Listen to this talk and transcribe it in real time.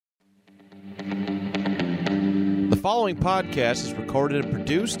The following podcast is recorded and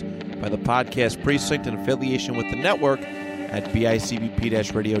produced by the Podcast Precinct in affiliation with the network at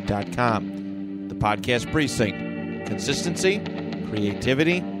bicbp-radio.com. The Podcast Precinct. Consistency,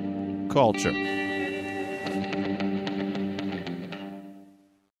 creativity, culture.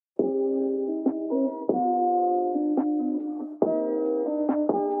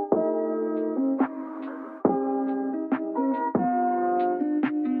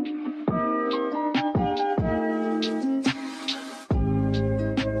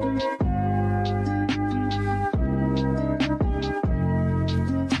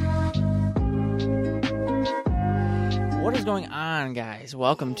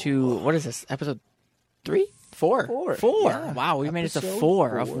 Welcome to, what is this, episode 3? 4? 4. Yeah. Wow, we made it to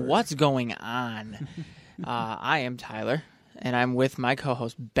 4 of What's Going On. I am Tyler, and I'm with my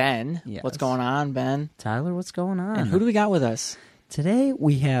co-host, Ben. Yes. What's going on, Ben? Tyler, what's going on? And who do we got with us? Today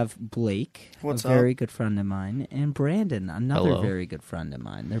we have Blake, What's a very good friend of mine, and Brandon, another very good friend of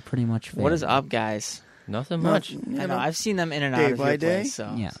mine. They're pretty much family. What is up, guys? Nothing much. I know, I've seen them in and out Day of by your day? place,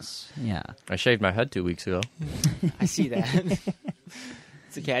 so. Yes, yeah. I shaved my head 2 weeks ago. I see that.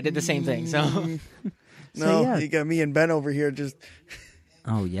 It's okay, I did the same thing, so. No, yeah. you got me and Ben over here just...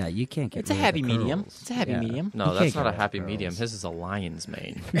 Oh, yeah, you can't get It's a rid of happy the medium. curls. It's a happy medium. No, You that's can't not get a rid happy of medium. curls. His is a lion's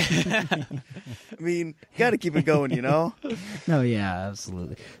mane. I mean, got to keep it going, you know? No, yeah,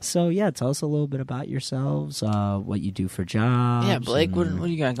 absolutely. So, yeah, tell us a little bit about yourselves, what you do for jobs. Yeah, Blake, what and- do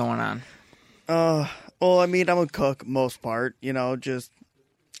you got going on? Well, I mean, I'm a cook most part, you know, just...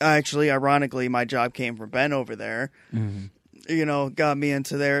 Actually, ironically, my job came from Ben over there. Mhm. You know, got me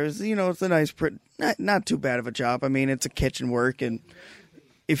into there. You know, it's a nice, not too bad of a job. I mean, it's a kitchen work, and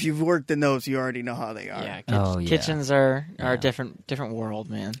if you've worked in those, you already know how they are. Yeah, Oh, yeah. kitchens are Yeah. a different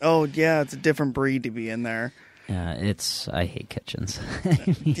world, man. Oh, yeah, it's a different breed to be in there. Yeah, I hate kitchens.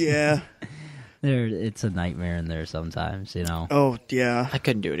 Yeah. It's a nightmare in there sometimes, you know. Oh, yeah. I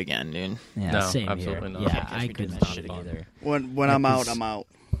couldn't do it again, dude. Yeah, No, same absolutely here. not. Yeah, Can't I be doing couldn't that do shit it again. either. When I'm out, Because- I'm out.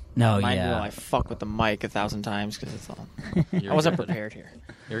 No, Mind yeah. will I fuck with the mic 1,000 times because it's all. You're I wasn't good. prepared here.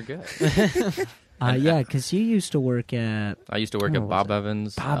 You're good. Yeah, because you used to work at... I used to work What at was Bob it?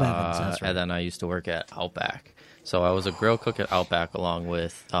 Evans. Bob Evans, that's right. And then I used to work at Outback. So I was a grill cook at Outback along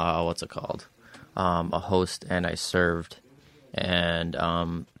with, what's it called? A host, and I served. And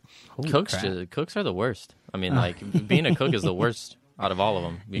cooks crap. cooks are the worst. I mean, like, being a cook is the worst out of all of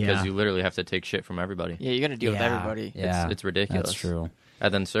them because Yeah. you literally have to take shit from everybody. Yeah, you got to deal with everybody. Yeah, It's ridiculous. That's true.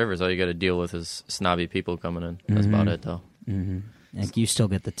 And then servers, all you got to deal with is snobby people coming in. That's about it, though. Mm-hmm. Like you still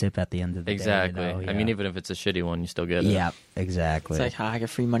get the tip at the end of the Exactly. day. You know? I mean, even if it's a shitty one, you still get it. Yeah, exactly. It's like, how I get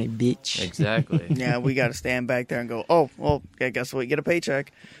free money, bitch. Exactly. Yeah, we got to stand back there and go, oh, well, yeah, guess what? You get a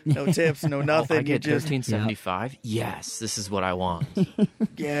paycheck. No tips, no nothing. I get you just, $13.75. Yes, this is what I want.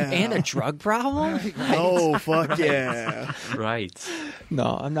 yeah. And a drug problem? Oh, fuck yeah. Right.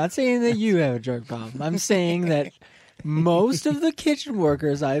 No, I'm not saying that you have a drug problem. I'm saying that most of the kitchen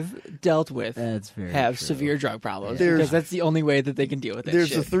workers I've dealt with That's very have true. severe drug problems There's- because that's the only way that they can deal with that There's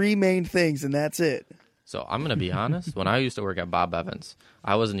shit. the three main things, and that's it. So I'm gonna be honest. When I used to work at Bob Evans,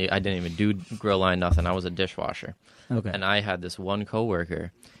 I didn't even do grill line nothing. I was a dishwasher, Okay. and I had this one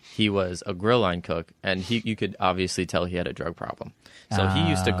coworker. He was a grill line cook, and you could obviously tell he had a drug problem. So he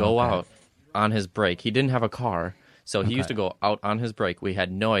used to go okay. out on his break. He didn't have a car, so he used to go out on his break. We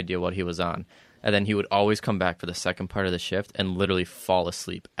had no idea what he was on. And then he would always come back for the second part of the shift and literally fall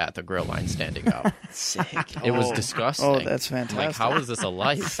asleep at the grill line standing up. Sick. It was Oh. disgusting. Oh, that's I'm fantastic. like, how is this a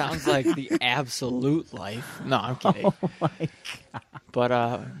life? Sounds like the absolute life. No, I'm kidding. But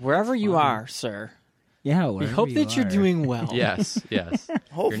wherever you are, sir, Yeah, we wherever hope you that you're are. doing well. Yes, yes.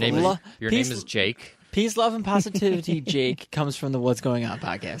 Hopefully. Your name Peace- is Jake. Peace, love, and positivity, Jake, comes from the What's Going On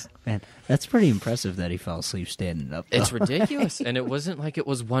podcast. Man, that's pretty impressive that he fell asleep standing up. It's though. ridiculous. And it wasn't like it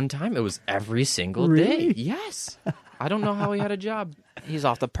was one time. It was every single Really? day. Yes. I don't know how he had a job. He's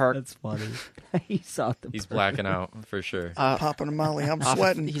off the perk. That's funny. He saw the He's bird. blacking out for sure. Popping a molly. I'm Off-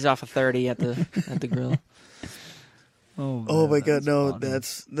 sweating. He's off of 30 at the grill. Oh, Oh man, my god, that's no, funny.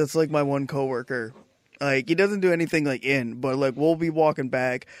 that's like my one coworker. Like he doesn't do anything like in, but like we'll be walking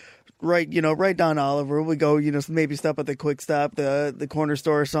back, right down Oliver. We go, maybe stop at the Quick Stop, the corner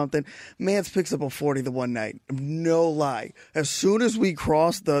store or something. Mance picks up a 40 the one night. No lie. As soon as we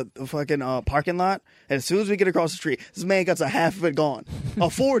cross the fucking parking lot, and as soon as we get across the street, this man gets a half of it gone. A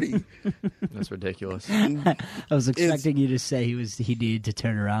 40. That's ridiculous. I was expecting you to say he needed to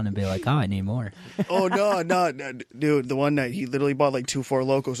turn around and be like, "Oh, I need more." Oh no, dude! The one night he literally bought like 2 Four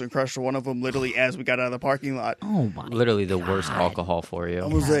Locos and crushed one of them literally as we got out of the parking lot. Oh my! Literally the worst alcohol for you. I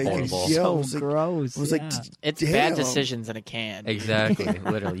was like, Horrible. bowl. Yeah, so it was like- gross. It was like, yeah. It's damn. bad decisions in a can. Exactly,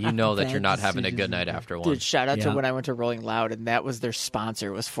 literally. You know that Bad you're not having a decisions good in night there. after one. Dude, shout out to Yeah. when I went to Rolling Loud, and that was their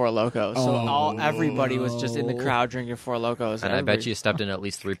sponsor, was Four Locos. So everybody was just in the crowd drinking Four Locos. And I bet you stepped in at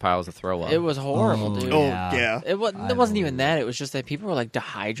least 3 piles of throw up. it was horrible, dude. Oh, yeah. It wasn't even that. It was just that people were like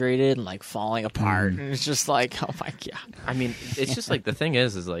dehydrated and like falling apart, and it's just like, oh my god. I mean, it's just like the thing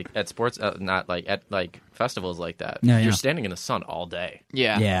is like at sports, not like at like festivals like that. Yeah, you're yeah. standing in the sun all day.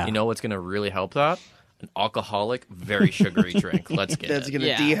 Yeah, Yeah. You know what's going to really help that? An alcoholic, very sugary drink. Let's get That's it. going to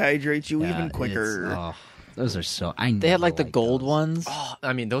Yeah. dehydrate you Yeah, even quicker. it's- oh, those are so. They had like the gold ones.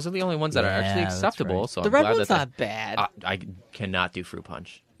 I mean, those are the only ones that are actually Yeah, that's acceptable. right. So The I'm red glad one's that not bad. I cannot do fruit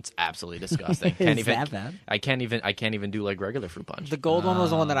punch. It's absolutely disgusting. Is that bad? I can't even do like regular fruit punch. The gold one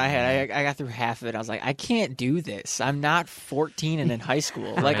was the one that I had. I got through half of it. I was like, I can't do this. I'm not 14 and in high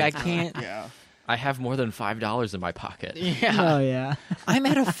school. Like, I can't. Yeah. I have more than $5 in my pocket. Yeah. Oh yeah. I'm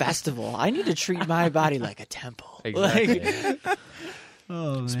at a festival. I need to treat my body like a temple. Exactly. Like,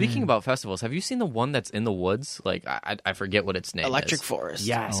 Oh, Speaking about festivals, have you seen the one that's in the woods? Like I forget what its name Electric is. Forest.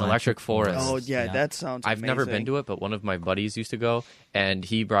 Yes, Electric Electric Forest. Oh, yeah, Yeah. that sounds I've never been amazing. to it, but one of my buddies used to go, and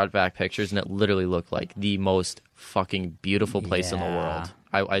he brought back pictures, and it literally looked like the most fucking beautiful place in the Yeah. world.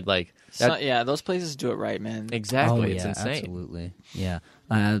 I'd like that. So, yeah, those places do it right, man. Exactly, Oh, it's yeah, insane. Absolutely. Yeah.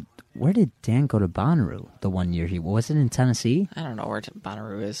 Where did Dan go to Bonnaroo the one year? Was it in Tennessee? I don't know where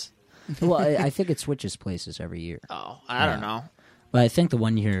Bonnaroo is. Well, I think it switches places every year. Oh, I don't know. But I think the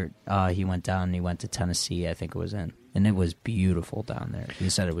one year he went down and he went to Tennessee, I think it was in. And it was beautiful down there. He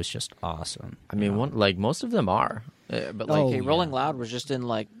said it was just awesome. I mean, like most of them are, but like Oh, Okay, yeah. Rolling Loud was just in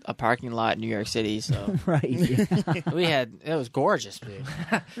like a parking lot in New York City, so Right. Yeah. it was gorgeous, dude.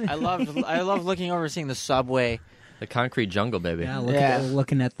 I loved looking over, seeing the subway. the concrete jungle, baby. Yeah, Yeah.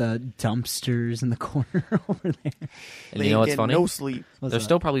 looking at the dumpsters in the corner over there. And you know what's Getting funny? No sleep. What's They're that?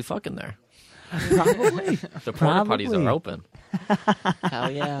 still probably fucking there. Probably. The porta potties Probably. are open.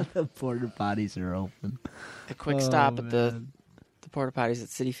 Hell yeah! The porta potties are open. A quick Oh, stop at the man. porta potties at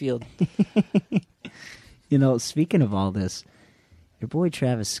City Field. You know, speaking of all this, your boy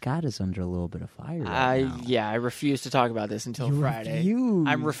Travis Scott is under a little bit of fire right now. I refuse to talk about this until You Friday. refuse?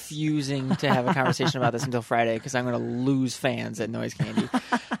 I'm refusing to have a conversation about this until Friday because I'm going to lose fans at Noise Candy.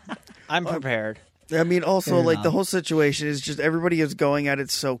 I'm prepared. I mean, also, Fair like, the enough. whole situation is just everybody is going at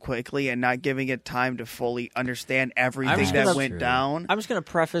it so quickly and not giving it time to fully understand everything just that gonna- went True. down. I'm just going to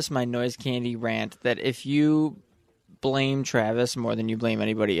preface my Noise Candy rant that if you blame Travis more than you blame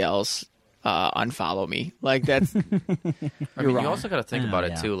anybody else, unfollow me. Like, that's... I mean, wrong. you also got to think I know, about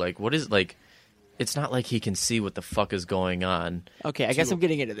it yeah. too. Like, what is like? It's not like he can see what the fuck is going on. Okay, I guess I'm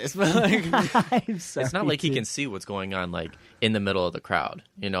getting into this. But like, I'm sorry, It's not like he dude. can see what's going on, like in the middle of the crowd.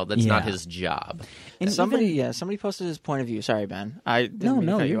 You know, that's not Yeah. his job. And somebody even- somebody posted his point of view. Sorry, Ben. I didn't No, mean to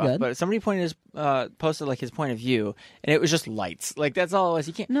no, cut you you're off, good. But somebody posted like his point of view, and it was just lights. Like, that's all it was.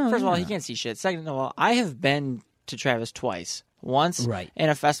 He can't. No, first of all, he yeah. can't see shit. Second of all, I have been to Travis twice. Once Right. in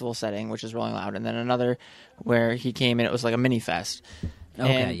a festival setting, which is Rolling Loud, and then another where he came in. It was like a mini fest.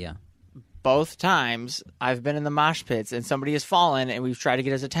 Okay, And yeah. both times I've been in the mosh pits and somebody has fallen and we've tried to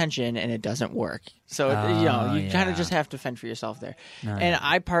get his attention and it doesn't work. So, you Oh, kind yeah. of just have to fend for yourself there. No, and yeah.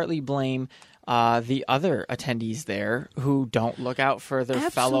 I partly blame the other attendees there who don't look out for their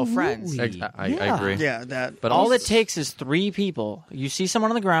fellow friends. Absolutely. I Yeah. agree. Yeah, that. But All also, it takes is 3 people. You see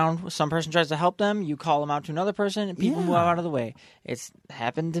someone on the ground, some person tries to help them, you call them out to another person, and people Yeah. move out of the way. It's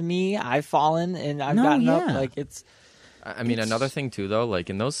happened to me. I've fallen and I've No, gotten up. yeah. Like, it's... I mean, another thing too, though, like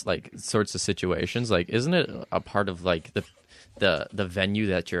in those like sorts of situations, like isn't it a part of like the venue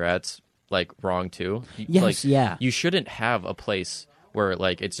that you're at's like wrong too? Yes, like, yeah. You shouldn't have a place where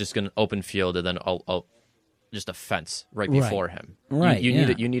like it's just gonna open field and then just a fence right Right. before him. Right, You yeah.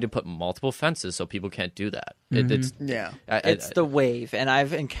 need you need to put multiple fences so people can't do that. It's Yeah. It's the wave, and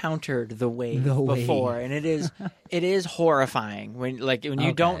I've encountered the wave The wave. before, and it is horrifying when you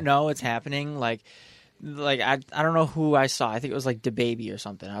Okay. don't know it's happening. Like I don't know who I saw. I think it was like DaBaby or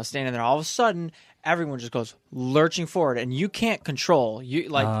something. I was standing there, all of a sudden everyone just goes lurching forward, and you can't control. You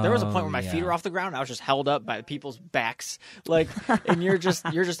like there was a point where my feet yeah. were off the ground. And I was just held up by people's backs, like, and you're just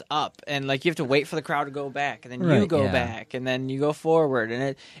up, and like you have to wait for the crowd to go back, and then you Right, go yeah. back, and then you go forward,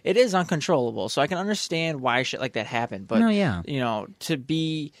 and it is uncontrollable. So I can understand why shit like that happened, but No, yeah. you know, to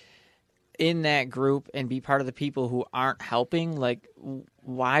be in that group and be part of the people who aren't helping, like,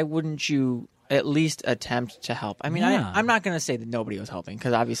 why wouldn't you at least attempt to help? I mean, Yeah. I'm not going to say that nobody was helping,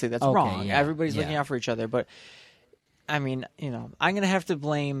 because obviously that's Okay, wrong. yeah, Everybody's yeah. looking out for each other, but I mean, you know, I'm going to have to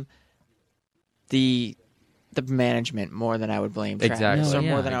blame the the management more than I would blame Travis, Exactly. or No,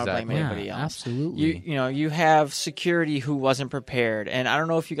 more yeah, than I would blame exactly. anybody Yeah, else. absolutely. You have security who wasn't prepared, and I don't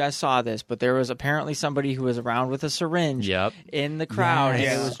know if you guys saw this, but there was apparently somebody who was around with a syringe Yep. in the crowd,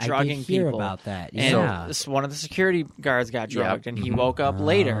 Yes, and it was I drugging did hear people. about that. And Yeah. one of the security guards got drugged, and he woke up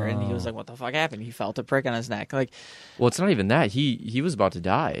later, and he was Oh. like, "What the fuck happened?" He felt a prick on his neck. Like, Well, it's not even that. He was about to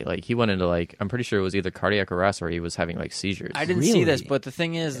die. Like he went into I'm pretty sure it was either cardiac arrest or he was having seizures. I didn't see this, Really? but the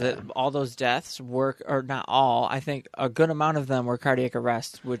thing is that all those deaths were, or not all, I think a good amount of them were cardiac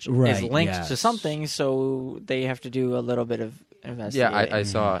arrests, which is Right, linked to yes. something, so they have to do a little bit of investigating. Yeah, I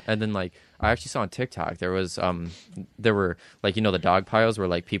saw, and then I actually saw on TikTok there was there were the dog piles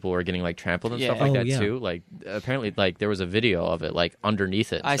where people were getting trampled and stuff Yeah. like Oh, that yeah. too. Apparently there was a video of it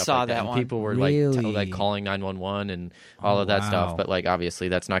underneath it. And I stuff saw like that and one. people were Really? calling 911 and all Oh, of that wow. stuff. But obviously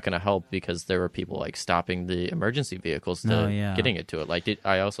that's not going to help because there were people stopping the emergency vehicles to Oh, yeah. getting it to it.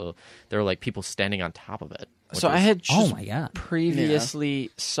 There were people standing on top of it. So which I is- had Oh just my God.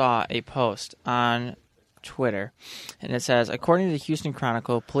 previously saw a post on Twitter, and it says, according to the Houston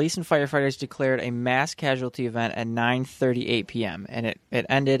Chronicle, police and firefighters declared a mass casualty event at 9:38 p.m. and it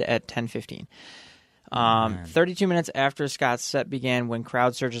ended at 10:15. 32 minutes after Scott's set began, when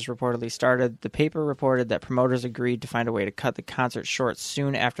crowd surges reportedly started, the paper reported that promoters agreed to find a way to cut the concert short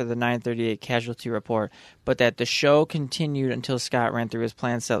soon after the 9:38 casualty report, but that the show continued until Scott ran through his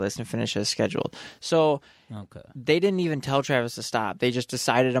planned set list and finished as scheduled. So Okay. they didn't even tell Travis to stop. They just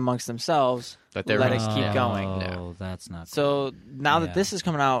decided amongst themselves, That they were let it gonna- keep yeah. going. Oh, that's not. So now Yeah. that this is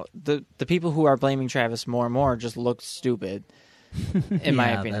coming out, the people who are blaming Travis more and more just look stupid, in my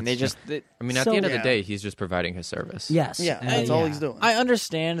Yeah, opinion. that's They just... I mean, at So- the end of the Yeah. day, he's just providing his service. Yes. Yeah, that's all yeah. he's doing. I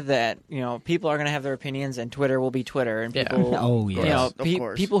understand that, people are going to have their opinions, and Twitter will be Twitter, and Yeah. people... Oh, yeah. Of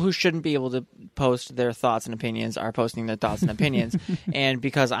course. People who shouldn't be able to post their thoughts and opinions are posting their thoughts and opinions. And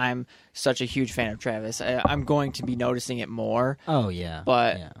because I'm such a huge fan of Travis, I'm going to be noticing it more. Oh yeah.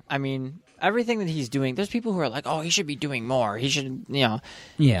 But yeah. I mean, everything that he's doing, there's people who are like, "Oh, he should be doing more. He should,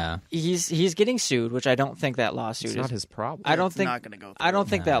 Yeah. he's getting sued," which I don't think that lawsuit It's is. not his problem. I don't It's think not gonna go through. I don't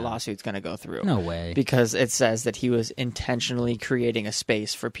think that Nah. lawsuit's going to go through. No way. Because it says that he was intentionally creating a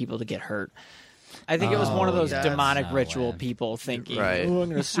space for people to get hurt. I think it was one of Oh, those yeah. demonic No ritual way. people thinking, Right. "Oh, I'm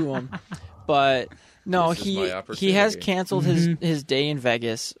going to sue him." But no, This is my he has opportunity. canceled his day in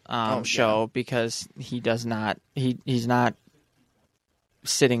Vegas show because he does not he's not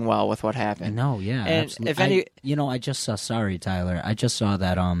sitting well with what happened. No, yeah. And absolutely. if any- I just saw. Sorry, Tyler. I just saw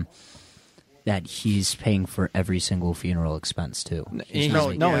that. That he's paying for every single funeral expense too. He's,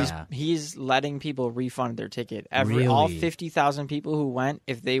 No, no, yeah. he's letting people refund their ticket. All Really? 50,000 people who went,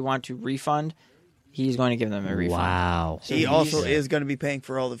 if they want to refund, he's going to give them a refund. Wow. So He he's- also is going to be paying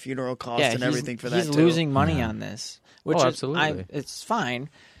for all the funeral costs and he's- everything for that. He's too. losing money on this, which Oh, is absolutely. it's fine.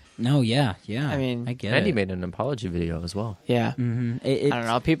 No, yeah. I mean, I get And he it. made an apology video as well. Yeah, Mm-hmm. I don't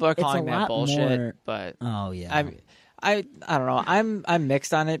know. People are it's a calling that lot bullshit, more- but Oh yeah. I don't know. I'm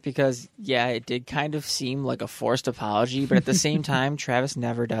mixed on it because it did kind of seem like a forced apology, but at the same time, Travis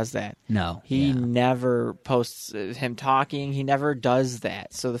never does that. no. He yeah. never posts him talking. He never does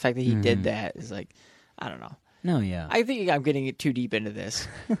that. So the fact that he Mm-hmm. did that is like, I don't know. No, yeah. I think I'm getting it too deep into this.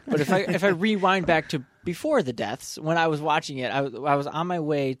 But if I rewind back to before the deaths, when I was watching it, I was on my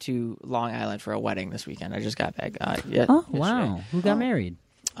way to Long Island for a wedding this weekend. I just got back. Oh yesterday. wow. Who got married?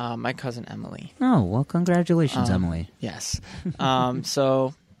 My cousin Emily. Oh well, congratulations, Emily. Yes.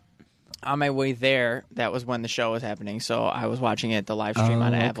 So on my way there, that was when the show was happening. So I was watching it, the live stream Oh,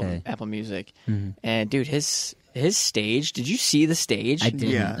 on okay. Apple Music. And dude, his stage. Did you see the stage? I didn't.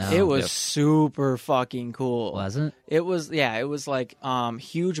 Yeah. know. It was Yep. super fucking cool. Was it? It was like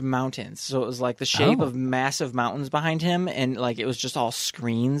huge mountains. So it was like the shape Oh. of massive mountains behind him, and like it was just all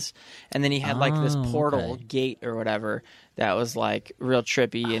screens. And then he had like this Oh, portal okay. gate or whatever that was like real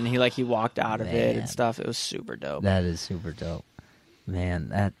trippy, and he walked out of it Man. and stuff. It was super dope. That is super dope,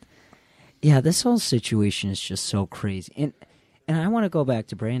 man. This whole situation is just so crazy, and I want to go back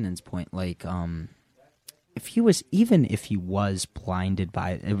to Brandon's point. If he wasn't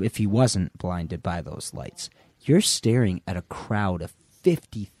blinded by those lights, you're staring at a crowd of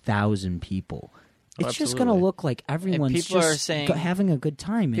 50,000 people. It's just going to absolutely. look like everyone's people are just saying- having a good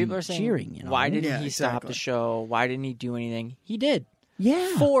time People are and saying, cheering. why didn't Yeah, he stop exactly. the show? Why didn't he do anything? He did.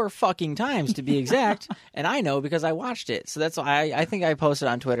 Yeah. 4 fucking times to be exact, and I know because I watched it. So that's why I think I posted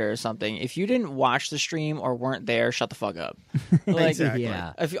on Twitter or something. If you didn't watch the stream or weren't there, shut the fuck up. Like, Exactly.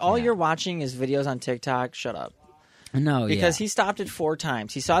 Yeah. if all you're watching is videos on TikTok, shut up. No, Because yeah. he stopped it 4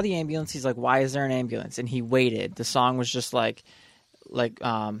 times. He saw the ambulance. He's like, "Why is there an ambulance?" And he waited. The song was just like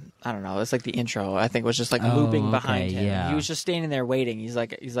I don't know, it's like the intro. I think was just like looping behind him. yeah. He was just standing there waiting. He's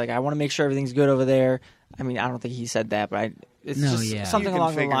like, I want to make sure everything's good over there. I mean, I don't think he said that, but it's something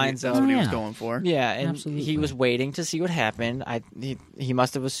along the lines that's of what he was going for. yeah, and Absolutely. he was waiting to see what happened. He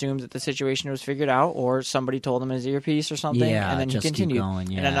must have assumed that the situation was figured out, or somebody told him in his earpiece or something, Yeah, and then he just keep continued. going,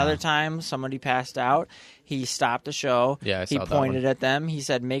 And yeah. another time, somebody passed out. He stopped the show. Yeah, I he saw that pointed one. at them. He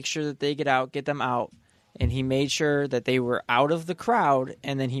said, "Make sure that they get out. Get them out." And he made sure that they were out of the crowd,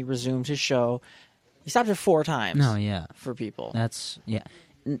 and then he resumed his show. He stopped it 4 times. No, yeah. For people.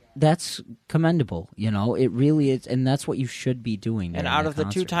 That's commendable. It really is, and that's what you should be doing. And during out a of the 2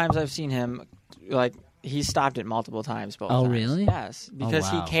 concert. times I've seen him, like, he stopped it multiple times. Both Oh, times. really? Yes,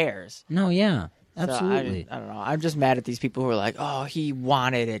 because wow. he cares. No, yeah, So absolutely. I don't know. I'm just mad at these people who are like, "Oh, he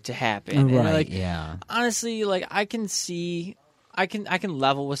wanted it to happen." And Right? like, yeah. honestly, like I can see, I can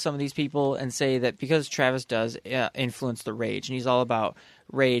level with some of these people and say that because Travis does influence the rage, and he's all about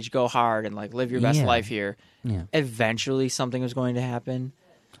rage, go hard, and like live your best Yeah. life here. Yeah. Eventually, something was going to happen.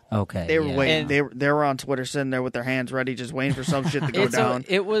 Okay. They were yeah. waiting. And- They were on Twitter sitting there with their hands ready, just waiting for some shit to go down.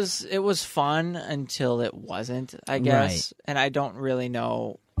 It was fun until it wasn't, I guess. And I don't really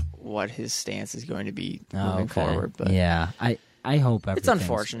know what his stance is going to be moving forward. But yeah, I hope everything's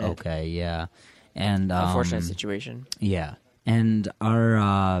unfortunate. Okay, yeah, and unfortunate situation. Yeah, and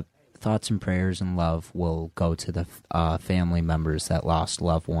our thoughts and prayers and love will go to the family members that lost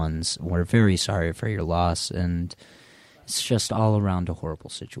loved ones. We're very sorry for your loss, and it's just all around a horrible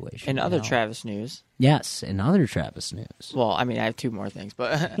situation. In other Travis news, yes, in other Travis news. well, I mean, I have 2 more things,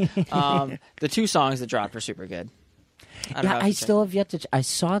 but the 2 songs that dropped were super good. I still have yet to. I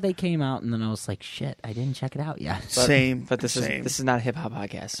saw they came out, and then I was like, "Shit, I didn't check it out yet." Same. But this same. is not a hip hop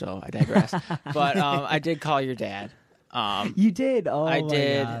podcast, so I digress. But I did call your dad. You did. Oh, I my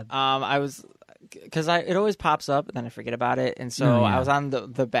did. God. I was because it always pops up and then I forget about it, and so Oh, yeah. I was on the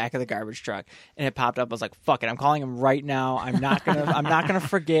back of the garbage truck and it popped up. I was like, "Fuck it, I'm calling him right now. I'm not gonna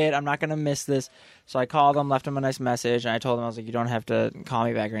forget. I'm not gonna miss this." So I called him, left him a nice message, and I told him, I was like, "You don't have to call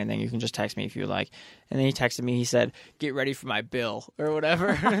me back or anything. You can just text me if you like." And then he texted me. He said, "Get ready for my bill" or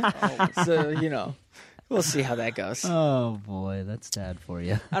whatever. So we'll see how that goes. Oh boy, that's sad for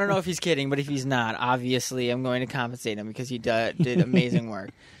you. I don't know if he's kidding, but if he's not, obviously I'm going to compensate him because he did amazing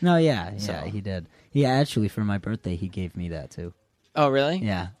work. No, yeah, So- he did. Yeah, actually, for my birthday, he gave me that too. Oh, really?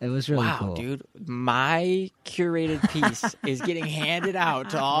 Yeah, it was really Wow, cool. dude. My curated piece is getting handed out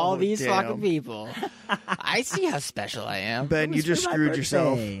to all these damn. fucking people. I see how special I am. Ben, you just screwed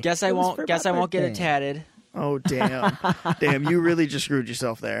yourself. Guess I won't get it tatted. Oh damn, damn! You really just screwed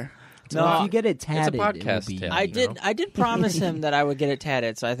yourself there. So No, if you get it tatted, podcast it will be, tat. I You did know? I did promise him that I would get it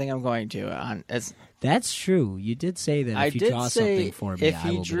tatted, so I think I'm going to. That's true. You did say that I if you did draw say something for me, if I he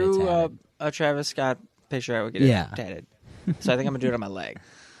will get drew it tatted. a Travis Scott picture, I would get Yeah. it tatted. So I think I'm gonna do it on my leg.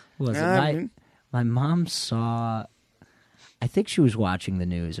 Was it I mean- my mom saw. I think she was watching the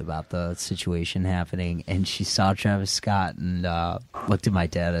news about the situation happening, and she saw Travis Scott and looked at my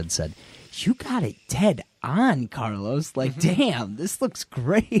dad and said, "You got it dead on, Carlos. Like, damn, this looks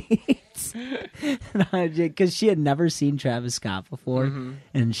great." Because she had never seen Travis Scott before,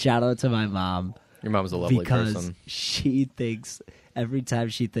 and shout out to my mom Your mom's a lovely because person. she thinks every time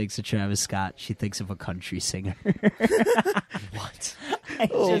she thinks of Travis Scott, she thinks of a country singer. What? I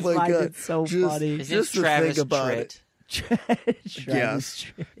Oh just my find God. it so Just- funny. His Just name's to Travis think about Tritt. it. Yes,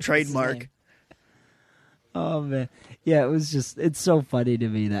 trademark. Oh man, yeah, it's so funny to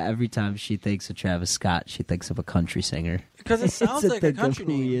me that every time she thinks of Travis Scott, she thinks of a country singer. Because it sounds It's like a think of country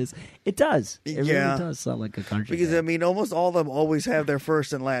who he name. is. It does. It Yeah. really does sound like a country. Because name. I mean, almost all of them always have their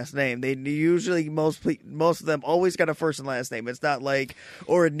first and last name. They usually most of them always got a first and last name. It's not like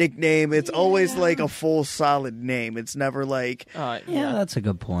or a nickname. It's always like a full solid name. It's never like yeah, that's a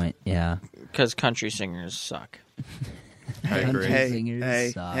good point. Yeah, Because country singers suck. I agree. Country hey, singers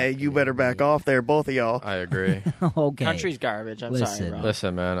hey, suck, hey, you better back off there, both of y'all. I agree. okay. Country's garbage. I'm sorry, Listen. bro.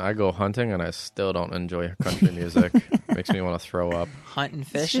 Listen, man, I go hunting and I still don't enjoy country music. Makes me want to throw up. Hunting,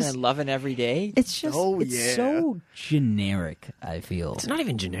 fish, just- and loving every day. It's just Oh, it's yeah. so generic. I feel It's not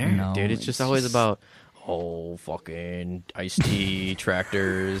even generic, No, dude. It's just it's always just- about fucking iced tea,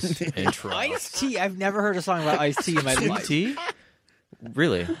 tractors, and trucks. Ice Tea. I've never heard a song about Ice Tea in my life. Tea?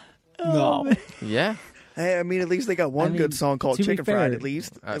 Really? No. Yeah. Hey, I mean, at least they got one I mean, good song called to be "Chicken Fried." fair- At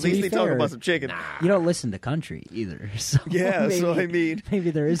least, at to least be they talk fair- about some chicken. you don't listen to country either. So Yeah, so I mean,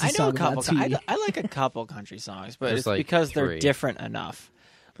 maybe there is a I know song a couple. about tea. I like a couple country songs, but There's it's like because they're 3. different enough.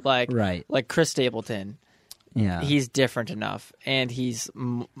 Like Right. like Chris Stapleton. Yeah. He's different enough, and he's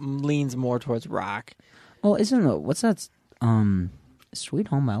leans more towards rock. Well, isn't it? What's that? Sweet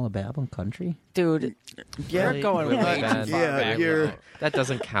Home Alabama country? dude. Yeah. You're going Really, way Ben? too far Yeah, back. you're- That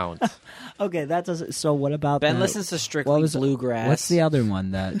doesn't count. Okay, that doesn't. So what about Ben the, listens to what strictly was bluegrass. What's the other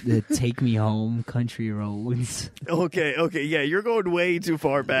one? The Take Me Home Country Roads. Okay, yeah, you're going way too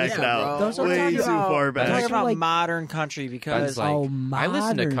far back Yeah, now. bro. Those are way talking too about- far I'm back. talking Those are about like- modern country because Ben's like, I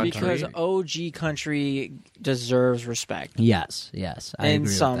listen to modern. country. because OG country deserves respect Yes, I in agree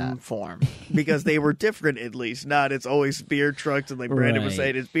with some that. form. Because they were different, at least. Not it's always beer trucks and like Brandon was Right.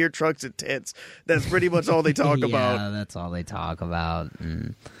 saying, it's beer trucks and tits. That's pretty much all they talk yeah, about. that's all they talk about.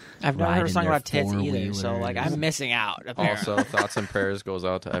 I've never heard a Riding song their about tits either, so four-wheelers. like I'm missing out. Apparently. Also, thoughts and prayers goes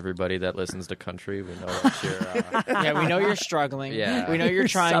out to everybody that listens to country. We know that you're Yeah, we know you're struggling. Yeah. We know you're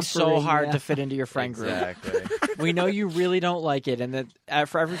trying so Suffering, hard yeah. to fit into your friend group. exactly. We know you really don't like it, and that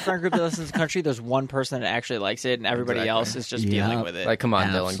for every friend group that listens to country, there's one person that actually likes it, and everybody Exactly. else is just Yeah. dealing with it. Like, come on,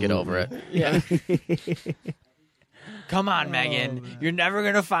 Dylan, get over it. Yeah. Come on, Megan. You're never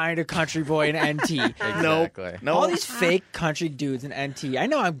gonna find a country boy in NT. Exactly. No. All these fake country dudes in NT. I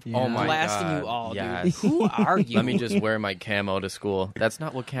know I'm Oh my blasting God, you all, yes. dude. Who are you? Let me just wear my camo to school. That's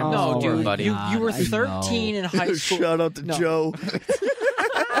not what camo's No, Oh, for, dude. buddy. You were God, I 13 in high school. Shout out to No. Joe.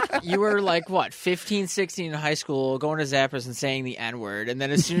 You were like, what, 15, 16 in high school, going to Zappers and saying the N-word. And then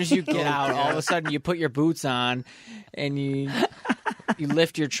as soon as you get out, all of a sudden you put your boots on and you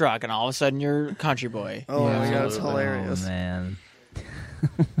lift your truck, and all of a sudden you're a country boy. Oh my god, it's absolutely. hilarious. Oh man.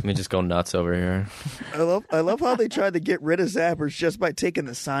 Let me just go nuts over here. I love how they tried to get rid of Zappers just by taking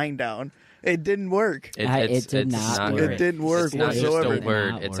the sign down. It didn't work. It did not work. It didn't work It's not just whatsoever. a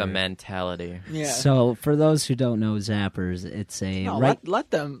word; Not it's a work. mentality. Yeah. So for those who don't know Zappers, it's a No, right. let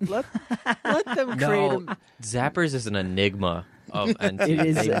them create No, them. Zappers is an enigma of NT. It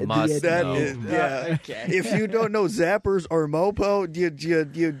is They the must That know. is, yeah. Okay. If you don't know Zappers or Mopo,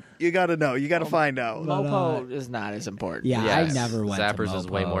 you got to know. You got to find out. Mopo is not as important. Yeah, Yes. I never went. Zappers to is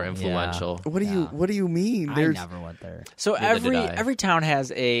way Mopo. more Yeah. influential. What do you mean? I There's never went there. So Neither did I. every town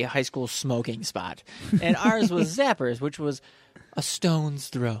has a high school smoking spot, and ours was Zappers, which was a stone's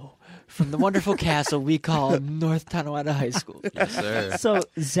throw from the wonderful castle we call North Tonawanda High School. Yes, sir. So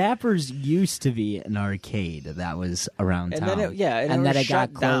Zappers used to be an arcade that was around And town. then and then was it got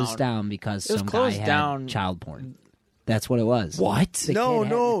shut closed down. down because It was some guy closed had down- child porn. That's what it was. What? The no, kid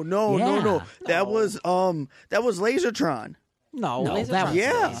no, had- no, Yeah. no, no. That No. was Lasertron. No, No, Lasertron that was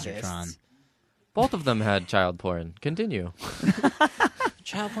Yeah. exists. Lasertron. Both of them had child porn. Continue.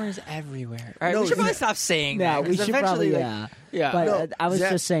 Child porn is everywhere. All right, No, we should probably Za- stop saying Yeah, that. we 'cause should eventually, probably like, yeah. But No, I was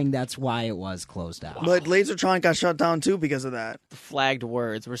Zap- just saying that's why it was closed down. But Lasertron got shut down too because of that. Flagged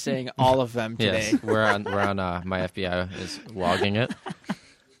words. We're saying all of them today. Yes, we're on. My FBI is logging it.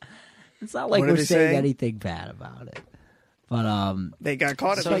 It's not like What are we're they saying saying? anything bad about it. But They got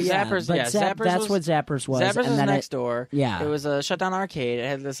caught at So but that. yeah, Zappers- but yeah, Zap- Zappers that's was- what Zappers was. Zappers and was then next door. Yeah. It was a shutdown arcade. It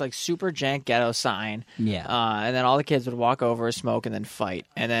had this like super jank ghetto sign. Yeah. And then all the kids would walk over, smoke, and then fight.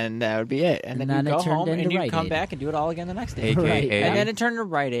 And then that would be it. And then And you'd then go it turned home into and you'd Rite come Aid. back and do it all again the next day. AKA. Right. And then it turned to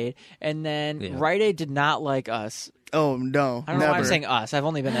Rite Aid. And then Yeah. Rite Aid did not like us. Oh no, I don't know never. why I'm saying us. I've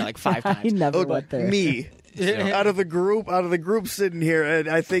only been there like 5 I times. never Oh, went there. me. out of the group sitting here, and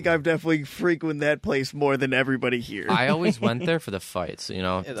I think I've definitely frequented that place more than everybody here. I always went there for the fights. You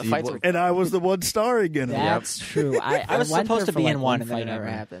know, Yeah, the fights were- and I was the one starring in it. That's true. I was went supposed there to be for, in like, one, and then fight it never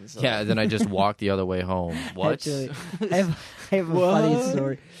ever. happened. So. Yeah, then I just walked the other way home. What? Actually, I have a funny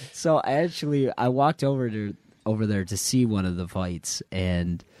story. So I walked over there to see one of the fights,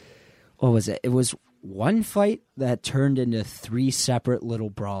 and what was it? It was one fight that turned into 3 separate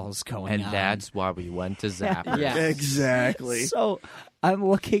little brawls going And on. that's why we went to Zappers. Yeah. Exactly. So I'm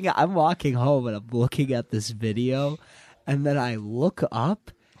walking home and I'm looking at this video, and then I look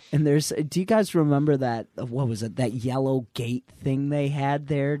up, and do you guys remember that, what was it, that yellow gate thing they had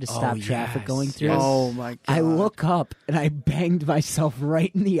there to stop traffic yes, going through? yes. Oh my god! I look up and I banged myself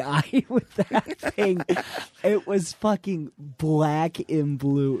right in the eye with that thing. It was fucking black and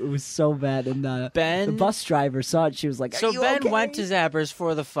blue. It was so bad. And the bus driver saw it. She was like, "Are So you Ben okay?" went to Zappers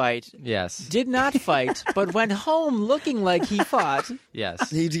for the fight. Yes. Did not fight, but went home looking like he fought. Yes.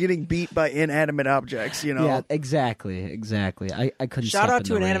 He's getting beat by inanimate objects. You know. Yeah, exactly. I couldn't. Shout step out in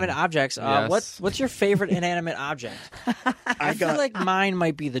to the inanimate ring. objects. Yes. What's your favorite inanimate object? I feel got- like mine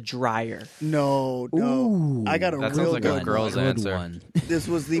might be the dryer. No. Ooh. I got a That real sounds like a good girl's one. Good answer. one. This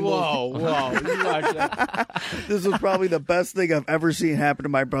was the most. whoa! You watch that. This was probably the best thing I've ever seen happen to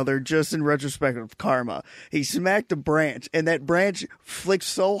my brother. Just in retrospect of karma, he smacked a branch, and that branch flicked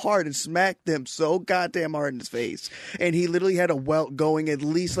so hard and smacked him so goddamn hard in his face, and he literally had a welt going at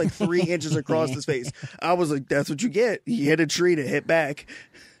least like 3 inches across his face. I was like, "That's what you get. He hit a tree to hit back."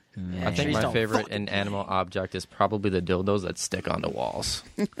 I think my favorite inanimate object is probably the dildos that stick on the walls.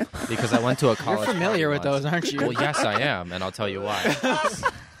 Because I went to a college. You're familiar with once. those, aren't you? Well, yes, I am, and I'll tell you why.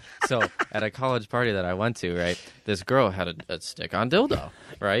 So at a college party that I went to, right, this girl had a stick-on dildo,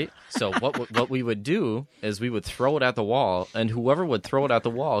 right? So what we would do is we would throw it at the wall, and whoever would throw it at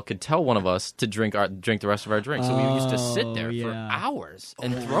the wall could tell one of us to drink the rest of our drink. So we used to sit there for hours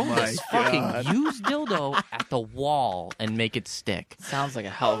and throw this fucking used dildo at the wall and make it stick. Sounds like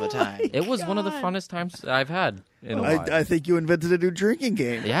a hell of a time. It was one of the funnest times I've had in a while. I think you invented a new drinking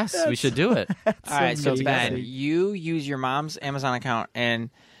game. Yes, we should do it. All right, so amazing. Ben, you use your mom's Amazon account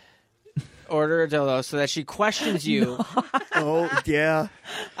and order a dildo so that she questions you. Oh, yeah.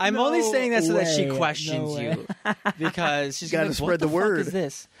 I'm only saying that so that she way. questions No you because she's Gotta gonna be like, spread what the fuck word. is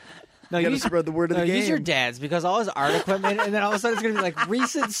this? No, You gotta spread the word of the Use your game. dad's because all his art equipment, and then all of a sudden it's gonna be like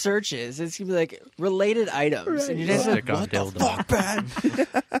recent searches. It's gonna be like related items, and your dad's like, Stick-on dildo.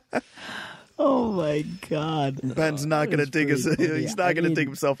 Ben. Oh my God. Ben's not going to dig us. He's not going to dig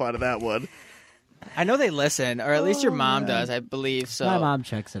himself out of that one. I know they listen, or at least your mom does, I believe. So My mom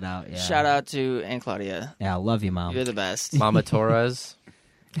checks it out. Yeah. shout out to Aunt Claudia. Yeah, I love you, Mom. You're the best. Mama Torres,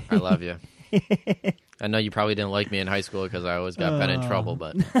 I love you. I know you probably didn't like me in high school because I always got Ben in trouble,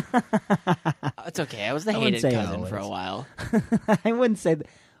 but It's okay. I was the I wouldn't hated say cousin always. for a while. I wouldn't say that.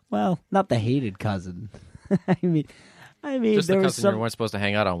 Well, not the hated cousin. I mean, just the there was cousin some you weren't supposed to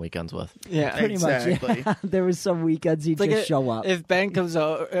hang out on weekends with. Yeah, pretty Exactly. much. Yeah. There was some weekends he'd Like just show up. If Ben comes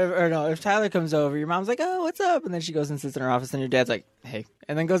over, or no, if Tyler comes over, your mom's like, "Oh, what's up?" And then she goes and sits in her office, and your dad's like, "Hey,"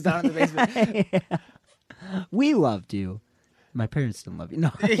 and then goes down in the basement. We loved you. My parents didn't love you.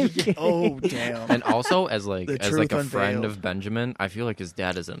 No. Oh, damn. And also, as like The a truth friend unveiled. of Benjamin, I feel like his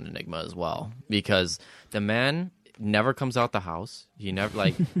dad is an enigma as well because the man never comes out the house. He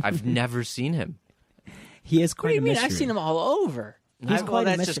never I've never seen him. He is What quite do you a mean? mystery. I've seen him all over. He's well, quite a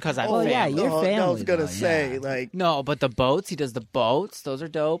that's mystery. just because I'm Well, yeah, family. you're I family, was going to though, say, yeah. like, No, but the boats, he does the boats. Those are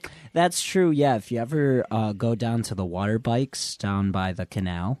dope. That's true. Yeah, if you ever go down to the water bikes down by the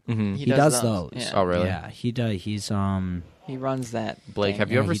canal, he does those. Yeah. Oh, really? Yeah, he does. He's He runs that. Blake, thing. have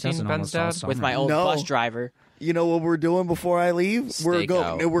you Yeah, ever he does seen it Ben's almost all dad? summer. with my old No. bus driver? you know what we're doing before I leave? We're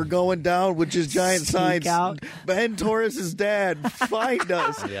Stakeout. going down with just giant signs. Stakeout. Ben Torres's dad, find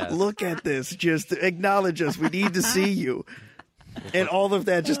us. Yes. Look at this. Just acknowledge us. We need to see you. And all of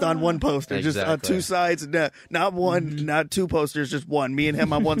that just on one poster, just on Exactly. two sides. Not one, not two posters, just one. Me and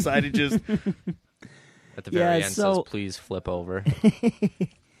him on one side. And just At the very Yeah, end so- says, "Please flip over."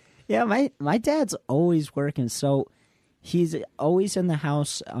 Yeah, my dad's always working, so he's always in the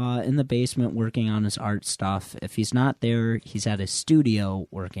house, in the basement, working on his art stuff. If he's not there, he's at his studio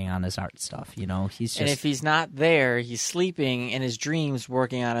working on his art stuff. You know, he's And just if he's not there, he's sleeping in his dreams,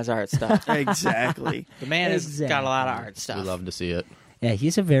 working on his art stuff. exactly. The man has got a lot of art We stuff. love to see it. yeah,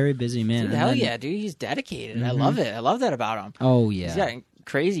 he's a very busy man. Dude, And hell then- yeah, dude. He's dedicated. I love it. I love that about him. Oh He's yeah. got a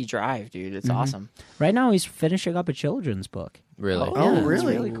crazy drive, dude. It's awesome. Right now, he's finishing up a children's book. Really? Oh, Yeah, it's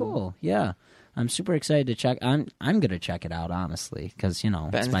really? really cool. Yeah. I'm super excited to check. I'm gonna check it out honestly because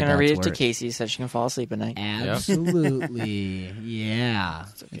Ben's it's my gonna read dad's it to work. Casey so she can fall asleep at night. Absolutely, yeah.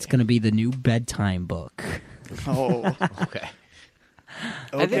 It's gonna be the new bedtime book. Oh, Okay.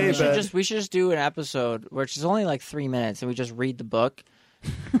 I think okay, we should just do an episode where it's only like 3 minutes and we just read the book,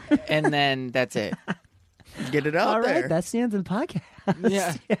 and then that's it. Get it out All there. right, that's the end of the podcast.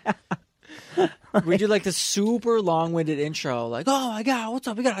 Yeah. We do like this super long-winded intro, like, "Oh my god, what's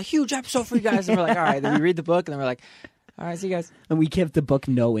up? We got a huge episode for you guys." And we're like, "All right." Then we read the book, and then we're like, "All right, see you guys." And we give the book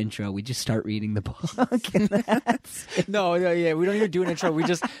no intro. We just start reading the book. No, yeah, we don't even do an intro. We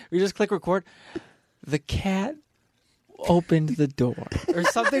just click record. The cat opened the door or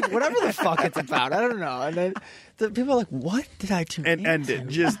something, whatever the fuck it's about. I don't know. And then the people are like, "What did I do?" And end it.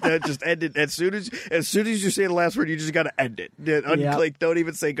 Just end it as soon as you say the last word. You just got to end it. Unclick. Don't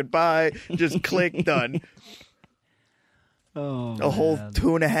even say goodbye. Just click. Done. Oh, A whole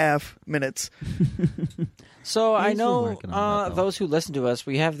 2.5 minutes. So I Thanks for know working on that, though. those who listen to us,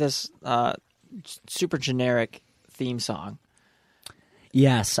 we have this super generic theme song.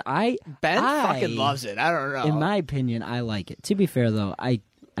 yes, Ben fucking loves it. I don't know. In my opinion, I like it. To be fair, though, I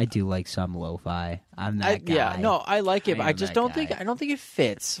do like some lo-fi. I'm that guy. Yeah, no, I like it, but I I am just that don't guy. think it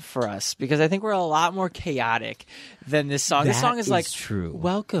fits for us because I think we're a lot more chaotic than this song. This That song is like true.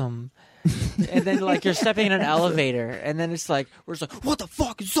 welcome. And then like you're stepping in an elevator and then it's like we're just like, "What the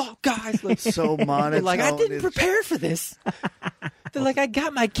fuck is up, guys?" Like, So monotone. like I didn't It's- prepare for this. They're like, I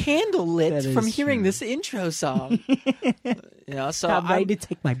got my candle lit That from is hearing true. this intro song. You know, so I'm ready to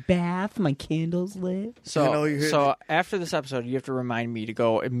take my bath. My candles lit. So after this episode, you have to remind me to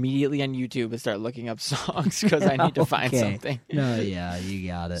go immediately on YouTube and start looking up songs because I need to find something. No, yeah, you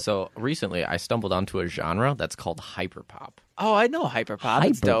got it. So recently, I stumbled onto a genre that's called hyperpop. Oh, I know hyperpop.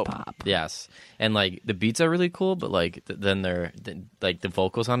 It's dope. Hyperpop. Yes, and like the beats are really cool, but like then they're like the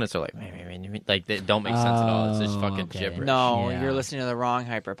vocals on it are like they don't make sense at all. It's just fucking okay. gibberish. No, Yeah. you're listening to the wrong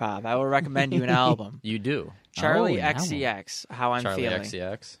hyperpop. I would recommend you an album. You do. Charlie an album. XCX, How I'm Charlie Feeling.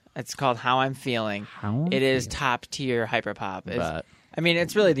 XCX. It's called How I'm Feeling. How I'm It is Feeling. top tier hyperpop. But I mean,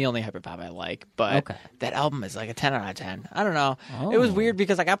 it's really the only hyperpop I like, but Okay. that album is like a 10 out of 10. I don't know. It was Oh. weird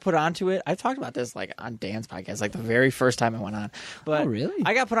because I got put onto it. I talked about this like on Dan's podcast, like the very first time I went on. But Oh, really?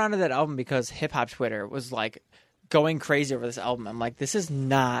 I got put onto that album because hip hop Twitter was like going crazy over this album. I'm like, this is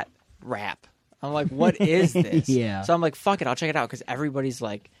not rap. I'm like, what is this? Yeah. So I'm like, fuck it, I'll check it out because everybody's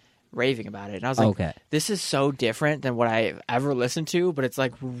like raving about it. And I was like, Okay. this is so different than what I've ever listened to, but it's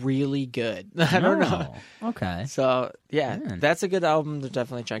like really good. I don't know. Oh, okay. So yeah, Man. that's a good album to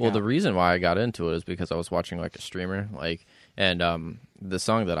definitely check well, out. the reason why I got into it is because I was watching like a streamer, like, and the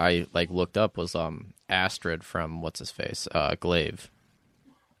song that I like looked up was Astrid from what's his face, Glaive.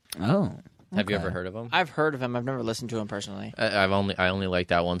 Oh. Have you okay. ever heard of him? I've heard of him. I've never listened to him personally. I only like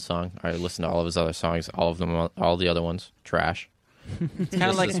that one song. I listened to all of his other songs, all the other ones trash. It's kind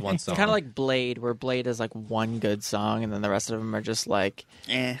of like This is one it's song. kind of like Blade, where Blade is like one good song, and then the rest of them are just like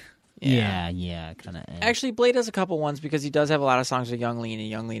Yeah, kind of. Actually, Blade has a couple ones because he does have a lot of songs with Young Lean, and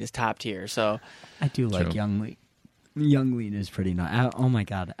Young Lean is top tier. So I do like True. Young Lean. Young Lean is pretty nice. Oh my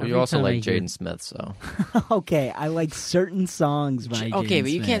god! You Every also time I like hear- Jaden Smith, so Okay, I like certain songs by okay, Jaden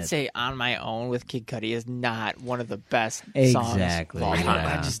but you can't Smith. say "On My Own" with Kid Cudi is not one of the best songs. Exactly. of all I time.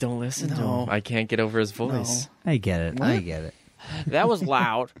 don't- I just don't listen to him. I can't get over his voice. I get it. I get it. That was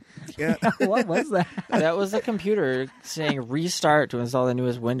loud. Yeah. What was that? That was the computer saying "restart" to install the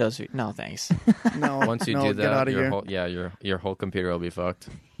newest Windows. No, thanks. No. Once you no, do get out that, of your here. whole your whole computer will be fucked.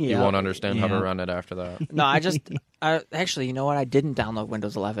 You Yeah. won't understand how to Yeah. run it after that. No, actually, you know what? I didn't download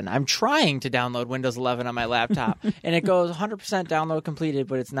Windows 11. I'm trying to download Windows 11 on my laptop, and it goes 100% download completed,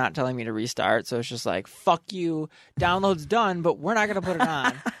 but it's not telling me to restart. So it's just like, fuck you. Download's done, but we're not gonna put it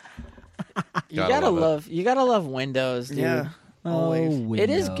on. You gotta love Windows, dude. Yeah. Always. It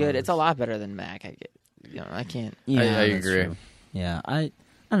is good. Windows. It's a lot better than Mac. I can't. Yeah, I that's agree. true. Yeah, I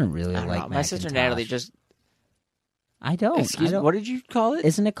don't really I don't like know. My sister Natalie just. I don't. Excuse me. What did you call it?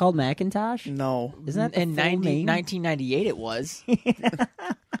 Isn't it called Macintosh? No. Isn't that the In full name? 1998 it was.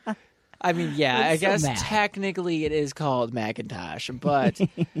 I mean, yeah, I It's a guess Mac. technically it is called Macintosh, but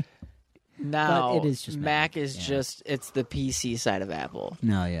now But it is just Mac Mac, is yeah. just it's the PC side of Apple.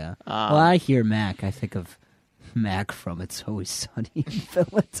 No, yeah. Well, I hear Mac. I think of Mac from It's Always Sunny in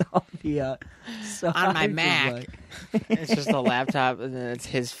Philadelphia. So On I my was Mac. like- It's just a laptop and then it's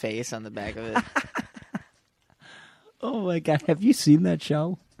his face on the back of it. oh my god! Have you seen that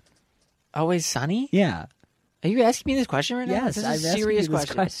show? Always Sunny? Yeah. Are you asking me this question right now? Yes, This I'm is a asking serious you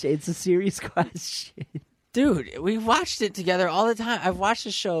this question. It's a serious question. Dude, we watched it together all the time. I've watched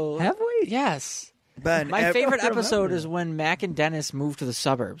the show. Have we? Yes. Ben, My favorite remember. episode is when Mac and Dennis moved to the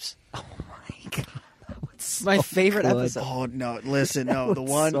suburbs. Oh my god! That was My so favorite good. episode. Oh no! Listen, no. The was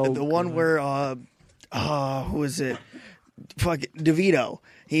one, so the one good. where, who is it? Fuck DeVito.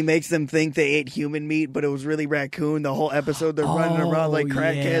 He makes them think they ate human meat, but it was really raccoon. The whole episode, they're running around like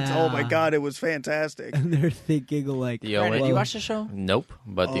crackheads. yeah. Oh my god, it was fantastic. And they're thinking like, The Brandon, only, did you watch the show? Nope.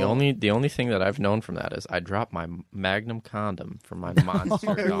 But the only thing that I've known from that is I dropped my Magnum condom from my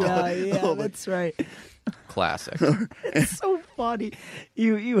monster dog. yeah, Oh my- that's right. Classic. It's so funny.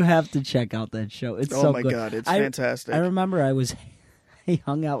 You have to check out that show. It's Oh so my good. god, it's I fantastic. remember I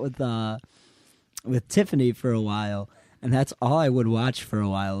hung out with Tiffany for a while, and that's all I would watch for a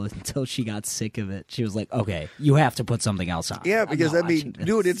while until she got sick of it. She was like, "Okay, you have to put something else on." Yeah, I'm because not I mean, watching this."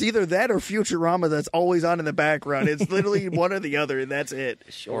 dude, it's either that or Futurama that's always on in the background. It's literally one or the other, and that's it.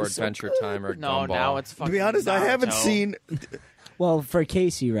 Or Adventure Time or No, Gumball. now it's To fucking be honest, I haven't Naruto. seen. Well, for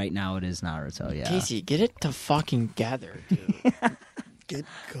Casey right now, it is Naruto. Yeah, Casey, get it to fucking together, dude. Get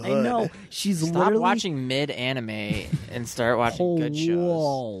good. I know she's Stop literally watching mid anime and start watching good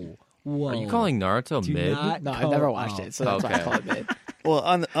shows. Whoa. Are you calling Naruto Do mid? not No, I've call- never watched oh. it, so that's why I Okay. call it mid. Well,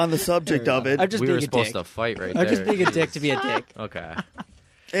 on the subject of it, I'm just we being were a supposed dick. to fight right I'm there. just being a dick to be a dick. Okay.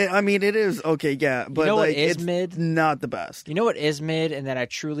 I mean, it is okay, yeah, but know what like is it's mid? not the best. You know what is mid, and that I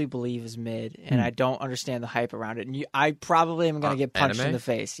truly believe is mid, and I don't understand the hype around it. And I probably am going to get punched anime? in the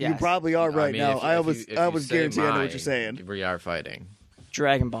face. You Yes. probably are right I mean, now. if I you- was if you say guarantee I know what mine, you're saying. We are fighting.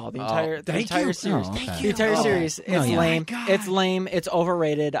 Dragon Ball. The entire series. Oh, okay. The entire series. It's yeah. lame. It's lame. It's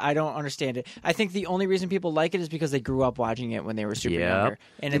overrated. I don't understand it. I think the only reason people like it is because they grew up watching it when they were super younger.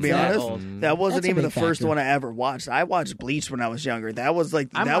 And To it's be that honest, old. that wasn't That's a even the big first factor. one I ever watched. I watched Bleach when I was younger. That was like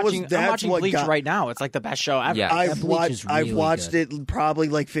I'm that watching, was that's I'm watching what Bleach got, right now. It's like the best show ever. Yeah. That Bleach is I've really watched good. it probably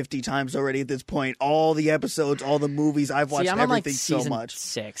like 50 times already at this point. All the episodes, all the movies. I've watched See, I'm on like everything so season much.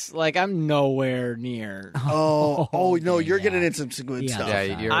 6. Like I'm nowhere near. Oh no, you're yeah. getting into some good Yeah. stuff. Yeah,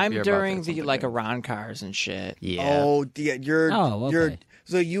 you're I'm about during to the something like good. Iran cars and shit. Yeah. Oh, yeah, you're okay.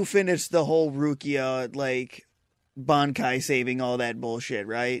 so you finished the whole Rukia like Bankai saving all that bullshit,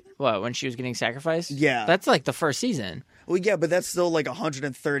 right? What, when she was getting sacrificed? Yeah. That's like the first season. Well, yeah, but that's still like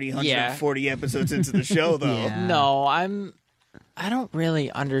 130, 140 episodes into the show, though. Yeah. No, I don't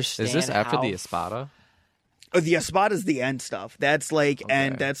really understand. Is this after how the Espada? Oh, the Espada is the end stuff. That's like,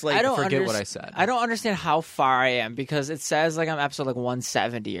 and that's like, I don't forget what underst- I said. I don't understand how far I am because it says like I'm episode like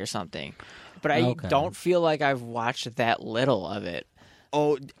 170 or something, but I Okay. don't feel like I've watched that little of it.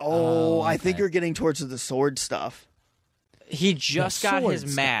 I think okay. you're getting towards the sword stuff. He just got sword his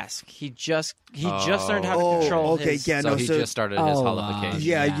stuff. mask. He just learned how to Oh, control okay, his. yeah, So no, he so just started his Oh, holification.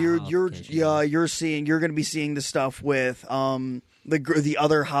 yeah, Yeah, you're okay, you're going to be seeing the stuff with the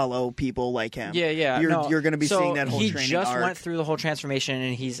other Hollow people like him. Yeah. You're going to be So seeing that whole he training just arc. went through the whole transformation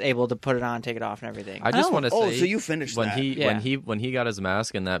and he's able to put it on, take it off, and everything. I just want to say. Oh, so you finished when that. when he got his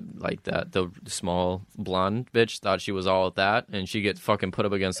mask and that the small blonde bitch thought she was all at that and she gets fucking put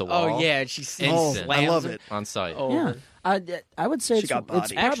up against the wall. Oh yeah, she Oh, Instant. I love it. On site. Over. Yeah, I would say She it's, got it's bodied.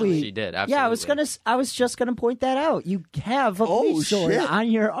 probably. Actually, she did. Yeah, Absolutely. I was just gonna point that out. You have a Oh, bleach sword shit. on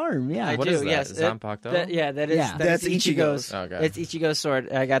your arm. Yeah, I What do, is that? yes. Zanpakuto? That is. Yeah. That's is Ichigo's. Okay. It's Ichigo's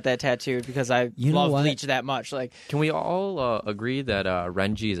sword. I got that tattooed because I You know love what? Bleach that much. Like, Can we all agree that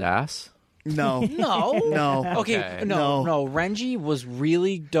Renji's ass? No. no, No. Okay, Okay. no. No. Renji was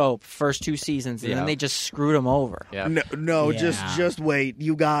really dope first 2 seasons, and Yeah. then they just screwed him over. Yeah. No, Yeah. just wait.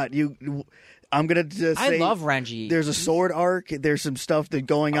 I'm gonna just I say love Renji. there's a sword arc. There's some stuff that's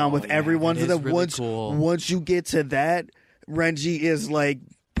going on with yeah, everyone. that And is then really cool. once you get to that, Renji is like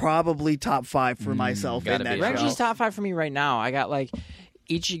probably top 5 for myself in gotta that be. show. Renji's top 5 for me right now. I got like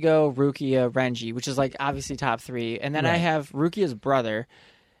Ichigo, Rukia, Renji, which is like obviously top 3, and then I have Rukia's brother,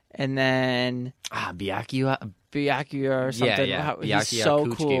 and then Byakuya. Byakuya or something. Yeah. He's Byakuya so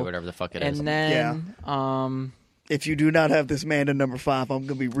Kuchiki, cool. whatever the fuck it is. And then, If you do not have this man in number 5, I'm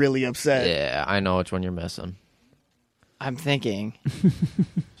gonna be really upset. yeah, I know which one you're missing. I'm thinking,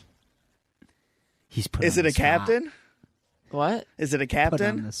 he's put Is on it a the spot. captain? what? Is it a Put on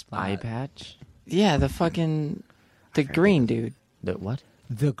captain? the spot. Eye patch. Yeah, the green dude. The what?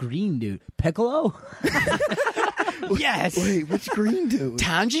 The green dude, Piccolo. Yes, Wait, which green dude?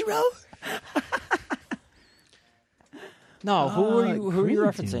 Tanjiro. No, who are you green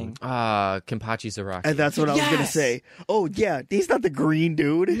referencing? Kenpachi Zaraki. And that's what I was gonna Yes! say. Oh yeah, he's not the green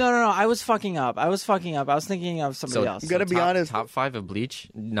dude. No, I was fucking up. I was thinking of somebody else. You gotta be top, honest. Top 5 of Bleach,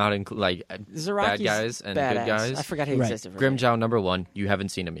 not include like Zaraki's bad guys and badass. good guys. I forgot he Right. existed. Grimjow number 1. You haven't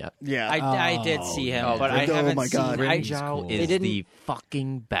seen him yet. Yeah. I did see him, Oh, but I oh haven't my God. seen. Grimjow cool. They is didn't- the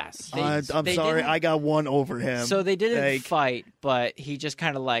fucking best. I'm they sorry, didn't- I got one over him. So they didn't Like, fight, but he just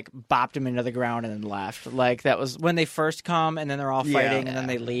kind of like bopped him into the ground and then left. Like that was when they first come, and then they're all fighting, and then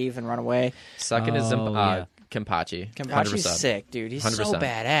they leave and run away. Second is yeah. Kenpachi. Kenpachi's 100%. sick, dude. He's so 100%.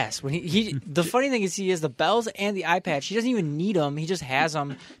 badass. When he the funny thing is he has the bells and the eye patch. He doesn't even need them. He just has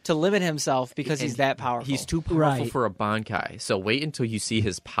them to limit himself because he's that powerful. He's too powerful Right. for a Bankai. So wait until you see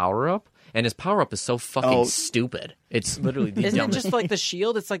his power up. And his power up is so fucking Oh. stupid. It's literally the Isn't it dumbest. just like the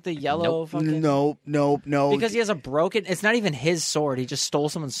shield? It's like the yellow fucking. no. Because he has a broken. It's not even his sword. He just stole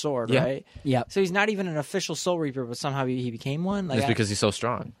someone's sword, Yeah. right? Yep. So he's not even an official Soul Reaper, but somehow he became one. Like It's because he's so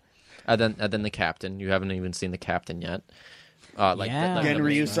strong. And then the captain. You haven't even seen the captain yet. Yeah. Gen the main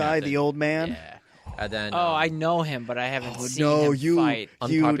Ryusai, captain. the old man. Yeah. And then I know him, but I haven't seen no, him you- fight.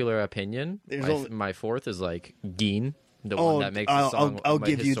 unpopular opinion. There's My, only- my fourth is like Gin, the Oh, one that makes his song. I'll like,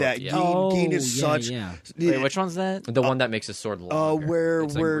 give his you sword- that. Yeah. Gin is yeah, such. yeah. Wait, which one's that? The one that makes his sword longer. where-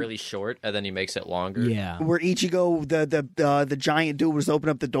 it's like where- really short, and then he makes it longer. Yeah. Where Ichigo, the giant dude, was open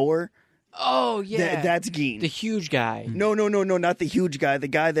up the door. Oh yeah, That's Gin. the huge guy. No, not the huge guy. The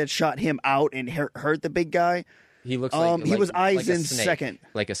guy that shot him out and hurt the big guy. He looks He like was like a Aizen's snake, second.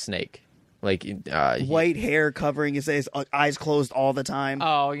 like a snake. Like White hair covering his eyes closed all the time.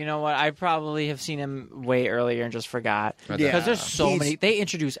 Oh, you know what? I probably have seen him way earlier and just forgot. Yeah. Because there's so He's- many. They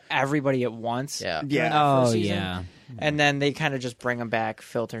introduce everybody at once. Yeah. Yeah. during that first Oh, season. yeah. And then they kind of just bring him back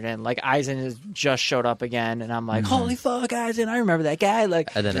filtered in. Like Eisen has just showed up again, and I'm like, holy fuck, Eisen! I remember that guy.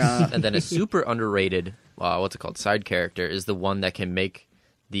 Like, And then and then a super underrated what's it called, side character is the one that can make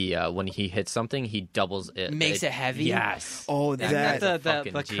the when he hits something, he doubles it. Makes it heavy? Yes. Oh, isn't that. that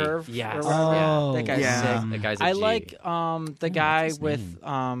fucking the G. curve? Yes. or whatever? Oh, that guy's yeah. sick. That guy's a I G. like the guy his with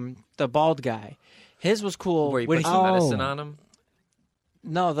the bald guy. His was cool. Where he when puts he- some medicine on him.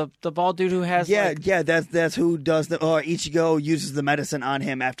 no, the bald dude who has Yeah, like, yeah, that's who does the. Or Ichigo uses the medicine on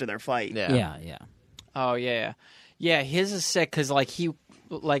him after their fight. Yeah. Yeah. oh yeah. His is sick because like he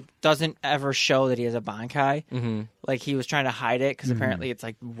like doesn't ever show that he has a Bankai. Mm-hmm. Like he was trying to hide it because apparently it's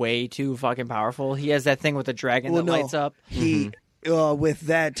like way too fucking powerful. He has that thing with the dragon Well, that no, lights up. He with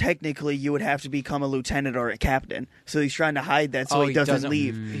that technically you would have to become a lieutenant or a captain. So he's trying to hide that so Oh, he doesn't doesn't-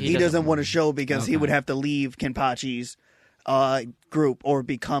 leave. he He doesn't- doesn't want to show because he Okay. would have to leave Kenpachi's group or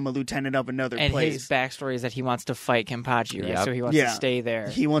become a lieutenant of another And place. his backstory is that he wants to fight Kenpachi, right? Yep. So he wants Yeah. to stay there.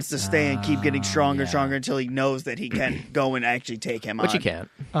 He wants to stay and keep getting stronger and yeah. stronger until he knows that he can go and actually take him Which on. you can't.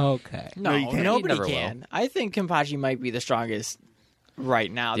 Okay. no, you can't. nobody He never can. I think Kenpachi might be the strongest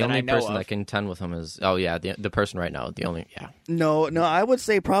right now The that only I know person of. that can contend with him is the person right now. The only No, I would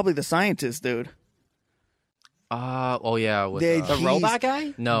say probably the scientist dude. with They- the he's- robot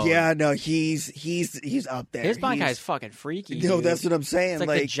guy? no Yeah, no, he's up there. His Bankai He's- is fucking freaky. No, dude. that's what I'm saying. It's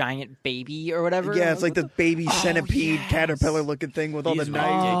like the giant baby or whatever. yeah, it's like the baby Oh, centipede yes. caterpillar looking thing with all the He's knives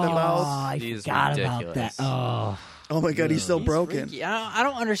in the ridiculous. mouth. I He's forgot about ridiculous. that. Oh. Oh my god, he's so He's broken. freaky. I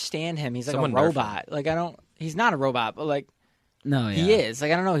don't understand him. He's like Someone a nerf him. robot. Like I don't. He's not a robot, but like No, yeah. he is.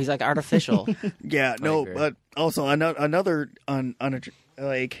 Like I don't know. He's like artificial. Yeah, no, agree. but also another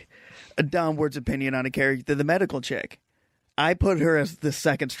like a downwards opinion on a character, the medical chick. I put her as the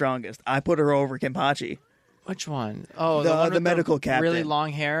second strongest. I put her over Kenpachi. Which one? Oh, The- one the with medical captain. Really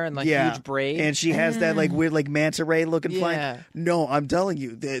long hair and like Yeah, huge braid. and she has that like weird like manta ray looking Yeah. flank. No, I'm telling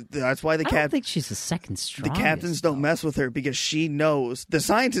you, that's why the I don't cat. think she's the second The strongest. captains don't mess with her because she knows. The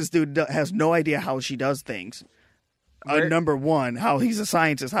scientist dude has no idea how she does things. Number one, how he's a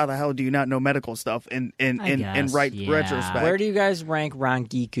scientist. How the hell do you not know medical stuff in I guess, yeah. retrospect? Where do you guys rank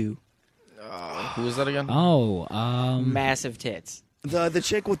Rangiku? who is that again? Oh, Massive tits. the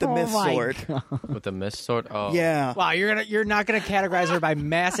chick with the oh myth my sword? God. With the mist sword. Oh Yeah. Wow, you're not gonna categorize her by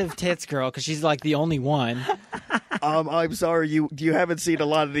massive tits, girl, because she's like the only one. I'm sorry, you haven't seen a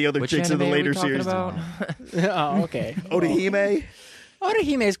lot of the other Which chicks in the anime are we later talking series. about? Oh, okay. Orihime?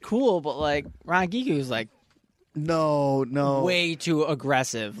 Orihime is cool, but like Rangiku is like No. way too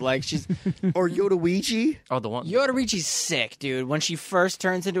aggressive. Like she's Or Yoruichi? Oh, the one. Yoruichi's sick, dude. When she first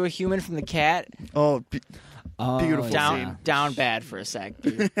turns into a human from the cat, Oh, Oh, Beautiful yeah. scene. down bad for a sec,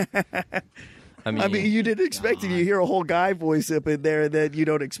 dude. I mean, I mean, you didn't expect it. You hear a whole guy voice up in there, and then you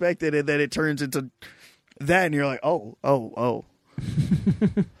don't expect it, and then it turns into that, and you're like, oh.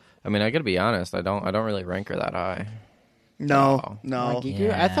 I mean, I gotta be honest. I don't really rank her that high. No. Rangiku?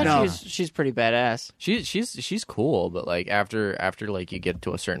 Yeah. I thought No. she's pretty badass. She's cool, but like after like you get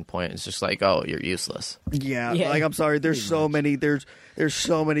to a certain point, it's just like, oh, you're useless. Yeah, Yeah. like I'm sorry. There's so many. There's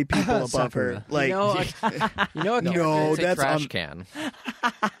so many people above her. Sakura. Like, you know a character, No, It's a that's trash un- can.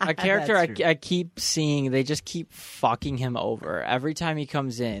 a character That's true. I keep seeing. They just keep fucking him over every time he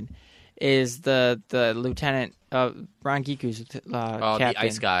comes in. Is the lieutenant Rangiku's Oh, captain? the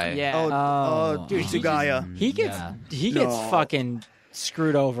ice guy. Yeah, Oh, dude, Tsugaya. he gets yeah. he gets No. fucking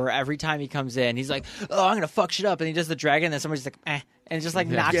screwed over every time he comes in. He's like, "Oh, I'm gonna fuck shit up," and he does the dragon, and then somebody's like, and just like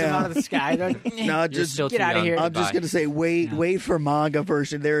knocks him Yeah. out of the sky. They're like, No, You're just still get too out of young. here. I'm just Goodbye. gonna say, wait for manga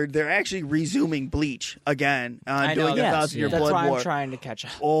version. They're actually resuming Bleach again, I doing know, a yes, 1,000-year yeah. that's blood why war. I'm trying to catch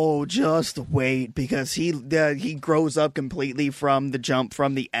up. Oh, just wait, because he grows up completely from the jump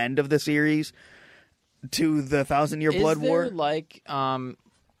from the end of the series to the 1,000-year blood Is there war. like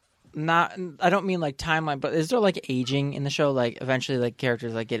not? I don't mean like timeline, but is there like aging in the show? Like eventually, like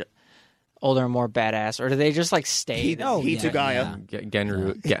characters like get older and more badass, or do they just like stay? Hitsugaya.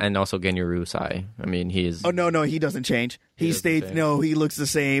 Genru, and also Genru Sai. I mean, he's. Oh no, he doesn't change. He doesn't stays. change. No, he looks the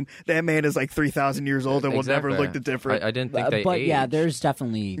same. That man is like 3,000 years old and will never Exactly. look the different. I didn't think they. but yeah, aged. there's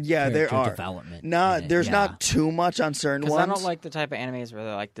definitely Yeah, there character are. development. Not in it, there's yeah. not too much on certain Because ones. I don't like the type of animes where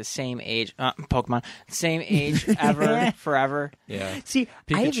they're like the same age. Pokemon, same age ever, forever. Yeah. See,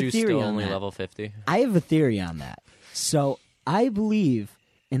 I have a Pikachu's theory still on only that. level 50. I have a theory on that. So I believe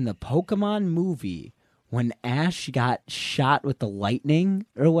in the Pokemon movie when Ash got shot with the lightning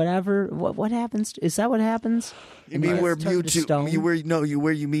or whatever. What happens? Is that what happens? You mean where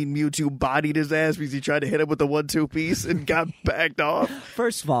Mewtwo? You mean Mewtwo bodied his ass because he tried to hit him with the 1-2 piece and got backed off?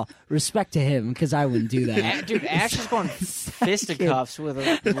 First of all, respect to him because I wouldn't do that. Dude, Ash is going fisticuffs with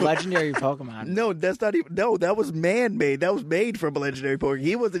a legendary Pokemon. No, that's not even. No, that was man-made. That was made from a legendary Pokemon.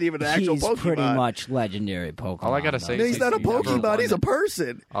 He wasn't even an actual He's Pokemon. pretty much legendary Pokemon. All I gotta say No, is he's not a never Pokemon. won He's a it.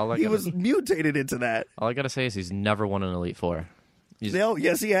 person. He was mutated into that. All I gotta say is he's never won an Elite Four. No,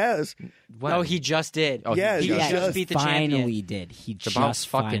 yes, he has. When? No, he just did. Oh, Yeah, he yeah, just beat the finally champion. did. He It's about just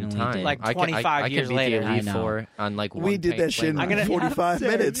fucking finally time. did. Like I can- 25 I can years beat later. The I Elite know. Four on like We one did that shit in I'm gonna- 45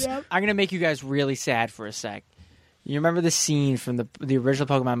 minutes. I'm gonna make you guys really sad for a sec. You remember the scene from the original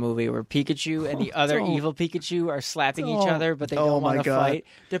Pokemon movie where Pikachu and the other Don't. evil Pikachu are slapping each Don't. other, but they Oh don't my want to God. fight?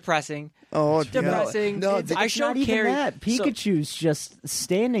 Depressing. Oh, Depressing. No, It's- I It's showed not even Carrie. that. Pikachu's just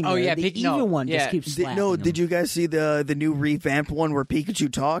standing there. Oh, yeah, the no, evil one yeah. just keeps slapping him. did you guys see the new revamped one where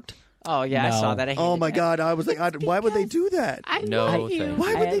Pikachu talked? Oh yeah, I No. saw that. I Oh hated my that. God! I was like, why would they do that? No thing.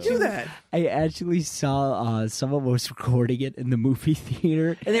 Why would they do actually- that? I actually saw someone was recording it in the movie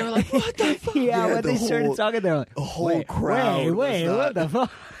theater. And they were like, "What the fuck?" Yeah, Yeah, when the they started whole- talking, they were like, the whole wait, crowd Wait, was what not- the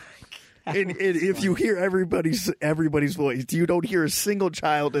fuck? And if you hear everybody's voice, you don't hear a single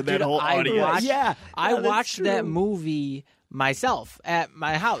child in that Dude, whole I audience. watched- Yeah, I no, that's watched that true. movie myself at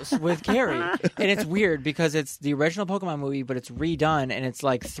my house with Carrie, and it's weird because it's the original Pokemon movie, but it's redone and it's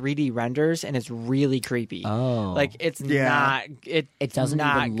like 3D renders, and it's really creepy. Oh. Like it's Yeah. not. It doesn't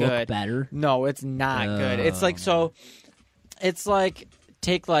not even good. look better. No, it's not good. It's like so. It's like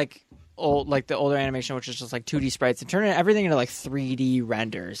take like the older animation, which is just like 2D sprites, and turn everything into like 3D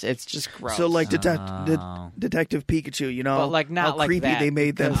renders. It's just gross. So like Oh. Detective Pikachu, you know, but like not how like creepy that, they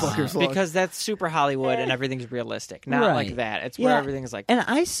made them because- fuckers look. because that's super Hollywood and everything's realistic. Not Right. like that. It's where Yeah. everything's like. And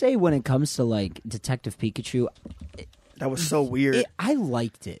I say when it comes to like Detective Pikachu, that was so weird. I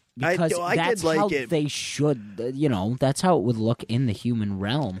liked it I because did that's like how it. they should. That's how it would look in the human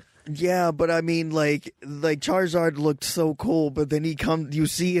realm. Yeah, but I mean, like Charizard looked so cool, but then you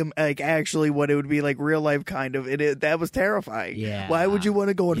see him like actually what it would be like real life kind of, and that was terrifying. Yeah. Why would you want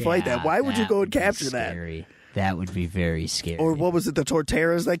to go and fight that? Why would you go and be capture that? scary. That would be very scary. Or what was it? The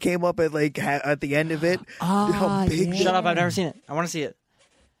Torterras that came up at at the end of it. How big? yeah. Shut up! I've never seen it. I want to see it.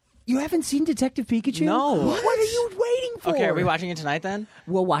 You haven't seen Detective Pikachu? No. What are you waiting for? Okay, are we watching it tonight then?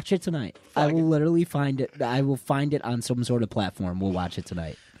 We'll watch it tonight. I will literally find it. I will find it on some sort of platform. We'll watch it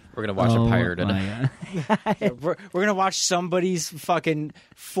tonight. We're gonna watch it pirated. my God. Yeah, we're gonna watch somebody's fucking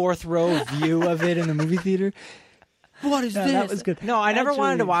fourth row view of it in the movie theater. What is No, this? that was good. No, I never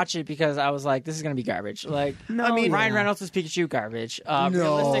wanted to Actually- watch it because I was like, this is gonna be garbage. Like, No, I mean, yeah. Ryan Reynolds' Pikachu garbage. No.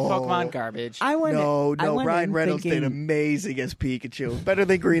 Realistic Pokemon garbage. I went. No, I went Ryan in Reynolds thinking, did amazing as Pikachu. Better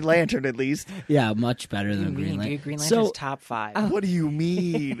than Green Lantern, at least. Yeah, much better than What do you Green mean, Lantern. dude? Green Lantern's So, top 5. What do you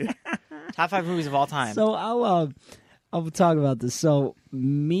mean? Top 5 movies of all time. So I'll talk about this. So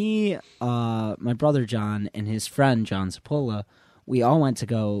me, my brother John, and his friend John Zapola, we all went to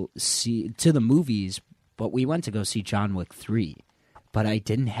go see to the movies, but we went to go see John Wick 3. But I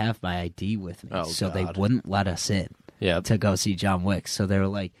didn't have my ID with me, Oh, so God. they wouldn't let us in Yeah. to go see John Wick. So they were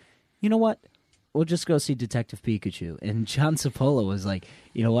like, you know what? We'll just go see Detective Pikachu. And John Zapola was like,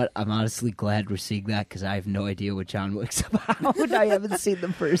 you know what? I'm honestly glad we're seeing that because I have no idea what John Wick's about. I haven't seen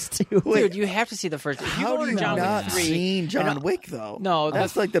the first two. Dude, you have to see the first. If you How go do to you John not Wick 3, seen John and, Wick though? No,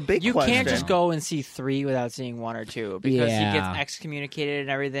 that's like the big You question. can't just go and see 3 without seeing 1 or 2 because he Yeah. gets excommunicated and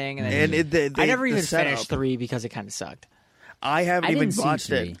everything. And, then And I never the even setup. finished 3 because it kind of sucked. I haven't I even didn't see watched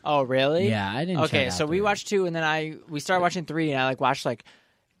 3. it. Oh, really? Yeah, I didn't. Okay, check so out we 3. watched 2, and then we started watching 3, and I watched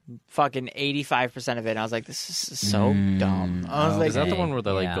fucking 85% of it. And I was like, this is so dumb. I was like, Is that the Okay. one where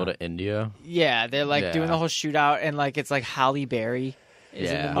they Yeah. go to India? yeah, they're like Yeah. doing the whole shootout, and like it's like Halle Berry is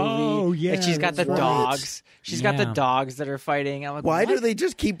in Yeah. the movie. Oh, yeah, and she's got the that's right. dogs. She's got the Yeah. dogs that are fighting. I'm like, Why do what? they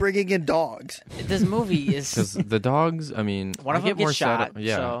just keep bringing in dogs? This movie is Because the dogs, I mean, One of I get them gets more shot, sad.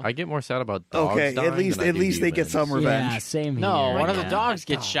 Yeah, so- I get more sad about dogs. Okay, dying at least than I do they get humans. some revenge. Yeah, same here. no. One of the Yeah. dogs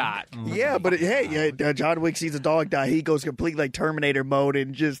gets shot. Yeah, but John Wick sees a dog die. He goes complete like Terminator mode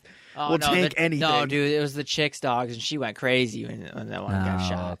and just will tank anything. No, dude, it was the chick's dogs, and she went crazy when that one got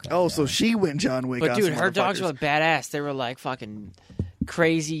shot. Okay. Oh, so she went John Wick. But on dude, some her dogs motherfuckers. were badass. They were like fucking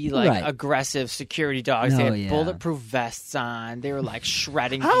crazy, like Right. aggressive security dogs. They Oh, had yeah. bulletproof vests on. They were like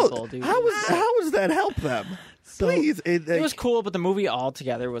shredding How people, dude. how does that help them? Please, it was cool, but the movie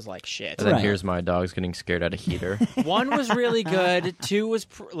altogether was like shit. And then Right. here's my dogs getting scared at a heater. 1 was really good. 2 was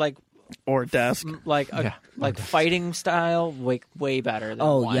or desk. like fighting style, way better than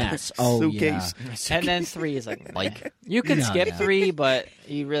Oh 1. yes. Oh Suitcase. And then 3 is like you could No, skip no. 3, but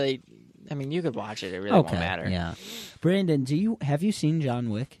you really I mean, you could watch it. It really won't matter. Yeah. Brandon, have you seen John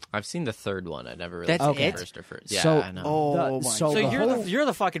Wick? I've seen the third one. I never really That's seen the it? first or first. Yeah, So- I know. Oh, my So you're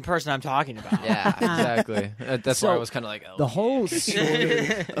the fucking person I'm talking about. Yeah, exactly. That's why I was kind of like, oh, the whole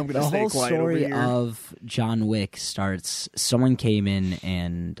story, I'm the gonna stay whole quiet over story here. of John Wick starts. Someone came in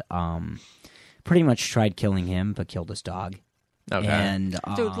and pretty much tried killing him, but killed his dog. okay. And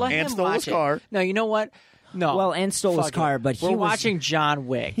Dude, let And him stole watch his it. car. No, you know what? No. well, and stole his Fuck car, it. but he we're was watching John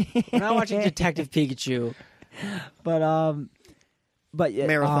Wick. We're not watching Detective Pikachu. But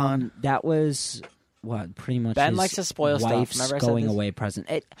Marathon. that was what pretty much. Ben his likes to spoil stuff. wife's Remember I said going this? away present.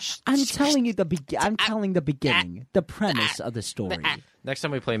 I'm telling you I'm telling the beginning, the premise of the story. Next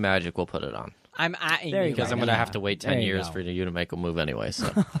time we play Magic, we'll put it on. I'm at There you Because go. I'm going to Yeah. have to wait There 10 you years go. for you to make a move anyway.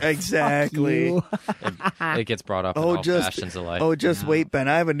 So Exactly. You. it gets brought up in Oh, all just fashions of life. just wait, Ben.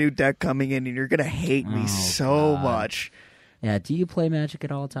 I have a new deck coming in, and you're gonna hate me so God. much. Yeah. Do you play Magic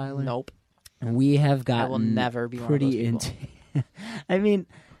at all, Tyler? Nope. We have gotten will never be one of pretty those into. I mean,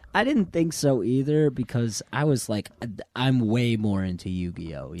 I didn't think so either because I was like, I'm way more into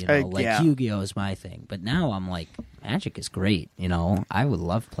Yu-Gi-Oh. You know, like yeah. Yu-Gi-Oh is my thing. But now I'm like, Magic is great. You know, I would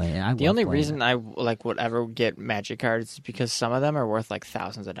love playing. The only reason I would ever get Magic cards is because some of them are worth like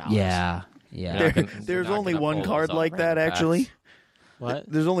thousands of dollars. Yeah. We're There's not only gonna one pull card those like off that, random actually. facts. What?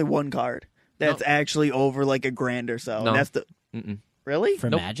 There's only one card that's actually over like $1,000 or so. No. And that's the Mm-mm. really. for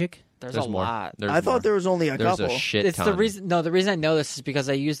Nope. Magic. There's There's a more. lot. There's I thought more. there was only a There's couple. a shit It's ton. the reason. No, the reason I know this is because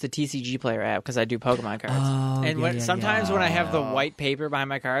I use the TCG Player app because I do Pokemon cards. Oh, and yeah, yeah, sometimes yeah. when I have the white paper behind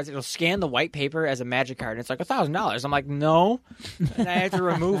my cards, it'll scan the white paper as a Magic card. And it's like $1,000. I'm like, no, and I have to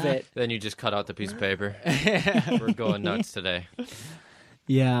remove it. Then you just cut out the piece of paper. We're going nuts today.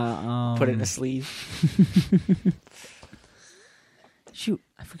 Yeah. Put it in a sleeve. Shoot,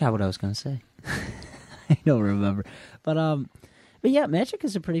 I forgot what I was going to say. I don't remember. But yeah, Magic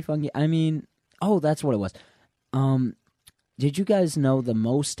is a pretty fun game. I mean, oh, that's what it was. Did you guys know the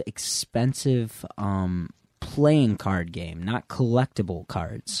most expensive playing card game, not collectible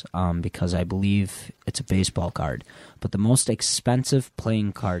cards, because I believe it's a baseball card, but the most expensive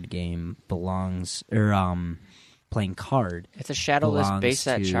playing card game playing card. It's a shadowless belongs base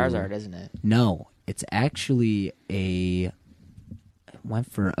set to- Charizard, isn't it? No, it's actually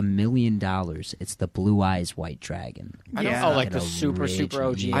went for $1 million. It's the Blue Eyes White Dragon. Yeah. Oh, like An the super original-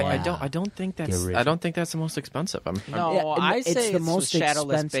 OG Yeah. one. I don't think that's. original. I don't think that's the most expensive. I'm No, Yeah, I it's say the it's most the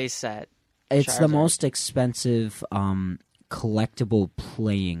shadowless expensive- base set. It's the Charizard. most expensive collectible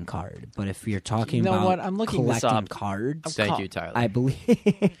playing card. But if you're talking You know about what? I'm looking this collecting up. cards, Thank you, Tyler. I believe.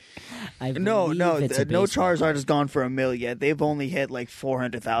 I No, believe no, it's a no. baseball Charizard card. has gone for $1 million yet. They've only hit like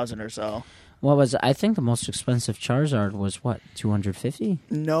 400,000 or so. What was it? I think the most expensive Charizard was what, 250?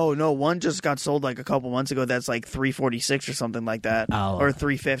 No, one just got sold like a couple months ago. That's like 346 or something like that, Oh. or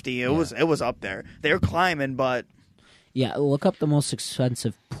 350. It was up there. They're climbing, but Yeah, look up the most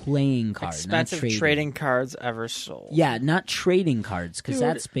expensive playing card. Expensive not trading cards ever sold. Yeah, not trading cards because Dude.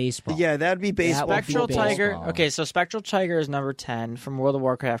 that's baseball. yeah, that'd be baseball. That would be Spectral baseball. Tiger. Okay, so Spectral Tiger is number 10 from World of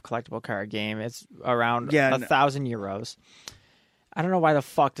Warcraft collectible card game. It's around Yeah, 1,000 euros. I don't know why the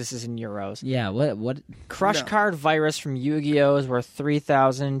fuck this is in euros. Yeah, what? Crush No. Card Virus from Yu-Gi-Oh is worth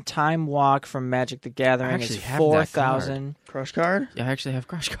 3,000. Time Walk from Magic the Gathering is actually have that 4,000. Crush card. I actually have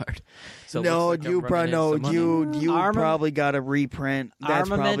Crush Card. So it No, looks like I'm you running probably into no, some money. you Armament- probably got a reprint. That's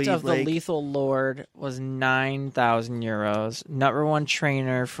Armament probably of like the Lethal Lord was 9,000 euros. Number one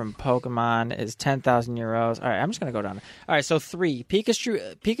trainer from Pokemon is 10,000 euros. All right, I'm just gonna go down. All right, so 3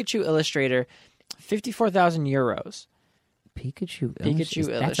 Pikachu Illustrator, 54,000 euros. Pikachu. Pikachu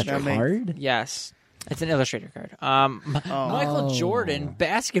That's a Illustrator. card. Yes, it's an Illustrator card. Michael Oh. Jordan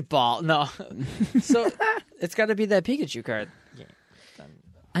basketball. No, so it's got to be that Pikachu card.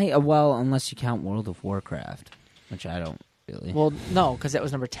 Well, unless you count World of Warcraft, which I don't really. Well, no, because that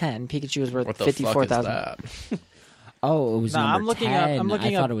was number 10. Pikachu was worth What the fuck is 54,000. that? Oh, it was No, number I'm looking 10. up- I'm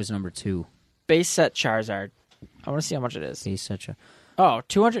looking I thought up- it was number 2. Base set Charizard. I want to see how much it is. He's such a. Oh,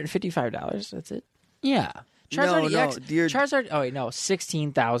 $255. That's it. Yeah. Charizard No, EX. you're- Charizard. Oh wait, no,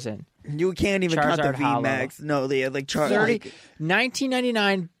 16,000. you can't even count the Charizard Hollow. VMAX. No, they had like 30,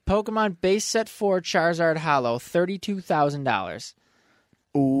 1999 Pokemon Base Set 4 Charizard Hollow, $32,000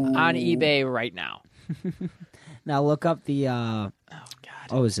 Ooh. on eBay right now. Now look up the. Oh God.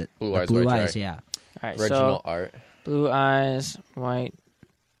 Oh, is it Blue the Eyes, Blue White Eyes? Dragon. Yeah. All right, Original so art. Blue Eyes, white.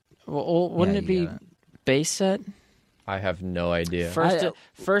 Well, wouldn't Yeah, it be you got it. base set? I have no idea. First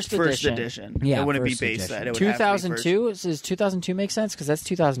First edition. Yeah, it wouldn't be first base edition. set. It would have to be first. 2002. Does 2002 make sense? Because that's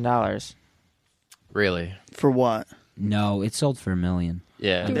 $2,000. Really? For what? No, it sold for $1 million.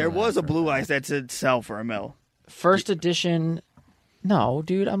 Yeah. There was a Blue Eyes that said sell for $1 million. First edition No,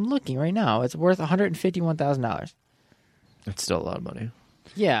 dude, I'm looking right now. It's worth $151,000. It's still a lot of money.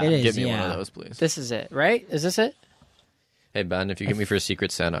 Yeah. It is. Give me one yeah. of those, please. This is it, right? Is this it? Hey, Ben, if you get me for a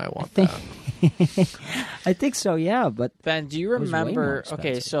Secret Santa, I want that. I think so, yeah. But Ben, do you was way more remember? expensive.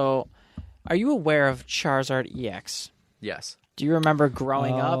 Okay, so are you aware of Charizard EX? Yes. Do you remember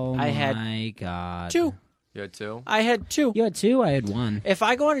growing oh up? I had my God. 2. You had 2? I had 2. You had 2, I had 1. If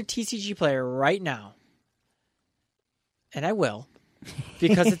I go on a TCG player right now, and I will,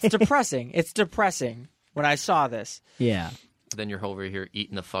 because it's depressing. It's depressing when I saw this. Yeah. Then you're over here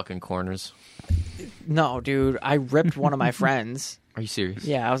eating the fucking corners. No, dude, I ripped one of my friends. Are you serious?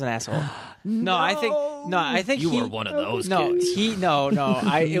 Yeah, I was an asshole. No, I think You he, were one of those No, kids.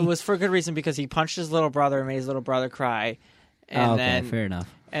 it was for good reason because he punched his little brother and made his little brother cry. And okay, fair enough.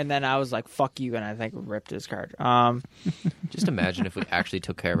 And then I was like, "Fuck you," and I think ripped his card. Just imagine if we actually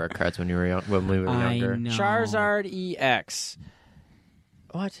took care of our cards when we were younger. I know. Charizard EX.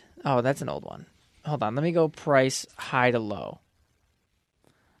 What? Oh, that's an old one. Hold on, let me go price high to low.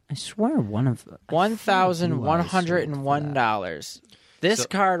 I swear $1,101. This So-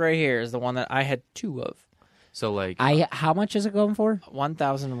 card right here is the one that I had 2 of. So, like, How much is it going for?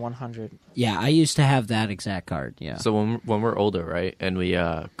 1,100. Yeah, I used to have that exact card. Yeah. so when we're older, right, and we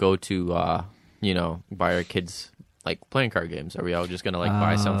go to, buy our kids, like, playing card games, are we all just going to, like,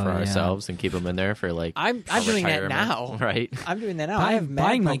 buy some for yeah. ourselves and keep them in there for, like, I'm a doing that retirement, now. Right? I'm doing that now. I have I'm mad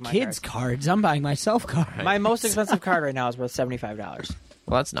buying my Pokemon kids' cards. cards. I'm buying myself cards. My most expensive card right now is worth $75.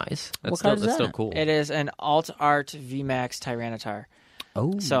 Well, that's nice. That's What still, card is that's still that? cool. It is an Alt Art VMAX Tyranitar.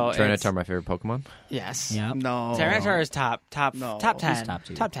 Oh. So Tyranitar, my favorite Pokemon. yes. Yeah. No. Tyranitar is top No. 10. He's top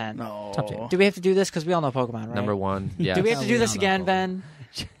 2. Top 10. No. Top 2. Do we have to do this because we all know Pokemon, right? Number 1. Yeah. Do we have to Oh, do we this all know again, Pokemon. Ben?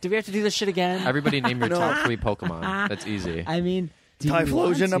 Do we have to do this shit again? Everybody name your top 3 Pokemon. That's easy. I mean, do you want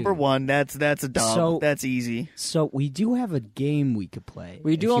Typhlosion to? number 1. That's a dub. So- That's easy. So we do have a game we could play.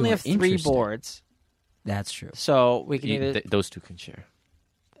 We if do you only are have 3 interested. boards, That's true. so we can either. Those 2 can share.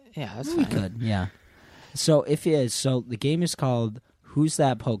 Yeah, that's We fine. could, yeah. So the game is called Who's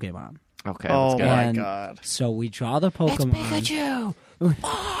That Pokemon? Okay, Oh let's go. my And- god. So we draw the Pokemon. Pikachu.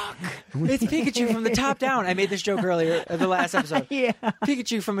 Fuck! It's Pikachu from the top down. I made this joke earlier in the last episode. Yeah.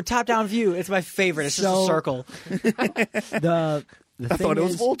 Pikachu from a top down view. It's my favorite. It's just a So- circle. The I thing thought it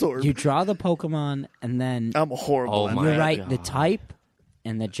was is, Voltorb. You draw the Pokemon, and then I'm horrible. Oh at my you that. write the God. type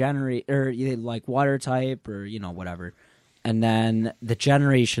and the like water type or whatever, and then the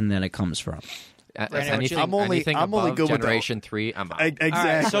generation that it comes from. Anything, I'm only anything good above with Generation 3, I'm out. Exactly. All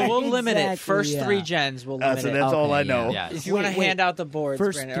right, so we'll limit it. Exactly, First yeah. 3 gens, we'll limit So it. that's all I Okay, know. yeah. If you want to Wait, hand out the boards,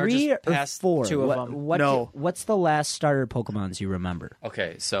 First Brandon, 3 or just or pass 4? 2 of them. No. What's the last starter Pokemons you remember?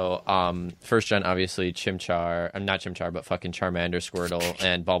 Okay, so first gen, obviously Chimchar. I'm not Chimchar, but fucking Charmander, Squirtle,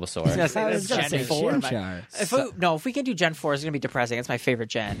 and Bulbasaur. That's I was gonna Gen say 4. Chimchar. If we can do Gen 4, it's going to be depressing. It's my favorite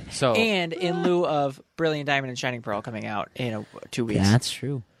gen. So- and in lieu of Brilliant Diamond and Shining Pearl coming out in 2 weeks. That's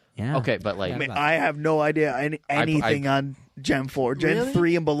true. Yeah. Okay, but like, I mean, I have no idea anything on Gen 4. Gen Really?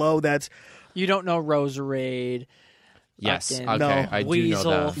 3 and below, that's You don't know Roserade. yes, fucking okay, No. I do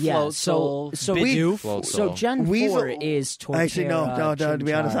Weasel. know that. Yeah, Floatzel, so Bidoof. Floatzel. So Gen Weasel- 4 is Torterra. actually no. To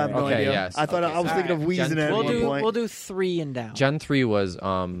be honest, I have no Okay, idea. yes. I thought Okay, I was so- thinking of alright. Weezing Gen at We'll one do point. we'll do 3 and down. Gen 3 was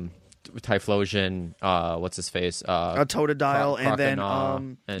Typhlosion, what's his face? A Totodile, and then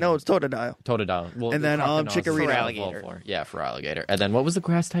Croconaw, and- no, it's Totodile. Totodile. Well, And then, Croconaw's Chikorita. the Alligator. Voltor. Yeah, for alligator. And then what was the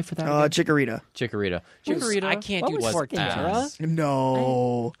grass type for that? again? Chikorita. Chikorita. I Chikorita. can't What do was Torterra. ass.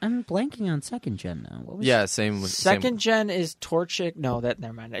 No. I'm blanking on second gen now. What was Yeah, same with Second gen is Torchic. No,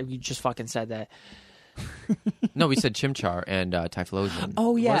 never mind. You just fucking said that. No, we said Chimchar and Typhlosion.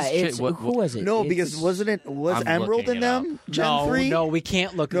 Oh yeah, Was Chi- it's what- who was it? No, It's- because was I'm Emerald looking in it up. them? Gen no, 3? no, we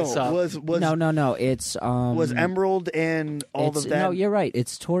can't look No, this up. was no. It's was Emerald and all it's, of that? No, you're right.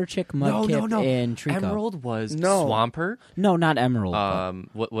 It's Torchic, Mudkip, and Trico. Emerald was No. Swampert. No, not Emerald. but-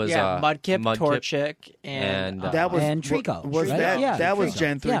 What was Mudkip, Torchic, and and, that was and Trico, Was right? that Yeah, that was Trico.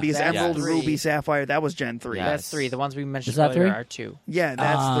 Gen 3 Yeah, because that's Emerald, three. Ruby, Sapphire, that was Gen 3. Yeah. that's 3. The ones we mentioned Is that earlier 3? are 2. Yeah,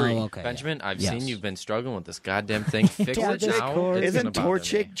 that's 3. Okay. Benjamin, I've Yes. seen you've been struggling with this goddamn thing. Fix it Torchic, now. It's Isn't gonna bother me.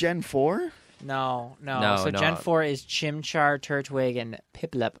 Torchic Gen 4? No. No, So no. Gen 4 is Chimchar, Turtwig, and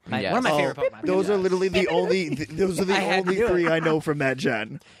Piplup. One Yes. of my Oh, favorite Pokemon. Those are literally the only. Those are the I had to only do it. 3 I know from that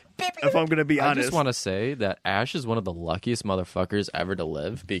gen. If I'm gonna be I honest, just want to say that Ash is one of the luckiest motherfuckers ever to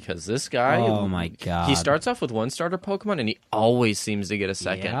live because this guy. Oh my god. He starts off with one starter Pokemon and he always seems to get a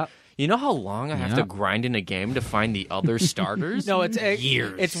second. Yep. You know how long I have to Yep. grind in a game to find the other starters? No, it's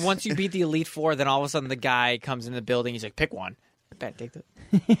years. It's once you beat the Elite Four, then all of a sudden the guy comes in the building. He's like, "Pick one." Ben, take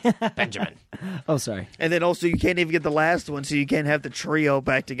the. Benjamin. Oh, sorry. and then also you can't even get the last one, so you can't have the trio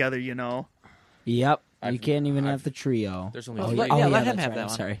back together. You know. Yep. You can't even have the trio. There's only Oh, three. let- yeah, let him that's have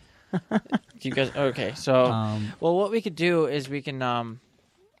that right. one. I'm sorry. Do you guys? Okay, so Um, well, what we could do is we can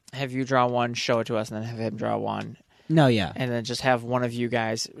have you draw one, show it to us, and then have him draw one, No, yeah. and then just have one of you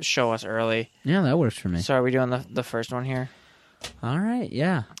guys show us early. Yeah, that works for me. So are we doing the first one here? All right,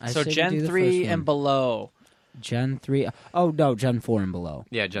 yeah. So say we do Gen the 3 first and one. below. Gen 3. Oh, no, Gen 4 and below.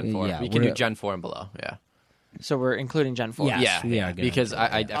 Yeah, Gen 4. Yeah, we can do we're- Gen 4 and below. Yeah. So we're including Gen 4. Yes, yeah, we yeah, are gonna because do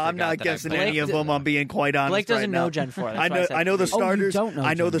I that. I'm not guessing any of Blake- them. I'm being quite honest. Blake doesn't right know now. Gen 4. That's I why know. said I know the three. starters. don't know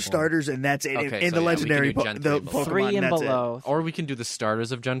I know Gen the 4. starters, and that's it. Okay, in so the yeah, we can legendary do Gen the 3 below. Pokemon. 3 and that's below. Or we can do the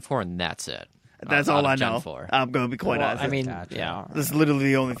starters of Gen 4, and that's it. That's Out all of I Gen know. 4. I'm going to be quite Well, honest. I mean, Gotcha. yeah. this is literally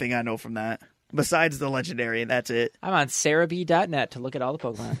the only thing I know from that. Besides the legendary, and that's it. I'm on sarahb.net to look at all the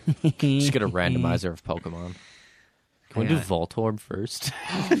Pokemon. Just get a randomizer of Pokemon. Can we do Voltorb first?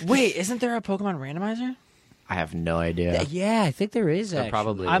 Wait, isn't there a Pokemon randomizer? I have no idea. Yeah, I think there is, There actually.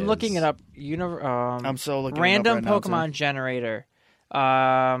 probably I'm is. looking it up. I'm so looking Random it up right now, Pokemon generator.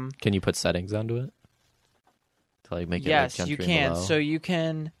 Um, Can you put settings onto it? To like make yes, it like Gen you 3 can. and below? So you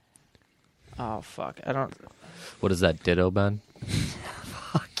can. Oh fuck! I don't. What is that, Ditto, Ben?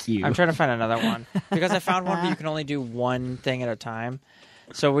 Fuck you. I'm trying to find another one because I found one, but you can only do one thing at a time.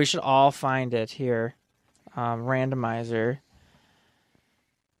 So we should all find it here. Randomizer.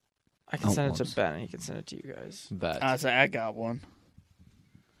 I can send it whoops. to Ben, and he can send it to you guys. Bet. I got one.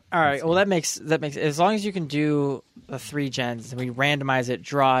 All right. Well, that makes as long as you can do the 3 gens, and we randomize it,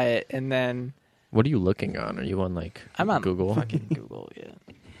 draw it, and then What are you looking on? Are you on like I'm on Google? fucking Google. Yeah.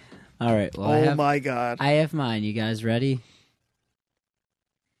 All right, well, Oh my god. I have mine. You guys ready?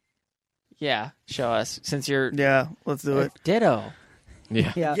 Yeah. Show us since you're Yeah, let's do it. Ditto.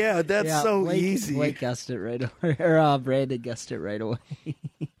 Yeah. Yeah, that's so Blake, easy. Blake guessed it right away. Or Brandon guessed it right away.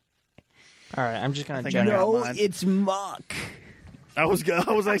 All right. I'm just gonna think I generate. know. No, mine. it's muck. I was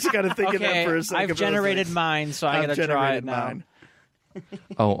actually kind of thinking that Okay, for a second. I've but I was generated like, mine, so I I've gotta draw it generated now. mine.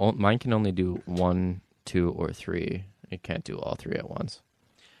 Oh, mine can only do 1, 2, or 3. It can't do all 3 at once.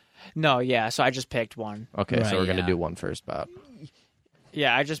 No, yeah. So I just picked one. Okay, Right, so we're gonna yeah. do one first, Bob.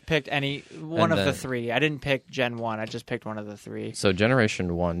 Yeah, I just picked one And of the then- 3. I didn't pick Gen 1. I just picked one of the 3. So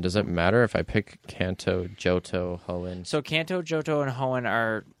Generation 1, does it matter if I pick Kanto, Johto, Hoenn? So Kanto, Johto, and Hoenn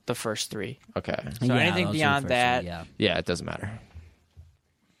are the first 3. Okay. So Yeah, anything those are the beyond first that, one, yeah. Yeah, it doesn't matter.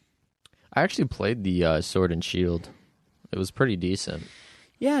 I actually played the Sword and Shield. It was pretty decent.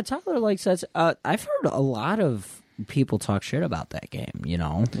 Yeah, Tyler likes that. I've heard a lot of people talk shit about that game. You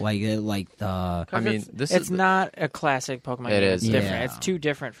know, like the. I mean, it's not a classic Pokemon It game. is. It's different. Yeah. It's too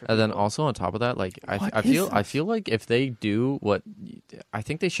different for And then people. also on top of that, like What I is feel like if they do what, I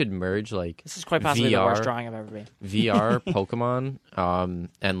think they should merge like This is quite possibly the worst VR drawing I've ever made. VR Pokemon,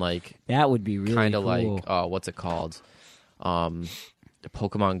 and like That would be really kind of cool. like what's it called,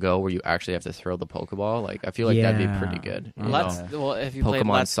 Pokemon Go, where you actually have to throw the Pokeball. Like I feel like that'd be Yeah. pretty good. you Let's know? well, if you played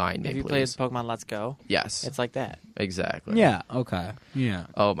Pokemon Let's, sign if me, you played please. Pokemon Let's Go, Yes, it's like that. exactly. Yeah. Okay. Yeah.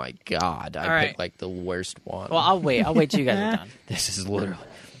 Oh my god, I All right. picked like the worst one. Well, I'll wait. I'll wait till you guys are done. this is literally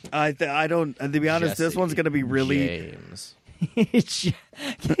I don't. To be honest, this Jesse one's gonna be really. James.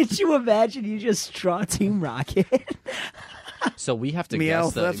 Could you imagine you just draw Team Rocket? So we have to Meowth,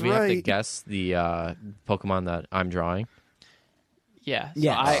 guess that's we have to right. guess the Pokemon that I'm drawing. Yeah. So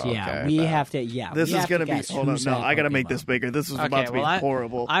Yes. I, Yeah. okay, We bet. have to. Yeah. This we is have to gonna be. guess Hold on, who's no, that I gotta make Pokemon. this bigger. This is Okay, about to be well,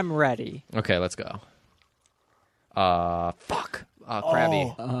 horrible. I'm ready. Okay, let's go. Fuck.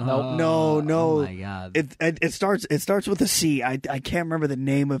 Krabby. Nope. No, no. Oh my god. It starts with a C. I can't remember the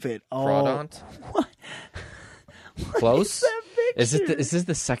name of it. Oh, Crawdont. Close. Is this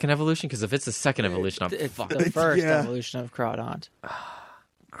the second evolution? Because if it's the second evolution, I'm It's fucked. the first Yeah. evolution of Crawdont.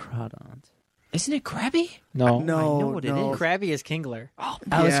 Crawdont. Isn't it Krabby? No. no, I know what it no. is. Krabby is Kingler.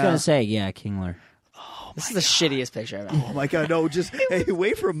 I was Yeah. gonna say Kingler. This is the shittiest picture I've ever. Oh my god, no! Just hey,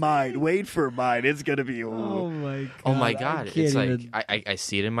 wait for mine. Wait for mine. It's gonna be. my god. Oh my god! It's like I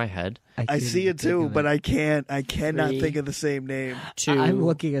see it in my head. I see it too, but I cannot 3, think of the same name. 2. I'm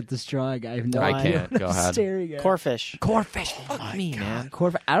looking at this drawing. I have no I idea. can't. what Go I'm ahead. Staring at. Corfish. Corfish. Fuck me, man.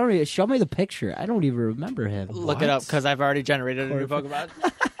 I don't even show me the picture. I don't even remember him. Look it up because I've already generated a new Pokemon.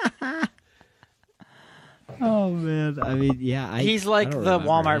 Oh man. I mean, yeah. He's I like don't the remember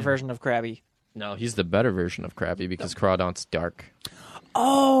Walmart him. version of Krabby. No, he's the better version of Krabby because Crawdont's dark.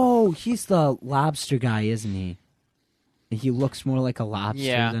 Oh, he's the lobster guy, isn't he? He looks more like a lobster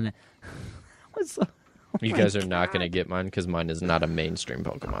Yeah. than. What's the? You guys are not gonna get mine because mine is not a mainstream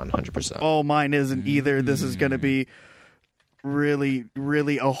Pokemon, 100%. Oh, mine isn't either. This is gonna be really,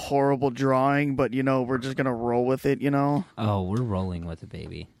 really a horrible drawing, but we're just gonna roll with it. Oh, we're rolling with it,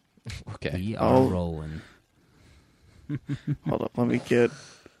 baby. Okay. We are Oh. rolling. Hold up, let me get.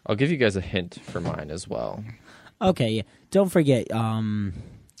 I'll give you guys a hint for mine as well. Okay, yeah. Don't forget,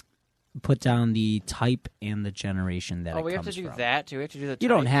 put down the type and the generation that Oh, it we have to comes do from. that too. We have to do the. You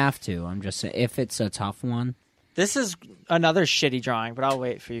don't type. have to. I'm just saying, if it's a tough one. This is another shitty drawing, but I'll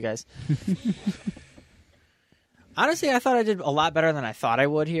wait for you guys. Honestly, I thought I did a lot better than I thought I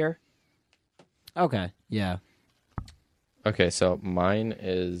would here. Okay, yeah. Okay, so mine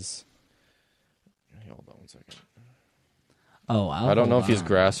is. Hold on one second. Oh, I don't know if he's hold on.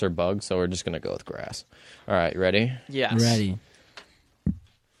 grass or bug, so we're just gonna go with grass. All right, ready? Yes. Ready.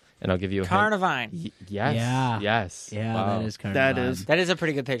 And I'll give you a hint. Carnivine. Yes. Yeah. Yes. Yeah, Wow. that is kind That of is. That is a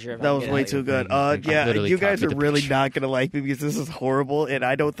pretty good picture. That was way too good. Yeah, literally you guys are copied the really picture. not going to like me because this is horrible, and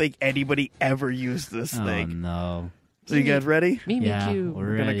I don't think anybody ever used this Oh, thing. no. So you guys ready? Yeah, we're We're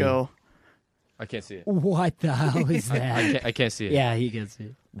going to ready. go. I can't see it. What the hell is that? I can't see it. Yeah, he gets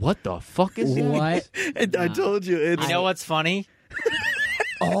it. What the fuck is that? What? And I told you. It's, You know what's funny?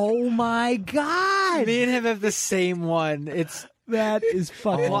 Oh, my God. Me and him have the same one. It's That is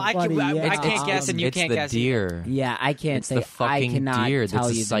fucking well, I funny. can. I yeah. can't guess, and you it's can't the guess. deer. Yeah, I can't It's say. the fucking I cannot deer. tell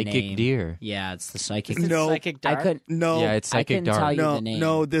That's a you the psychic name. deer. Yeah, it's the psychic. Is it No. Psychic I Dart? could. no. Yeah, it's I psychic couldn't tell dart. you no, the name.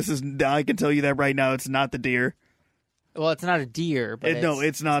 no, this is. I can tell you that right now. It's not the deer. Well, it's not a deer, but No,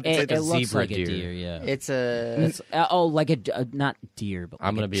 it's not. It, it's it looks zebra like deer. a deer. Yeah. it's a. It's, like a not deer, but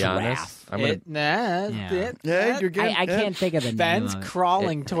I'm like gonna a be giraffe. honest. I'm gonna. Yeah. yeah, you're good. I can't think of the name. Ben's of it.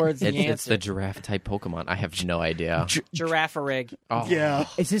 crawling towards the It's the answer. giraffe type Pokemon. I have no idea. Giraffe rig. Oh. Yeah.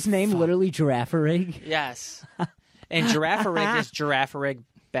 Is his name literally Giraffe Rig? Yes. And Giraffe rig is Giraffe rig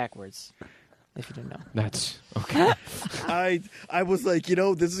backwards. If you didn't know. That's okay. I was like,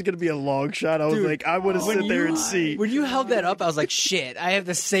 this is gonna be a long shot. I was Dude, like, I want to sit there and see. When you held that up, I was like, shit, I have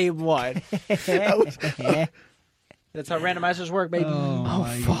the same one. That's how randomizers work, baby. Oh,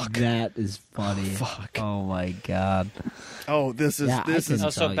 fuck! That is funny. fuck. Oh my god. Oh, this is Yeah, I this can is. Oh,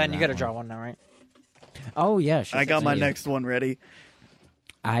 so tell Ben, you you got to that draw one. one now, right? Oh yeah. sure, I got my you. next one ready.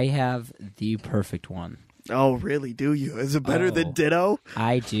 I have the perfect one. Oh, really? Do you? Is it better than Oh. Ditto?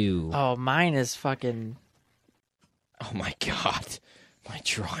 I do. Oh, mine is fucking. Oh my god. My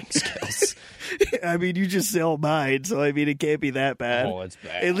drawing skills. I mean, you just sell mine, so I mean, it can't be that bad. Oh, it's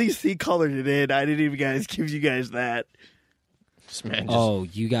bad. At least he colored it in. I didn't even give you guys that. This man just Oh,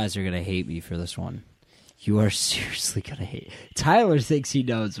 you guys are gonna hate me for this one. You are seriously gonna hate. Tyler thinks he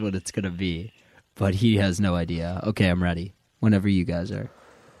knows what it's gonna be, but he has no idea. Okay, I'm ready. Whenever you guys are.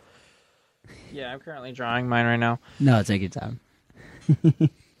 Yeah, I'm currently drawing mine right now. No, take your time.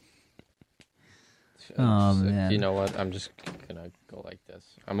 Oh, man. You know what? I'm just gonna go like this.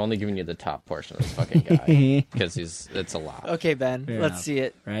 I'm only giving you the top portion of this fucking guy because it's a lot. Okay, Ben, Fair let's enough. see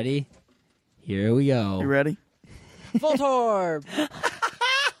it. Ready? Here we go. You ready? Voltorb!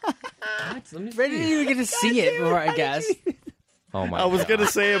 Ready to even get to see it before I guess. Oh my! I was god. gonna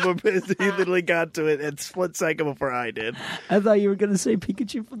say it, but he literally got to it at split second before I did. I thought you were gonna say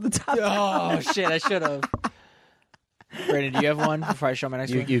Pikachu from the top. Oh, shit, I should have. Brandon, do you have one before I show my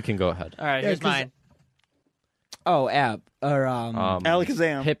next one? You can go ahead. All right, Yeah, here's 'cause- mine. Oh, app or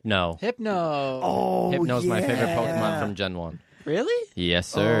Alakazam. Hypno. Hypno. Oh, Hypno's my favorite yeah. Pokemon from Gen 1. Really? Yes,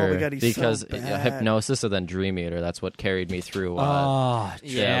 sir. my God, he's so because bad. Hypnosis and then Dream Eater, that's what carried me through. Oh,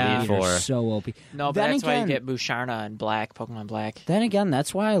 Yeah. Elite you're Four. so OP. No, but Then that's why you again- get Busharna and Black, Pokemon Black. Then again,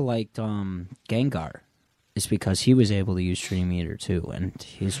 that's why I liked Gengar. Is because he was able to use Dream Eater too, and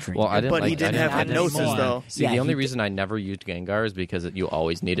his Dream. Well, I didn't But like he didn't I have have hypnosis anymore. though. See, Yeah, the only he reason I never used Gengar is because you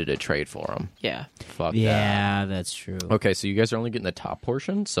always needed a trade for him. Yeah. Fuck that. Yeah, that's true. Okay, so you guys are only getting the top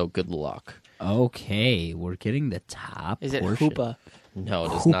portion, so good luck. Okay, we're getting the top. Is it portion. Hoopa? No,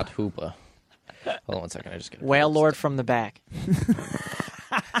 it is not Hoopa. Hold on one second, I just get Whale Lord from the back.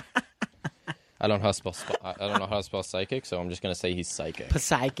 I don't know how to spell I don't know how to spell psychic, so I'm just gonna say he's psychic.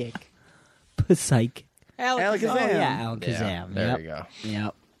 Psychic. Psych. Alakazam. Oh yeah, Yeah, Alakazam. there yep. we go.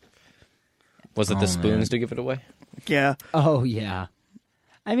 Yep. Was it Oh, the spoons man. to give it away? Yeah. Oh yeah.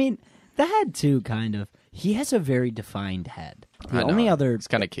 I mean, the head too, kind of. He has a very defined head. The I know. only other. It's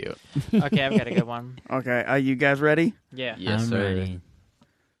kind of cute. Okay, I've got a good one. Okay. Are you guys ready? Yeah. Yes, I'm sir. ready.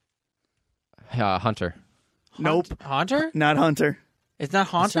 Hunter. Nope. Haunter? Not Hunter. It's not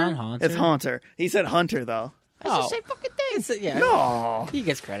Haunter? It's not Haunter. It's Haunter. He said Hunter though. Oh. Yeah. No. He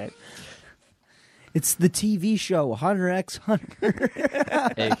gets credit. It's the TV show Hunter x Hunter.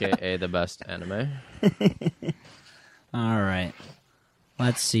 AKA the best anime. All right.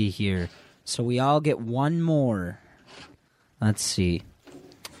 Let's see here. So we all get one more. Let's see.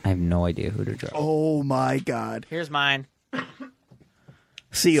 I have no idea who to draw. Oh my God. Here's mine.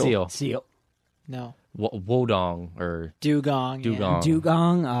 Seal. Seal. No. Wodong or Dugong. yeah. Dugong.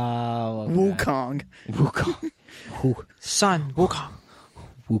 Dugong. Okay. Wukong. Wukong. Son. Wukong.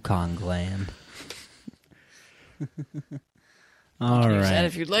 Wukong gland. All Use that right.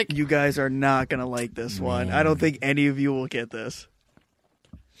 if you'd like. You guys are not gonna like this one. I don't think any of you will get this.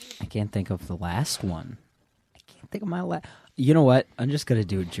 I can't think of the last one. I can't think of my last. You know what? I'm just gonna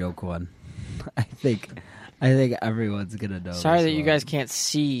do a joke one. I think everyone's gonna know. Sorry this that you one. guin can't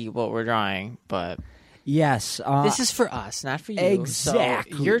see what we're drawing, but Yes. this is for us, not for you.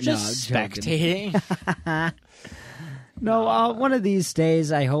 exactly. So you're No, just I'm joking. spectating. No. One of these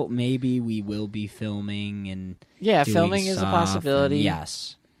days, I hope maybe we will be filming and Yeah, doing filming is a stuff, possibility. and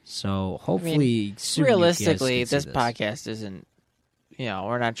yes. So hopefully, soon Realistically, you guys this can see podcast isn't.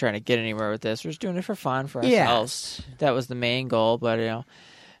 We're not trying to get anywhere with this. We're just doing it for fun for Yes. ourselves. That was the main goal. But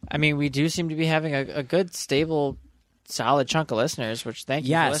we do seem to be having a good, stable, solid chunk of listeners. Which thank you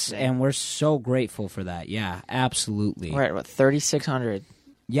for Yes, listening. and we're so grateful for that. Yeah, absolutely. We're at 3,600.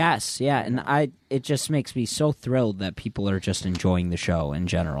 Yes, yeah, and it just makes me so thrilled that people are just enjoying the show in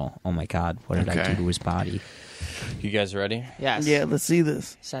general. Oh my God, what did I Okay. do to his body? You guys ready? Yes. Yeah, let's see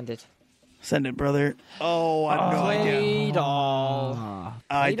this. Send it. Send it, brother. Oh, I have no idea. Play doll.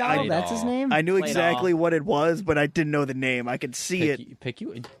 Playdol, that's his name? I knew Play exactly doll. what it was, but I didn't know the name. I could see it. Pick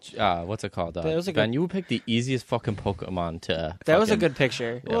you. What's it called? That was a Ben, good- you picked the easiest fucking Pokemon to. That was a fucking- good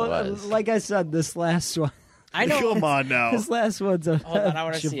picture. Yeah, it was. like I said, this last one. I know. Come on now. This last one's a, Hold on, I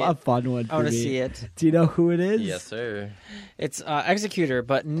wanna see a it. fun one for I want to me. see it. Do you know who it is? Yes, sir. It's Executor,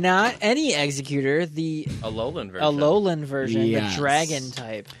 but not any Executor. The Alolan version. Alolan version, Yes. the dragon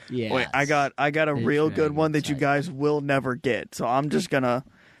type. Yeah. Wait, I got a The real good dragon one that you type. guys will never get. So I'm just gonna.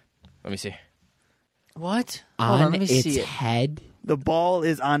 Let me see. What? Hold on let me its see it. head. The ball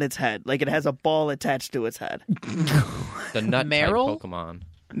is on its head, like it has a ball attached to its head. The nut type Meryl? Pokemon.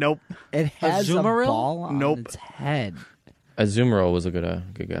 Nope. It has a Azumarill? ball on Nope. its head. Azumarill was a good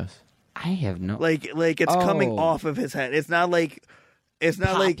guess. I have no. Like it's coming Oh. off of his head. It's not like. It's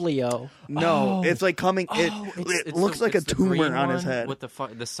not like. Poplio. No, it's like coming. It looks like a it's the tumor green on his one head. with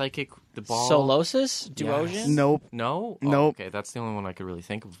the psychic the ball. Solosis? Duosion? Yes. Nope. No. Nope. Okay, that's the only one I could really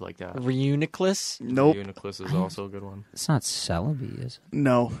think of like that. Reuniclus? Nope. Uniclus is also a good one. It's not Celebi, is it?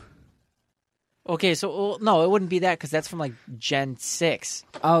 No. Okay, so no, it wouldn't be that because that's from like Gen 6.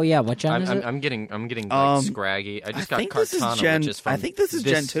 Oh yeah, what gen is it? I'm getting like scraggy. I just got think this is Kartana, Gen- which is from I think this is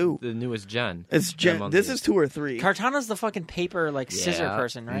Gen 2. The newest gen. It's Gen. This is 2 or 3. Kartana's the fucking paper like scissor Yeah.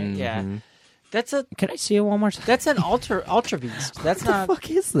 person, right? Mhm. Yeah. That's a Can I see it one more time? that's an ultra beast. That's What not the fuck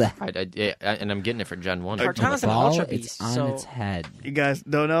is that? and I'm getting it for Gen 1. Kartana's an Ball, ultra it's beast. on So its head. You guys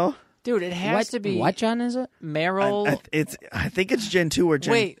don't know? dude, it has to be What gen is it? Meryl. I think it's Gen 2 or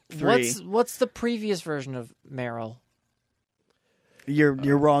Gen Wait, 3. what's the previous version of Meryl? You're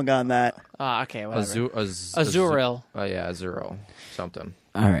wrong on that. Okay, whatever. Azurill. Oh yeah, Azurill. Something.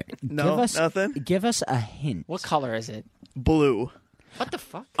 All right. No, nothing. Give us a hint. What color is it? Blue. What the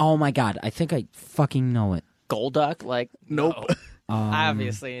fuck? Oh my god, I think I fucking know it. Golduck? Like Nope.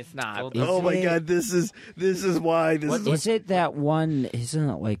 obviously it's not. Golduck. Is Oh my it- god, this is why this What is it that one? Isn't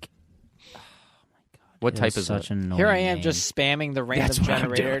it like? What it type was is such it? an Here I annoying am name. just spamming the random That's what I'm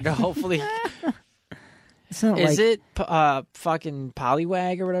generator doing. to hopefully. Isn't it Is like, it fucking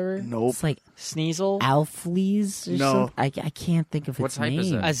Poliwag or whatever? Nope. It's like Sneasel? Alfleas or No. something? I can't think of its What type name.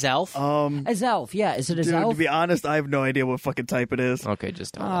 is it? Azelf? Azelf, yeah. Is it Dude, Azelf? to be honest, I have no idea what fucking type it is. Okay,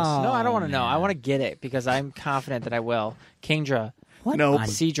 just tell us. No, I don't want to know. I man. want to get it because I'm confident that I will. Kingdra. What Nope. on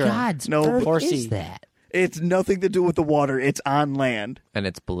Seadra. God's Nope. earth Horsey. is that? It's nothing to do with the water. It's on land. And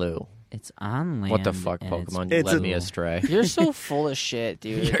it's blue. It's on land. What the fuck, and it's Pokemon? You It's led a- me astray. You're so full of shit,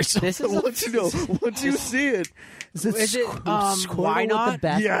 dude. You're so this is Once you see it, Is it, Is it, Squirtle why with not? the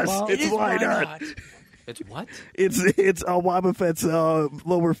basketball? Yes, it's why not? It's what? it's a Wobbuffet's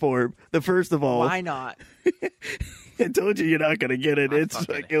lower form. The first of all, Why not? I told you you're not gonna get it. It's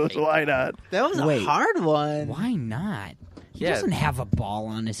fucking like it was hate why that. not? That was a Wait. hard one. Why not? He Yeah. doesn't have a ball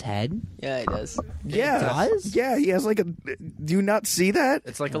on his head. Yeah, it does. Yeah, does? Yeah, he has like a. Do you not see that?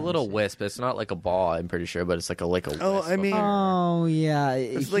 It's like a little wisp. It's not like a ball, I'm pretty sure, but it's like a wisp. Oh, I mean- Oh yeah,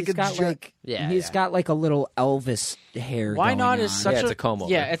 It's like he's a got jet- like Yeah, he's yeah. got like a little Elvis hair. Why going not is on. such Yeah, a it's a comb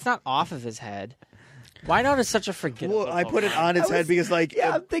over. Yeah, it's not off of his head. Why not is such a forgettable. Well, I put it Pokemon. on its head because like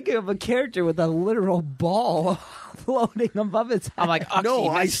Yeah, I'm thinking of a character with a literal ball floating above its head. I'm like, no,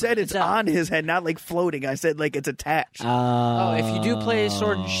 Uxie, I said it's out. on his head, not like floating. I said like it's attached. Oh, if you do play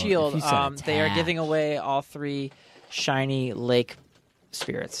Sword and if Shield, you said they are giving attached. away all 3 shiny lake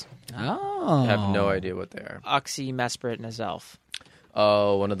spirits: Oh, I have no idea what they are. Uxie, Mesprit, and Azelf.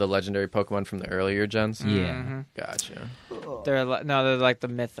 Oh, one of the legendary Pokemon from the earlier gens? Yeah. Gotcha. They're like the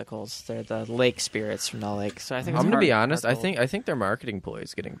mythicals. They're the lake spirits from the lake. So I think I'm gonna be hard- honest. hard I think their marketing ploy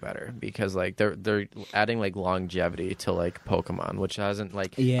is getting better because like they're adding like longevity to like Pokemon, which hasn't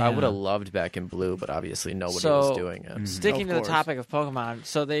like Yeah. I would have loved back in Blue, but obviously nobody So- was doing it. Sticking Of to the course. topic of Pokemon,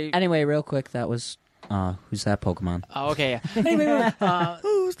 so they. Anyway, real quick, that was who's that Pokemon? Oh, okay. Yeah.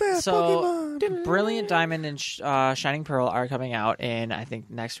 Who's that So, Pokemon? Brilliant Diamond and Shining Pearl are coming out in I think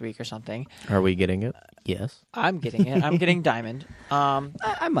next week or something. Are we getting it? Yes. I'm getting it. I'm getting Diamond.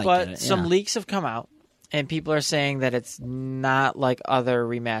 I might But get it. some yeah. leaks have come out, and people are saying that it's not like other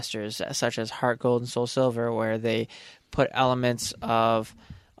remasters, such as Heart Gold and Soul Silver, where they put elements of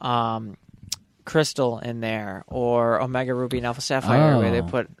Crystal in there, or Omega Ruby and Alpha Sapphire, where they Oh.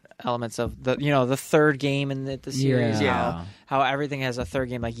 put elements of the third game in the series. Yeah. How everything has a third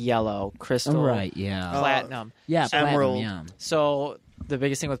game like Yellow, Crystal, Right, yeah. Platinum. Yeah, Emerald. Platinum, yeah. So the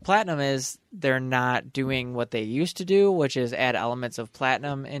biggest thing with Platinum is they're not doing what they used to do, which is add elements of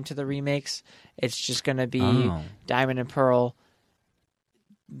Platinum into the remakes. It's just going to be Oh. Diamond and Pearl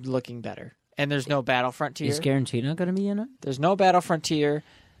looking better. And there's no Battle Frontier. Is Garantina going to be in it? There's no Battle Frontier.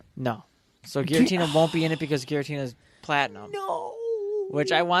 No. So Giratina won't be in it because Giratina's Platinum. No.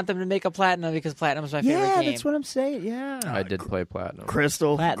 Which I want them to make a Platinum because Platinum's my favorite Yeah, game. that's what I'm saying. Yeah. I did play Platinum.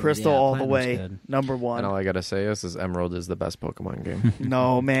 Crystal, Platinum, Crystal yeah, all the Platinum's way. good. Number And one. all I gotta say is Emerald is the best Pokemon game.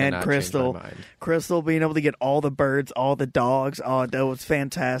 No, man, Cannot change Crystal. my mind. Crystal being able to get all the birds, all the dogs. Oh, that was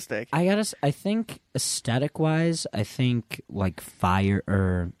fantastic. I think aesthetic wise, I think like fire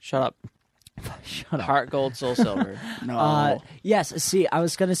or Shut up. shut up. Heart Gold, Soul Silver. No. Yes, see, I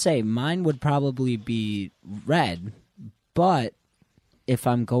was gonna say mine would probably be red, but if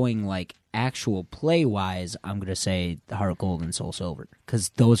I'm going like actual play wise, I'm gonna say Heart Gold and Soul Silver because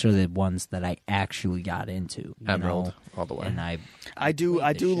those are the ones that I actually got into. You Emerald know? all the way. And I do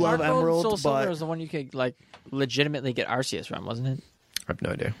played the shit. love Heart Gold, Emerald, Soul Silver but is the one you could like legitimately get Arceus from, wasn't it? I have no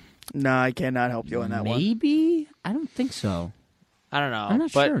idea. no, I cannot help you on that one. maybe I don't think so. I don't know. I'm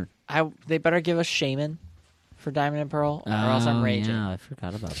not but sure. They better give us Shaman for Diamond and Pearl, or else I'm Oh, raging. Yeah, I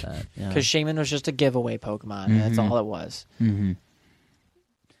forgot about that. Yeah. Because Shaman was just a giveaway Pokemon, and that's all it was. Mhm.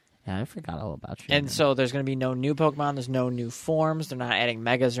 Yeah, I forgot all about you. And so there's going to be no new Pokemon. There's no new forms. They're not adding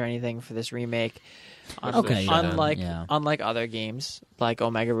Megas or anything for this remake. Okay, yeah. Unlike Yeah. unlike other games, like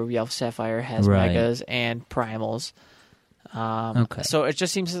Omega Ruby Alpha Sapphire has Right. Megas and Primals. Okay. So it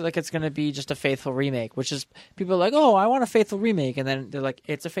just seems like it's going to be just a faithful remake, which is people are like, oh, I want a faithful remake, and then they're like,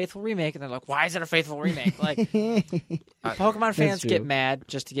 it's a faithful remake, and they're like, why is it a faithful remake? Like, Pokemon fans get true. mad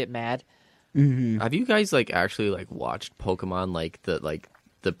just to get mad. Have you guys like actually like watched Pokemon like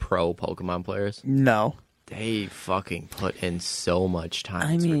the pro Pokemon players? No. They fucking put in so much time.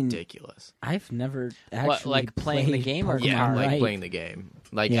 I It's mean, ridiculous. I've never actually like playing the played game or Pokemon, Yeah, like right? playing the game.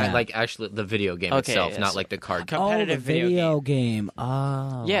 Like Yeah. like actually the video game Okay, itself, yes. not like the card. Competitive the video game.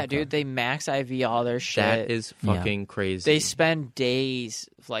 Oh, Yeah, okay. dude, they max IV all their shit. That is fucking crazy. They spend days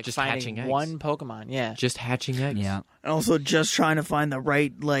like Just finding hatching eggs. one Pokemon. Yeah. just hatching eggs. Yeah. And also just trying to find the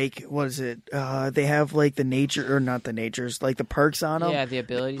right, like, what is it? They have, like, the nature, or not the natures, like the perks on them. Yeah, the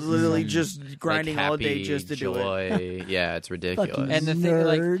abilities. Literally just Like grinding all day happy, just to do it. joy. Yeah, it's ridiculous. Fucking And the thing,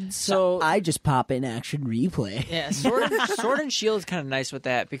 like, nerds. so- I just pop in action replay. Yeah, Sword and Shield is kind of nice with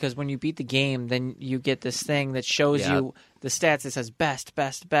that because when you beat the game, then you get this thing that shows Yeah. you the stats. It says best,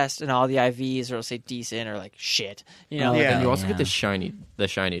 best, best, and all the IVs, or it'll say decent or like shit. You know, Oh, like, Yeah. And you also Yeah. get the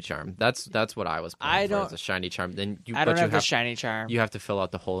shiny charm. That's what I was playing I for, don't- is the shiny charm. Then you I don't but you have the shiny charm. You have to fill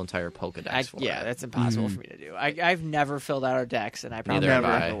out the whole entire Pokedex for Yeah, it. that's impossible for me to do. I've never filled out a dex, and I probably Neither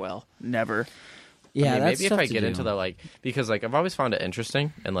never have I. ever will. Never. Yeah, I mean, that's maybe if tough I to get do. into the like, because like I've always found it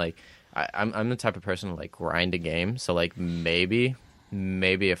interesting, and like I'm the type of person to like grind a game. So like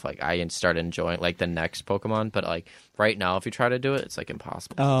maybe if like I start enjoying like the next Pokemon, but like right now if you try to do it, it's like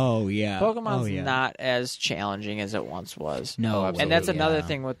impossible. Oh yeah, Pokemon's oh, yeah. not as challenging as it once was. No, absolutely. And that's another yeah.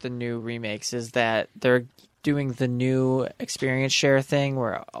 thing with the new remakes is that they're doing the new experience share thing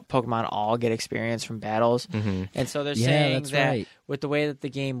where Pokemon all get experience from battles. Mm-hmm. And so they're Yeah, saying that's that right. with the way that the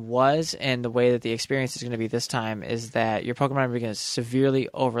game was and the way that the experience is going to be this time is that your Pokemon are going to severely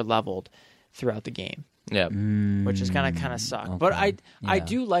over leveled throughout the game. Yeah, Which is kind of suck, but I Yeah.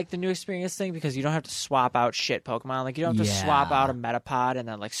 do like the new experience thing because you don't have to swap out shit Pokemon. Like you don't have to swap Yeah. out a Metapod and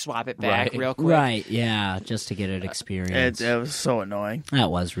then like swap it back Right. real quick. Right, yeah, just to get it experience. It was so annoying.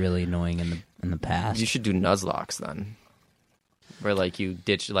 That was really annoying in the past. you should do Nuzlocke then, where like you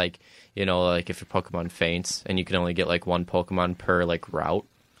ditch like like if your Pokemon faints and you can only get like one Pokemon per like route.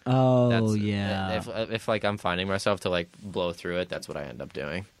 Oh That's, yeah, If like I'm finding myself to like blow through it, that's what I end up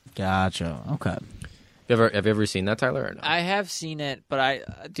doing. gotcha. Okay. Have you ever seen that, Tyler? Or no? I have seen it, but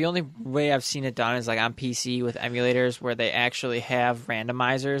the only way I've seen it done is like on PC with emulators where they actually have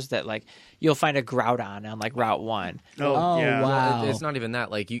randomizers that like you'll find a Groudon on like Route 1. Oh, yeah. wow. It's not even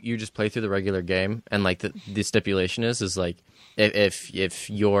that. Like you just play through the regular game, and like the stipulation is like if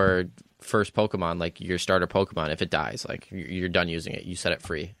your first Pokemon, like your starter Pokemon, if it dies, like you're done using it, you set it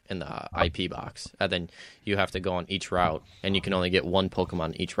free in the IP box, and then you have to go on each route, and you can only get one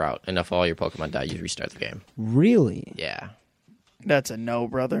Pokemon each route, and if all your Pokemon die, you restart the game. Really? Yeah. That's a no,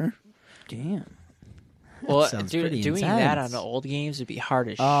 brother. Damn. Well, sounds dude, pretty doing that on intense. the old games would be hard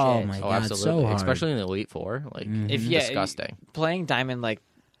as Oh shit. my Oh, god, absolutely. so hard. Especially in the Elite Four, like disgusting. Playing Diamond, like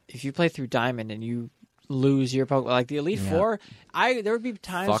if you play through Diamond and you lose your Pokemon, like the Elite Four, there would be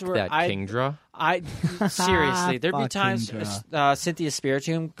times Fuck where that Kingdra. seriously, there'd be Fuck times. Kingdra. Cynthia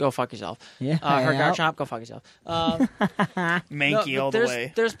Spiritomb, go fuck yourself. Yeah, her yeah. Garchomp, go fuck yourself. Manky but all the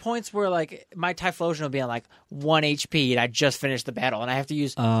way. There's points where like my Typhlosion will be on like 1 HP and I just finished the battle and I have to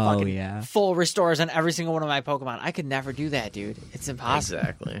use fucking full restores on every single one of my Pokemon. I could never do that, dude. It's impossible.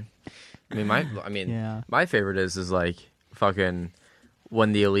 Exactly. Yeah. My favorite is like fucking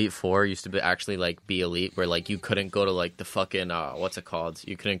when the Elite Four used to be elite, where like you couldn't go to like the fucking what's it called?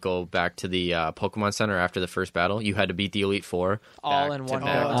 You couldn't go back to the Pokemon Center after the first battle. You had to beat the Elite Four All back in to one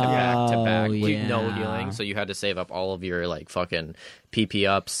back battle. to back to back Oh, with no yeah. healing. So you had to save up all of your like fucking PP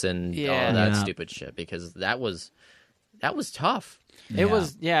ups and all Yeah. of that Yeah. stupid shit because that was tough. It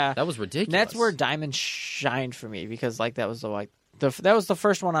was That was ridiculous. And that's where Diamond shined for me because like that was the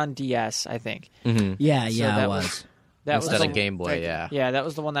first one on DS, I think. Yeah, So yeah, that it was- was. That instead was of Game Boy, yeah. Yeah, that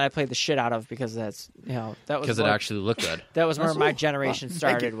was the one that I played the shit out of because that was Because it like- actually looked good. that was where That's my cool. generation Thank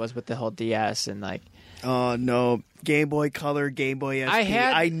started you. was with the whole DS and like Oh no, Game Boy Color, Game Boy SP.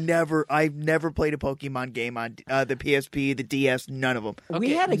 I've never played a Pokemon game on the PSP, the DS, none of them.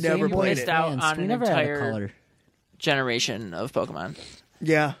 We had a Never Game Boy played it. Advance. On We an never had a entire- color. generation of Pokemon.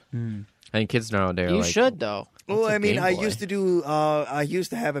 Yeah. I think kids nowadays are You like, should though. Well, a I mean, Game I Boy? used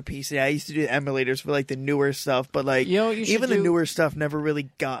to have a PC. I used to do emulators for like the newer stuff, but like You know what you should even the do? newer stuff never really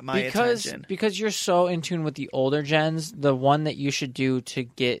got my attention. Because you're so in tune with the older gens, the one that you should do to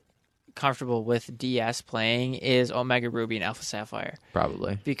get comfortable with DS playing is Omega Ruby and Alpha Sapphire.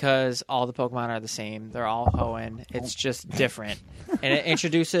 probably. Because all the Pokemon are the same. They're all Hoenn. It's just different. And it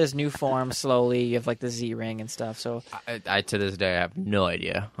introduces new forms slowly. You have like the Z Ring and stuff. So I to this day I have no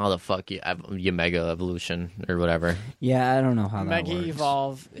idea how the fuck you Mega Evolution or whatever. Yeah, I don't know how that Mega works.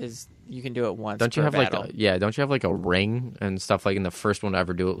 Evolve is you can do it once. Don't you per have battle. don't you have like a ring and stuff like in the first one to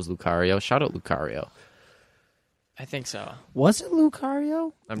ever do it was Lucario? Shout out Lucario. I think so. Was it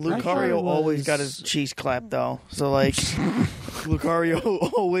Lucario? I'm pretty sure. Lucario always was- got his cheese clapped though, so like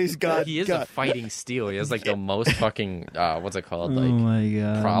Lucario always got. He is got, a fighting steel. He has like the most fucking what's it called? Oh Like my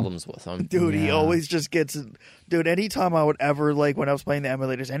god. problems with him. Dude, he Yeah. always just gets. Dude, anytime I would ever like when I was playing the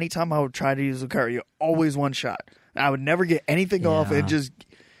emulators, anytime I would try to use Lucario, always one shot. I would never get anything off. Yeah. And just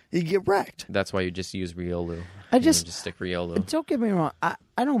you get wrecked. That's why you just use Riolu. I You just- stick Riolu. Don't get me wrong. I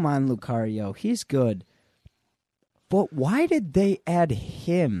don't mind Lucario. He's good. But why did they add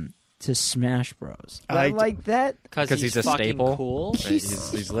him to Smash Bros? Like that? Because 'Cause he's a fucking staple. cool.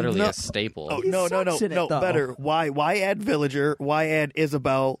 He's literally No. a staple. Oh He no, sucks in it, no! though. Better. Why add Villager? Why add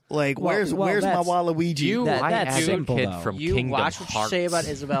Isabel? Like, Well, where's my that's- Waluigi? You- That- I that's add simple, kid though. from You Kingdom watch what you say Hearts. about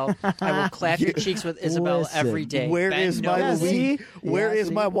Isabel. I will clap your cheeks with Isabel Listen. every day. Where Ben is my knows- see? Luigi? Where Yeah, is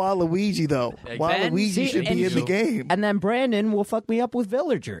see? my Waluigi though? Waluigi see, should and be in the you- game. And then Brandon will fuck me up with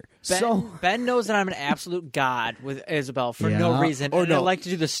Villager. Ben knows that I'm an absolute god with Isabel for Yeah. no reason. Or And I no. like to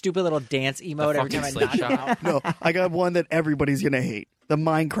do the stupid little dance emote every time I knock him out. No, I got one that everybody's gonna hate. The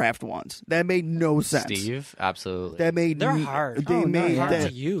Minecraft ones. That made no sense. Steve, absolutely. That made They're me- hard. They Oh, no, made yeah. Hard that.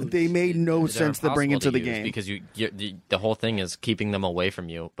 to use. They made no They're sense to bring impossible into the use game. because the whole thing is keeping them away from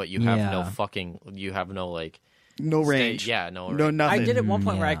you, but you have no Yeah. fucking like No stay- range. yeah, no No range. nothing. I did at one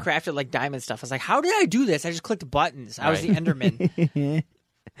point where I Yeah. crafted like diamond stuff. I was like, how did I do this? I just clicked buttons. I was the Right. Enderman.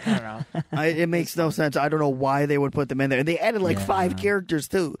 I don't know. It makes no sense. I don't know why they would put them in there. And they added like 5 characters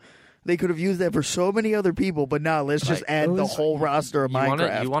too. They could have used that for so many other people, but now let's just Right. add It the was- whole roster of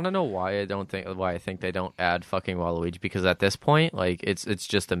Minecraft. You want to know why I think they don't add fucking Waluigi? Because at this point, like it's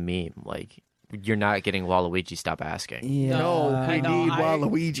just a meme. Like you're not getting Waluigi. Stop asking. Yeah. No, I we know. need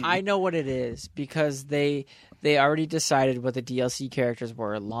Waluigi. I know what it is because they already decided what the DLC characters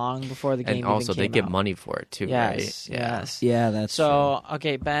were long before the game And also, even they came get out. money for it too, Yes, right? yes. Yeah, that's So,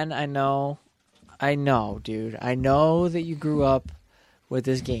 okay, Ben, I know, dude. I know that you grew up with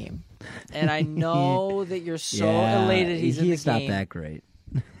this game. And I know that you're true. so elated he's in the not game. that great.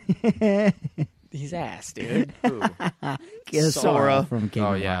 He's ass, dude. Ooh. Sora. from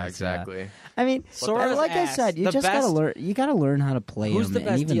Kingdom Oh yeah, Hearts, exactly. I mean, Sora's like I ass. said, you The just gotta best- learn. You gotta learn how to play Who's him. the and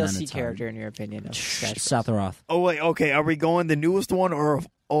best even then DLC it's hard. character in your opinion? Of Smash Bros? Sephiroth. Oh wait, okay. Are we going the newest one or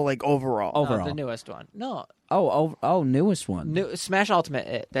like overall? Oh. No, overall. the newest one. No, Newest one. new Smash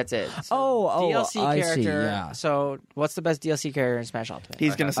Ultimate. That's it. So Oh, DLC I character. see, yeah. So, what's the best DLC character in Smash Ultimate?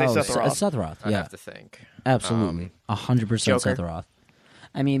 He's gonna say Oh, Sephiroth. Sephiroth. I Yeah, have to think. absolutely, 100% Joker? Sephiroth.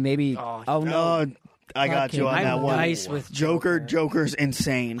 I mean, maybe. Oh, no, I got you on I'm that I'm one. nice with Joker's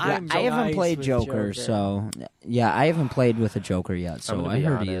insane. I'm I haven't nice played with Joker, so yeah, I haven't played with a Joker yet. I'm So gonna I be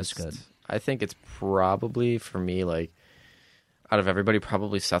heard he honest, is good. I think it's probably for me like out of everybody,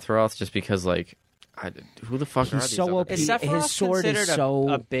 probably Sephiroth, just because like, who the fuck are He's these so other OP. Is people? Sephiroth His sword is considered so-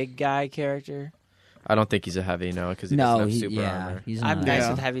 a big guy character? I don't think he's a heavy because he No, doesn't have he, super yeah, armor. he's I'm not. nice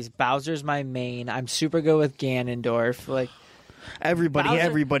Yeah. with heavies. Bowser's my main. I'm super good with Ganondorf. Like Everybody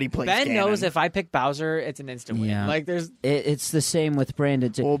Bowser- plays Ben Ganon. knows if I pick Bowser, it's an instant win. Yeah. Like there's It's the same with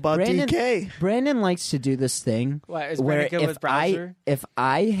Brandon. What about Brandon, DK? Brandon likes to do this thing what is where Brandon good with Bowser? if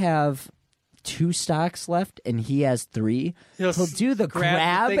I have 2 stocks left and he has 3, he'll do the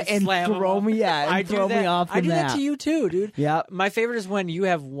grab the grab thing, and slam him throw off. me, I and do throw that. me off the I do map. that to you too, dude. Yeah. My favorite is when you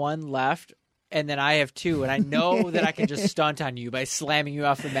have 1 left. And then I have 2, and I know that I can just stunt on you by slamming you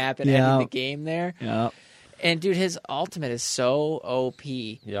off the map and Yeah. ending the game there. Yeah. And dude, his ultimate is so OP.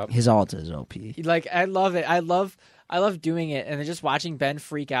 Yep. His ult is OP. Like I love it. I love doing it, and then just watching Ben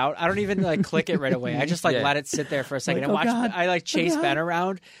freak out. I don't even like click it right away. I just like Yeah. let it sit there for a second Like, and oh, watch. God. I like chase God. Ben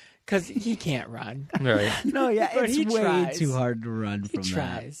around because he can't run. Right. No, yeah, But it's he way tries. too hard to run He from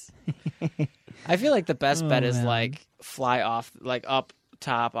tries. I feel like the best bet is man. like fly off, like up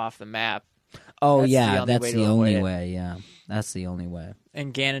top off the map. Oh That's the yeah, only that's way to the avoid only it. way. Yeah, that's the only way.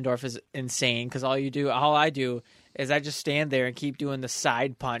 And Ganondorf is insane because all I do is I just stand there and keep doing the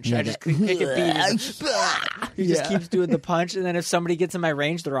side punch. Yeah, I just keep picking beat. He just keeps doing the punch, and then if somebody gets in my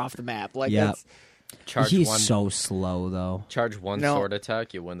range, they're off the map. Like Yeah. that's Charge He's one. so slow though. Charge one No. sword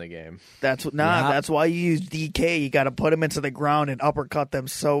attack, you win the game. That's Yeah. that's why you use DK. You got to put them into the ground and uppercut them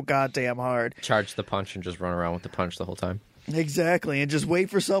so goddamn hard. Charge the punch and just run around with the punch the whole time. Exactly, and just wait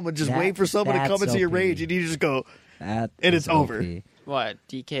for someone. Just wait for someone to That's come into your OP. range, and you just go. That And is it's over. OP. what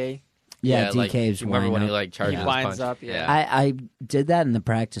DK. Yeah, like, DK's you remember when he wind up. like charges He his winds punch? up, yeah. I did that in the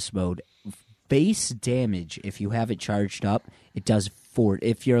practice mode. Base damage, if you have it charged up, it does 4.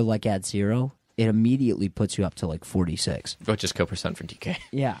 If you're like at 0, it immediately puts you up to like 46. Which is kill percent for DK.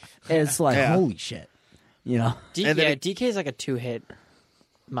 Yeah, it's like Yeah. holy shit. You know, And then DK is like a 2-hit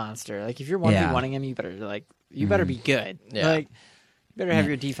monster. Like if you're 1v1ing him, you better be good. Yeah. Like you better have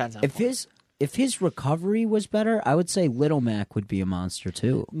your defense on. if his recovery was better, I would say Little Mac would be a monster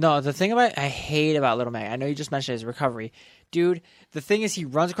too. No, the thing I hate about Little Mac, I know you just mentioned his recovery. Dude, the thing is he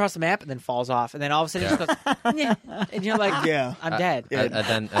runs across the map and then falls off, and then all of a sudden he just goes, "Nyeh," and you're like, Yeah. I'm dead.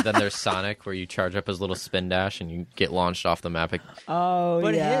 And then there's Sonic, where you charge up his little spin dash and you get launched off the map. Oh,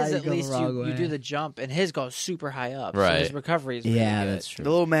 But yeah, his, you at go the least wrong you way. do the jump, and his goes super high up. So Right. his recovery is really Yeah, good. that's true. the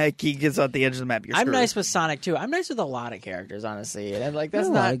little Mac, he gets out the edge of the map. You're I'm screwed. nice with Sonic too. I'm nice with a lot of characters, honestly. And like There's that's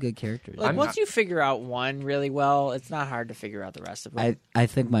a lot not of good characters. like I'm once not- you figure out one really well, it's not hard to figure out the rest of them. I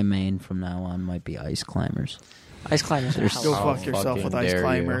think my main from now on might be Ice Climbers. Ice climbers are They're hell Go of Oh, fuck yourself fucking with ice dare you.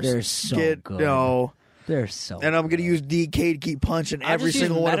 climbers. They're so Get, good. No. They're so. And I'm gonna use DK to keep punching I'll every just use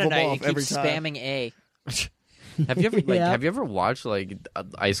single one of Meta them Knight off and keep every time. spamming A. Have you ever Yeah. have you ever watched like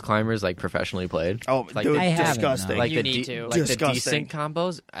ice climbers like professionally played? Oh, like dude, I haven't, disgusting. no. like You the need to. like the Disgusting. decent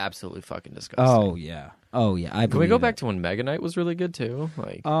combos, absolutely fucking disgusting. Oh yeah. Oh yeah. I Can we go believe back it. to when Mega Knight was really good too?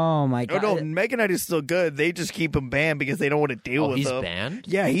 Like, Oh my Oh god. no, Mega Knight is still good. They just keep him banned because they don't want to deal with he's him. banned.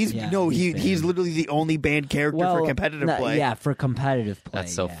 Yeah, he's Yeah, no, he's he's banned. literally the only banned character for competitive no, play. Yeah, for competitive play.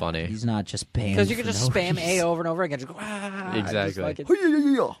 That's so yeah. funny. He's not just banned Because you can for just no spam A reason. over and over again. Just go, ah, Exactly. just like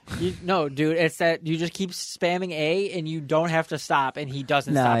it's- no, dude, it's that you just keep spamming A and you don't have to stop, and he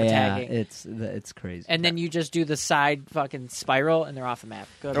doesn't No, stop yeah, attacking. it's crazy. And then you just do the side fucking spiral, and they're off the map.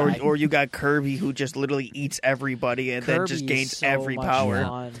 Goodbye. Or you got Kirby who just literally eats everybody and then Kirby just is gains so every much power.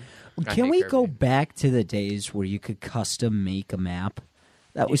 fun. I Can hate we Kirby. go back to the days where you could custom make a map?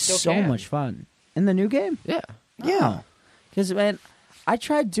 That was still so can. much fun in the new game. Yeah. Yeah. Because man, I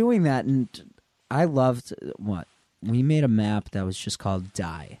tried doing that and I loved what we made a map that was just called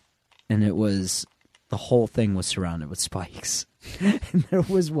Die, and it was the whole thing was surrounded with spikes, and there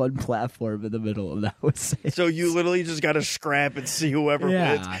was one platform in the middle, and that was it. So you literally just got to scrap and see whoever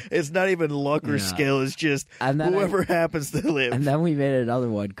Yeah. wins. It's not even luck or Yeah. skill. It's just And then whoever happens to live. And then we made another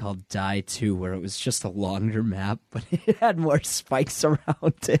one called Die 2, where it was just a longer map, but it had more spikes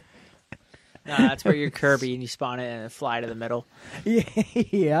around it. That's where you're Kirby and you spawn it and fly to the middle.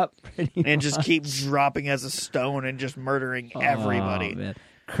 Yep. and just keep dropping as a stone and just murdering everybody. Oh, man.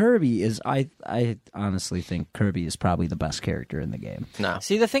 Kirby is I honestly think Kirby is probably the best character in the game. No.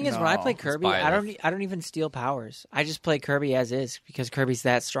 See, the thing is, when I play No, Kirby, it's I don't even steal powers. I just play Kirby as is because Kirby's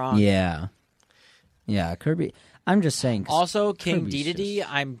that strong. Yeah. Yeah, Kirby. I'm just saying. 'cause Also, King Kirby's Dedede,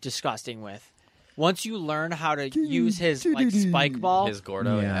 just- I'm disgusting with. Once you learn how to use his like spike ball, His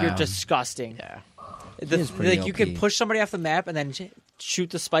Gordo. Yeah. you're disgusting. Yeah. He is pretty Like you can OP. push somebody off the map and then shoot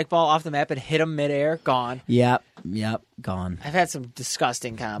the spike ball off the map and hit them midair. Gone. Yep, gone. I've had some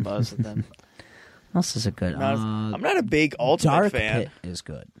disgusting combos with them. What else is it good? I'm not a big Ultimate Dark fan. Pit is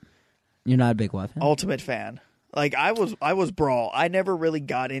good. You're not a big what fan? Ultimate fan. Like I was Brawl. I never really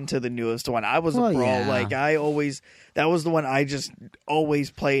got into the newest one. I was a Well, Brawl. yeah. Like that was the one I just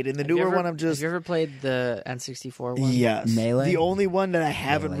always played. And the newer one, I'm just Have you ever played the N64 one? yes. Melee? The only one that I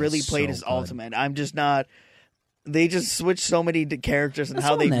haven't Melee's really played so is good. Ultimate. I'm just not. They just switched so many characters and That's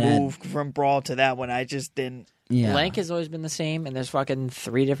how the they one that had- moved from Brawl to that one. I just didn't. Yeah. Link has always been the same, and there's fucking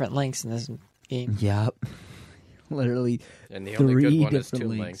 3 different Links in this game. Yep. Literally And the only good 3 one is different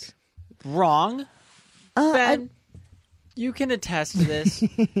Toon links. Link. Wrong, Ben. You can attest to this.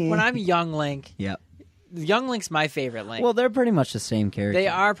 When I'm Young Link, Yep. Young Link's my favorite Link. Well, they're pretty much the same character. They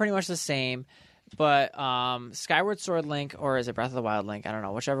are pretty much the same, but Skyward Sword Link, or is it Breath of the Wild Link? I don't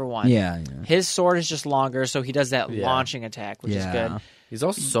know, whichever one. Yeah. His sword is just longer, so he does that Yeah. launching attack, which is good. He's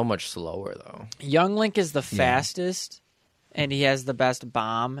also so much slower though. Young Link is the fastest, and he has the best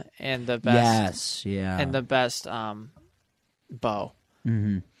bomb and the best Yes. Yeah. and the best bow.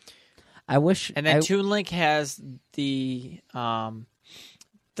 I wish. And then Toon Link has the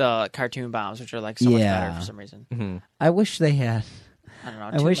cartoon bombs, which are like so much better for some reason. I wish they had. I don't know.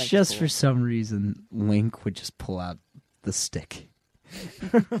 I Toon wish Link is just cool. for some reason Link would just pull out the stick.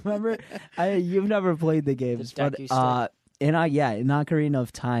 Remember, you've never played the games, but Deku stick. in Ocarina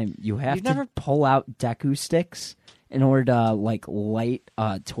of Time, you have You've to never- pull out Deku sticks in order to like light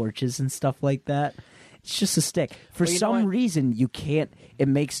torches and stuff like that. It's just a stick. For Well, you know some what? reason, you can't. It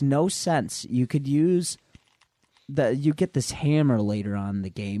makes no sense. You could use you get this hammer later on in the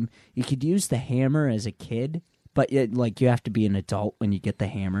game. You could use the hammer as a kid, but you have to be an adult when you get the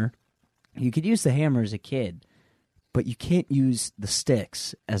hammer. You could use the hammer as a kid, but you can't use the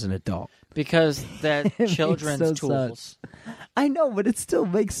sticks as an adult. because that makes children's no tools. I know, but it still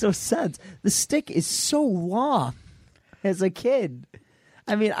makes no sense. The stick is so long as a kid.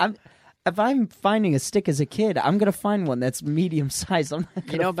 I mean, if I'm finding a stick as a kid, I'm gonna find one that's medium sized. I'm not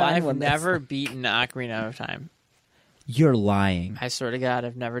gonna You know, but find I've one that's never beaten Ocarina of Time. You're lying. I swear to God,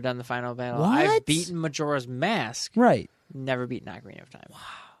 I've never done the final battle. What? I've beaten Majora's Mask, Right. never beaten Ocarina of Time.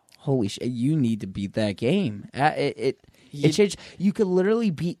 Holy shit! You need to beat that game. It changed. You could literally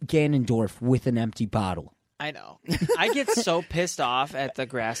beat Ganondorf with an empty bottle. I know. I get so pissed off at the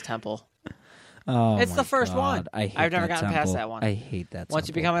Grass Temple. Oh, It's my the first God. one. I hate I've never that gotten past temple. that one. I hate that. Once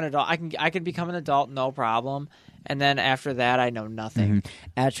you temple. become an adult, I can become an adult, no problem. And then after that, I know nothing.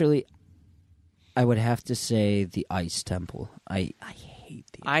 Actually, I would have to say the Ice Temple. I hate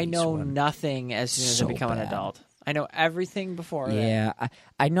the. I Ice know one. nothing as soon as So I become an bad. adult. I know everything before that. Yeah,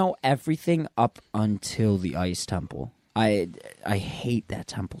 I know everything up until the Ice Temple. I hate that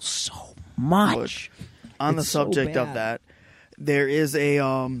temple so much. On the It's so subject of bad. that, there is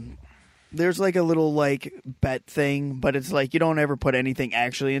a there's like a little like bet thing, but it's like you don't ever put anything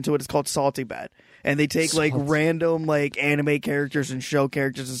actually into it. It's called Salty Bet, and they take like Salty. random like anime characters and show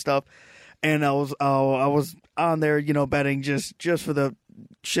characters and stuff. And I was on there, you know, betting just for the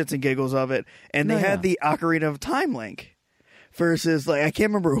shits and giggles of it, and they had the Ocarina of Time link. Versus, like, I can't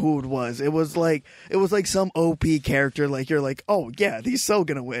remember who it was. It was like some OP character. Like, you're like, oh yeah, he's so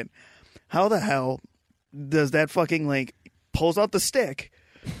gonna win. How the hell does that fucking Link pulls out the stick?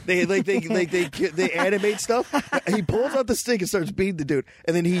 They animate stuff. He pulls out the stick and starts beating the dude,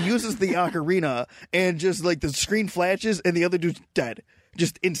 and then he uses the ocarina, and just like the screen flashes, and the other dude's dead,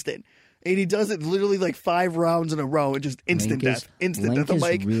 just instant. And he does it literally like 5 rounds in a row, and just instant Link is- death, instant Link death. I'm is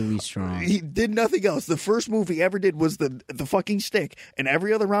like, really strong. He did nothing else. The first move he ever did was the fucking stick, and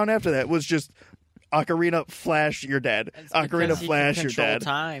every other round after that was just ocarina flash, you're dead. It's Ocarina because he can flash, you're control dead.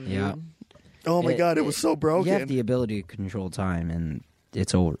 Time, dude. Yeah. Oh my god, it was so broken. You have the ability to control time, and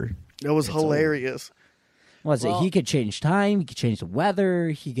it's over. It was hilarious. What is Well- it? He could change time. He could change the weather.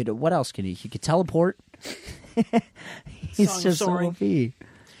 He could. What else could he? He could teleport. He's Song of just so Soaring. OP.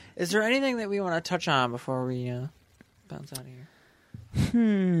 Is there anything that we want to touch on before we bounce out of here?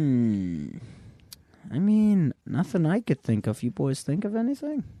 I mean, nothing I could think of. You boys think of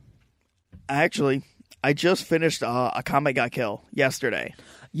anything? Actually, I just finished a Comet Got Kill yesterday.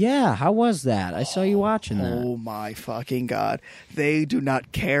 Yeah, how was that? I saw you watching that. Oh my fucking god. They do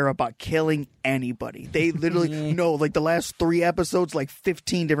not care about killing anybody. They literally no, like the last 3 episodes, like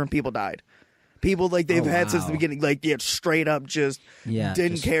 15 different people died. People like they've had since the beginning, like straight up just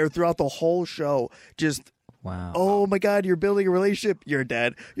didn't care throughout the whole show. Just Wow. oh my god, you're building a relationship, you're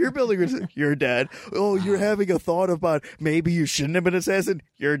dead. You're building a you're dead. Oh, you're having a thought about maybe you shouldn't have been an assassin,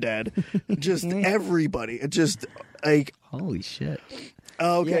 you're dead. Just everybody. It just like Holy shit.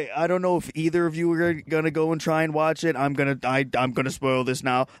 okay, I don't know if either of you are gonna go and try and watch it. I'm gonna spoil this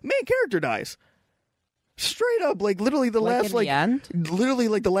now. Main character dies. Straight up, like literally the Like last in the end? literally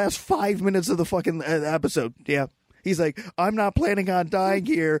like the last 5 minutes of the fucking episode. Yeah. He's like, I'm not planning on dying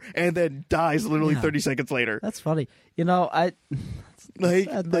here, and then dies literally 30 seconds later. That's funny. You know,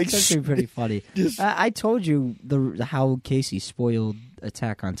 that's actually pretty funny. I told you how Casey spoiled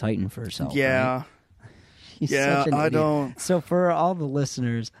Attack on Titan for herself. yeah. Right? He's Yeah, such an I idiot. don't- So for all the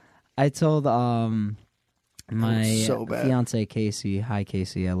listeners, I told my so bad. fiance Casey, hi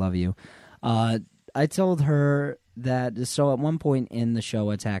Casey, I love you. I told her that so at one point in the show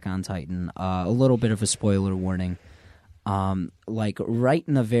Attack on Titan, a little bit of a spoiler warning. Like right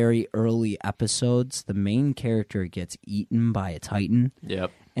in the very early episodes, the main character gets eaten by a Titan.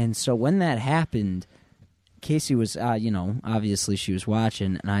 Yep. And so when that happened, Casey was, obviously she was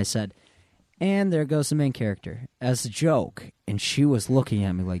watching, and I said, and there goes the main character, as a joke. And she was looking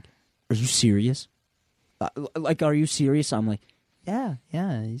at me like, are you serious? Are you serious? I'm like, yeah,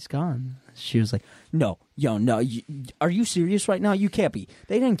 he's gone. She was like, no, are you serious right now? You can't be.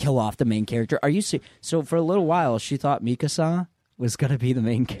 They didn't kill off the main character. Are you serious? So for a little while, she thought Mikasa was going to be the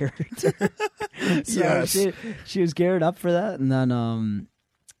main character. So Yes. she was geared up for that, and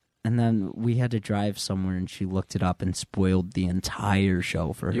then we had to drive somewhere, and she looked it up and spoiled the entire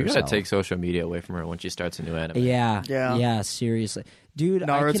show for You herself. gotta take social media away from her when she starts a new anime. Yeah, seriously, dude.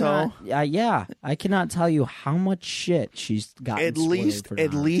 Naruto? I cannot tell you how much shit she's gotten. At spoiled least for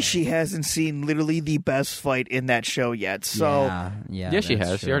at least Naruto. she hasn't seen literally the best fight in that show yet. So yeah, Yeah, she that's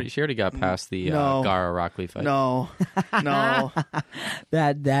has. true. She already got past the No. Gara Rock Lee fight. no. No.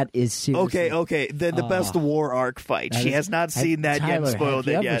 That is seriously. Okay. The best war arc fight. that She is- has not seen that yet and Tyler, spoiled have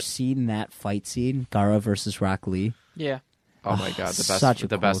it you ever yet. seen that fight scene, Gara versus Rock Lee? Yeah. Oh my god, the such best a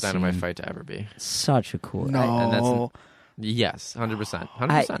the best cool anime scene. fight to ever be. Such a cool. No. And that's yes, 100%.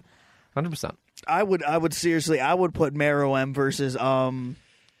 100%. I would seriously I would put Meruem versus Oh,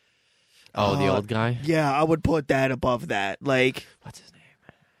 the old guy? yeah, I would put that above that. Like What's his name?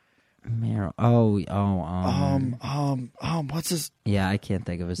 Mero. what's his Yeah, I can't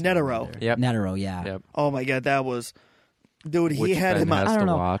think of his name Netero. either. Yep. Netero, yeah. Yep. oh my god, that was dude, he Which had Ben him on has I to don't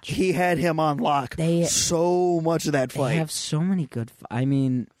know. watch. he had him on lock They- so much of that They fight. have so many good. I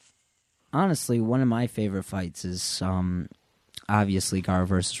mean, honestly, one of my favorite fights is obviously Gara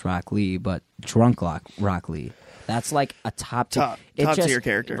versus Rock Lee, but Drunk Rock Lee. That's like a top tier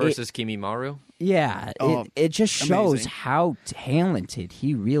character. Versus Kimimaru? Yeah, Oh, it just shows amazing. how talented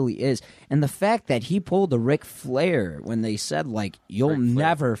he really is, and the fact that he pulled a Ric Flair when they said like you'll Ric Flair.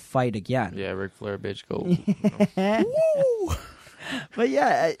 never fight again. Yeah, Ric Flair, bitch, go. But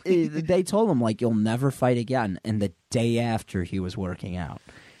yeah, they told him like you'll never fight again, and the day after he was working out,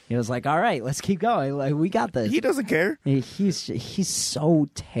 he was like, "All right, let's keep going. Like we got this." He doesn't care. He's so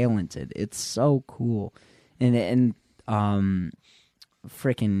talented. It's so cool, and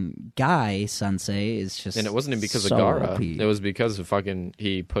freaking Guy Sensei is just And it wasn't even because so of Gara. OP. It was because of fucking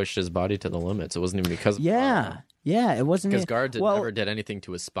he pushed his body to the limits. It wasn't even because of Gara. Yeah, it wasn't Because even- Gara never did anything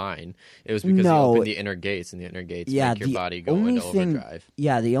to his spine. It was because he opened the inner gates, and the inner gates make your the body go only into thing, overdrive.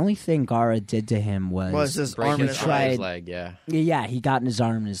 Yeah, the only thing Gara did to him Was his Break arm and his his tried- his leg, yeah. Yeah, he got in his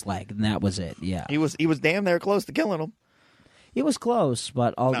arm and his leg, and that was it. Yeah, He was damn there close to killing him. he was close,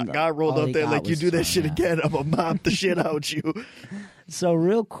 but all God rolled all up he there got like, you was do that thrown shit out. again, I'm gonna mop the shit out you. So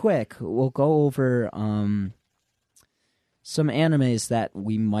real quick, we'll go over some animes that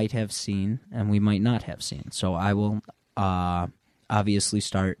we might have seen and we might not have seen. So I will obviously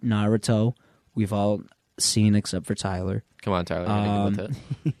start Naruto. We've all seen except for Tyler. Come on, Tyler. you're gonna get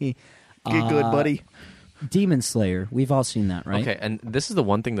with it. Get good, buddy. Demon Slayer. We've all seen that, right? Okay, and this is the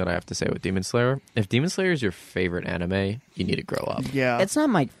one thing that I have to say with Demon Slayer. If Demon Slayer is your favorite anime, you need to grow up. Yeah. It's not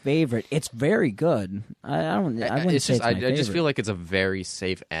my favorite. It's very good. I wouldn't It's say just, it's my I favorite. just feel like it's a very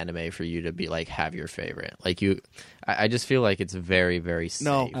safe anime for you to be like have your favorite. Like I just feel like it's very, very safe.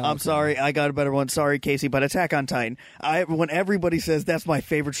 No, I'm sorry. I got a better one. Sorry, Casey, but Attack on Titan. When everybody says that's my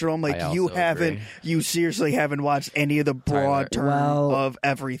favorite show, I'm like, I you also haven't, agree. you seriously haven't watched any of the broad term Well, of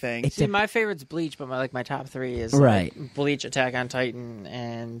everything. It's See, my favorite's Bleach, but my top 3 is Right. like Bleach, Attack on Titan,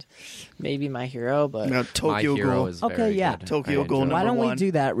 and maybe My Hero. But Now, Tokyo My Hero Ghoul. is Okay, very yeah. good. Tokyo I Ghoul enjoy it. Why don't number we one.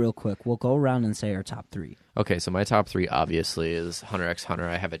 do that real quick? We'll go around and say our top 3. Okay, so my top 3 obviously is Hunter x Hunter.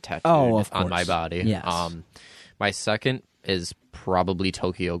 I have it tattooed Of on my course. body. Yes. My second is probably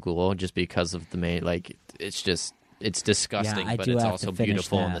Tokyo Ghoul, just because of the main, like, it's disgusting, I but do it's have also to finish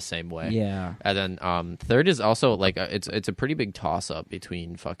beautiful in that. the same way. Yeah. And then third is also like it's a pretty big toss up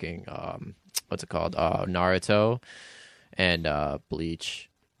between fucking what's it called, Naruto and Bleach.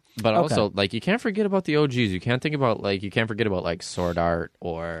 But also, like, you can't forget about the OGs. You can't forget about like Sword Art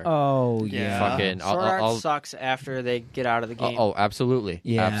or Oh, Yeah. yeah. fucking. Sword Art sucks after they get out of the game. Oh, absolutely,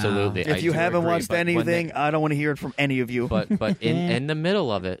 Yeah. absolutely. I If you do haven't agree, watched but when anything, I don't want to hear it from any of you. but in the middle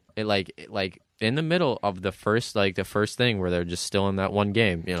of it, in the middle of the first thing where they're just still in that one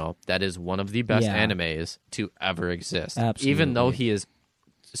game, that is one of the best Yeah. animes to ever exist. Absolutely. Even though he is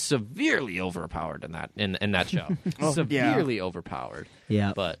severely overpowered in that show. Severely overpowered.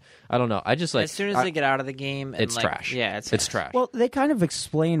 Yeah. But I don't know. I just like as soon as they get out of the game, and it's like, trash. Yeah, it's trash. Well, they kind of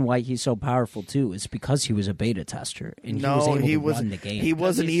explain why he's so powerful too. It's because he was a beta tester, and he was No, able he to was. run the game. He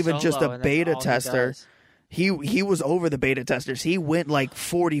wasn't he's even just solo, a and that's beta all he tester. does. He was over the beta testers. He went like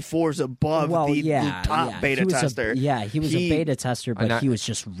 44s above the top beta he was tester. He was a beta tester, but not- he was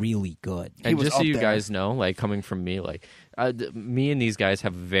just really good. And was just so up you there. guys know, like, coming from me, like, me and these guys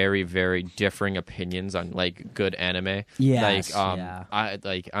have very, very differing opinions on like good anime. Yes,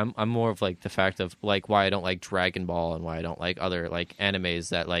 like, I'm more of like the fact of like why I don't like Dragon Ball and why I don't like other like animes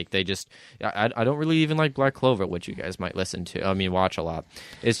that like they just. I don't really even like Black Clover, which you guys might watch a lot.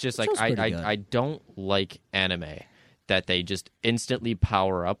 It's just like Show's pretty good. I don't like anime that they just instantly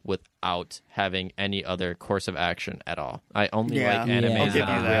power up without having any other course of action at all. I only Yeah. like Yeah. animes I'll that give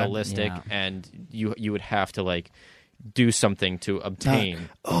you are that. realistic, Yeah. and you would have to like do something to obtain.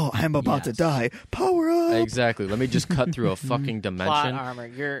 Oh, I'm about to Yes. die. Power up. Exactly. Let me just cut through a fucking plot dimension. armor.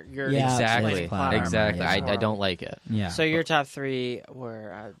 You're Yeah, Exactly. it's plot armor, Exactly. yeah. I don't like it. Yeah. So your top 3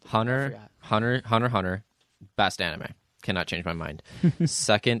 were I Hunter, best anime. Cannot change my mind.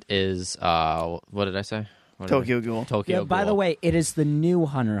 Second is what did I say? Tokyo Ghoul. Tokyo Yeah, by the Ghoul. way, it is the new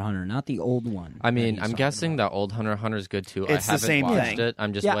Hunter x Hunter, not the old one. I mean, that he's I'm talking guessing about. that old Hunter x Hunter is good too. It's I the haven't same watched thing. it.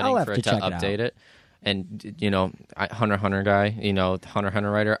 I'm just Yeah, I'll waiting have for to it to check it update it. And Hunter x Hunter guy, Hunter x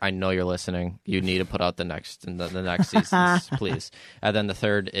Hunter writer, I know you're listening. You need to put out the next seasons, please. And then the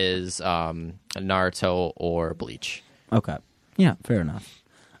third is Naruto or Bleach. Okay. Yeah, fair enough.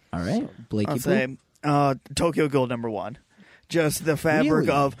 All right, Blakey. I'll Boo? say Tokyo Ghoul number 1. Just the fabric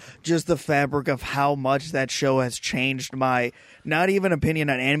of how much that show has changed my not even opinion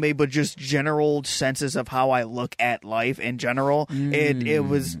on anime, but just general senses of how I look at life in general.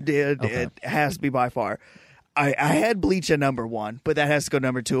 It has to be by far. I had Bleach at number 1, but that has to go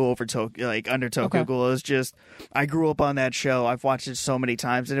number 2 over under Tokyo Okay. Ghoul. It was just I grew up on that show. I've watched it so many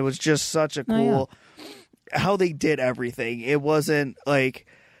times, and it was just such a cool how they did everything. It wasn't like.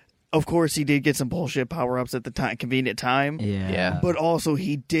 Of course, he did get some bullshit power-ups at the convenient time. Yeah. But also,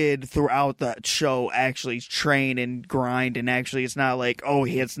 he did, throughout that show, actually train and grind. And actually, it's not like,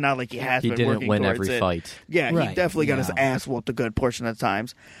 it's not like he has He been didn't working win towards every it. fight. Yeah, he Right, definitely got his yeah. ass whooped a good portion of the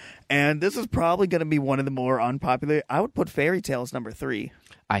times. And this is probably going to be one of the more unpopular. I would put Fairy Tail as number 3.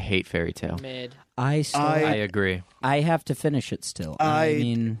 I hate Fairy Tail. mid. I agree. I have to finish it still. I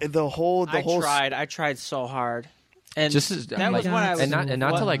mean, I tried so hard. And Just that was when I was and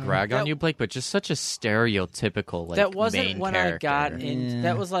not to like rag on you, Blake, but just such a stereotypical like that wasn't main when character. I got in.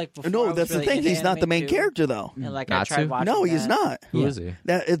 That was like before I No, was that's the really thing. into He's not the anime, main too. character, though. And like Not I tried to? watching. No, he's that. not. Who is he?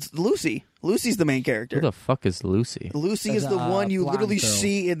 It's Lucy. Lucy's the main character. Who the fuck is Lucy? Lucy is the one you blonde literally girl.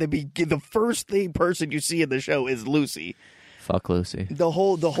 see in the the first person you see in the show is Lucy. Fuck Lucy. The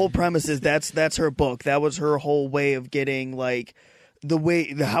whole premise is that's her book. That was her whole way of getting like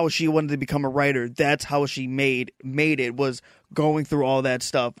how she wanted to become a writer. That's how she made it, was going through all that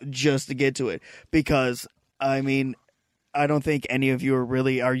stuff just to get to it. Because I mean, I don't think any of you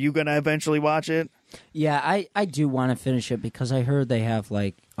are you going to eventually watch it? yeah, I do want to finish it because I heard they have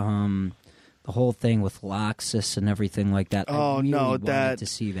like the whole thing with Loxus and everything like that. Oh, I really no, wanted to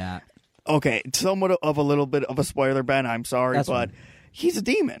see that. Okay, somewhat of a little bit of a spoiler, Ben. I'm sorry, That's but fine. he's a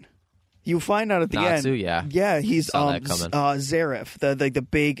demon. You find out at the Natsu, end. yeah. Yeah, he's Saw that coming. Zareth, the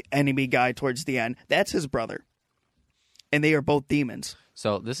big enemy guy towards the end. That's his brother, and they are both demons.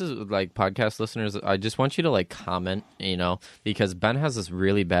 So this is like podcast listeners. I just want you to like comment, because Ben has this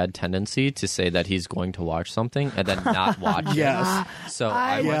really bad tendency to say that he's going to watch something and then not watch Yes. it. So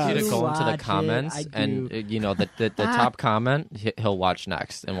I want you to go into the watch comments it. I and the top comment he'll watch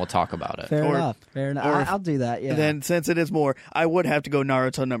next, and we'll talk about it. Fair Or- enough. Fair enough. or if- I'll do that. Yeah. Then since it is more, I would have to go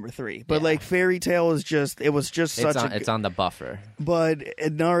Naruto number 3. But like Fairy Tail is just It's on the buffer. But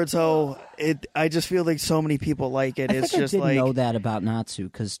Naruto, I just feel like so many people like it. I It's think just I didn't like know that about Natsu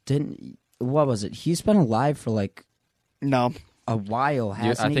because what was it? He's been alive for like no. a while,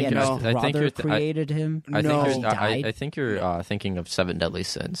 hasn't he? think And his you're- I think brother you're- created him. I No. think He you're, died. I think you're thinking of Seven Deadly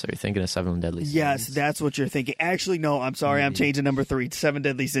Sins. Are you thinking of Seven Deadly Sins? Yes, that's what you're thinking. Actually, no. I'm sorry. I'm changing number 3. 7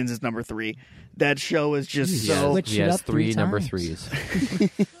 Deadly Sins is number 3. That show is just Jeez. so Switch He it has up three number times.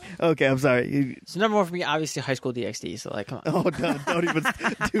 3s. okay. I'm sorry. So number 1 for me, obviously, High School DxD. So like, come on. Oh, don't even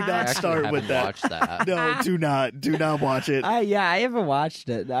do I not actually start with haven't that. watched that. No, do not watch it. I haven't watched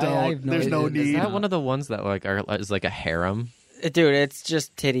it. I have There's no idea. need. Is that one of the ones that like is like a harem? Dude, it's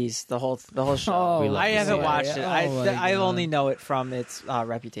just titties. The whole show. Oh, We love I to haven't see it. watched it. Oh, my I God. only know it from its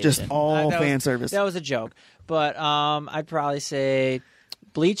reputation. Just all that fan was, service. That was a joke. But I'd probably say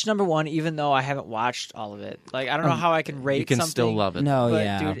Bleach number 1, even though I haven't watched all of it. Like I don't know how I can rate You can something. still love it. No, But,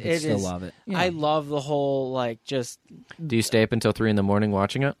 yeah, dude, I it still is- love it. I love the whole like just Do you stay up until 3 a.m.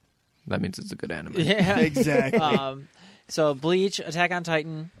 watching it? That means it's a good anime. yeah. Exactly. So Bleach, Attack on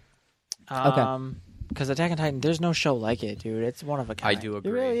Titan. Because Attack on Titan, there's no show like it, dude. It's one of a kind. I do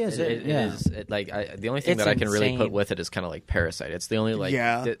agree. really is. It Yeah. is. The only thing It's that I can really put insane. with it is kind of like Parasite. It's the only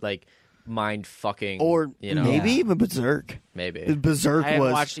mind fucking Or maybe Yeah. even Berserk. maybe. Berserk I haven't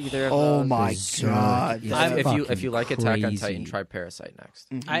was. watched either of Oh those. my Berserk god. is I'm- If you fucking like Attack on crazy. Titan, try Parasite next.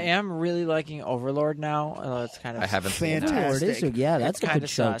 I am really liking Overlord now. It's kind of I haven't seen Fantastic. that. Oh, it is. Yeah, that's it's a kind good of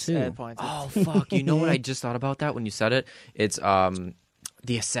show sus too. at points. Oh fuck! You know what I just thought about that when you said it? It's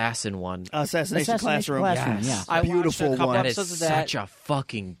the assassin one. Assassination Classroom. Classroom, yeah. I Beautiful watched a couple one. That is episodes of that. such a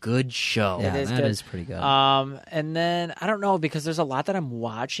fucking good show. Yeah, is that good. is pretty good. And then I don't know because there's a lot that I'm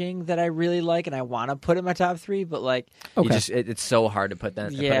watching that I really like and I want to put in my top 3, but like Okay. It's so hard to put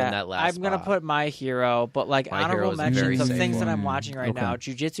that. Put in that last I'm gonna spot. put My Hero, but like My honorable Hero is very mentions of safe. things that I'm watching right Okay. now.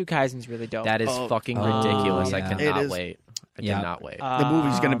 Jujutsu Kaisen's really dope. That is fucking ridiculous. yeah. I It cannot is. wait. I Yeah. cannot wait. The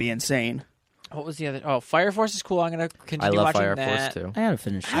movie's going to be insane. What was the other? Oh, Fire Force is cool. I'm gonna I continue love watching Fire that. Force too. I gotta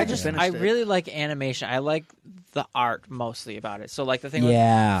finish. I it, just yeah. finished I it. really like animation. I like the art mostly about it. So like the thing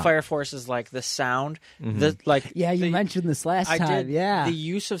Yeah. with Fire Force is like the sound, Mm-hmm. the like Yeah, you the- mentioned this last I time. did. Yeah. The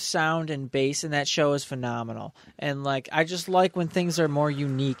use of sound and bass in that show is phenomenal. And like I just like when things are more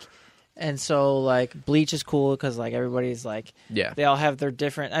unique. And so like Bleach is cool because like everybody's like Yeah. they all have their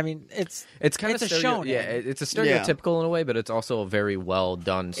different. I mean it's Kind it's of a shonen. Yeah, it's a stereotypical in a way, but it's also a very well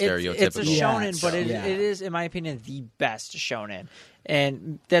done stereotypical. It's a shonen, Yes. but it Yeah. is, in my opinion, the best shonen.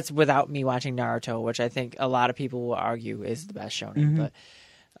 And that's without me watching Naruto, which I think a lot of people will argue is the best shonen. Mm-hmm. But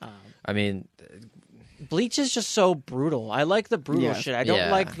I mean, Bleach is just so brutal. I like the brutal Yes. shit. I don't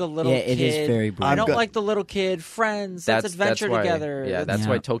Yeah. like the little Yeah, kid. it is very brutal. I don't I'm go- like the little kid friends. Let's adventure why, together. Yeah, that's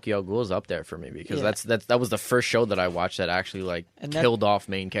why Tokyo Ghoul's up there for me because Yeah. that was the first show that I watched that actually like And that- killed off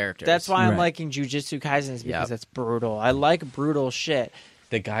main characters. That's why I'm Right. liking Jujutsu Kaisen is because Yep. it's brutal. I like brutal shit.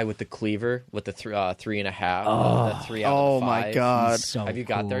 the guy with the cleaver with the 3.5, the 3 out Oh of the 5. my god. He's so Have you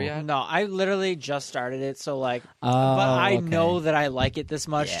got there cool. yet? No, I literally just started it, so like, Oh, but I okay. know that I like it this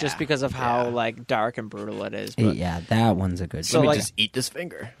much just Yeah. because of how Yeah. like dark and brutal it is. But Yeah, that one's a good. So, Let me like- just eat this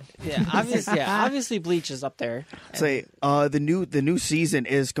finger. obviously Bleach is up there. Say the new season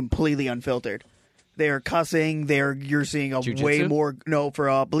is completely unfiltered. They are cussing. You're seeing a Jujutsu? way more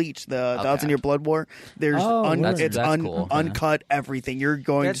for Bleach, the Thousand Year Blood War. There's Oh, word. it's That's cool. uncut everything. You're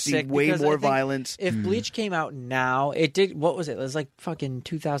going That's to see sick way because I more think violence. If Bleach came out now, it did. What was it? It was like fucking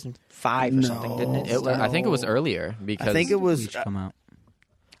 2005 or something, didn't it? I think it was earlier because I think it was. Bleach come out.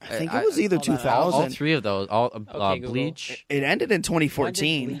 I think it was either hold on. 2000. all three of those, Okay, Google. Bleach, It ended in When did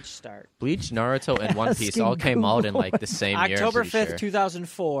 2014. Bleach start? Naruto, and One Piece Asking all came out in Google. like the same year. October I'm pretty 5th, sure.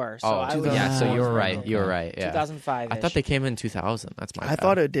 2004. So Oh, I was, yeah. So you're right. Okay. You're right. Yeah. 2005. I thought they came in 2000. That's my. I bad.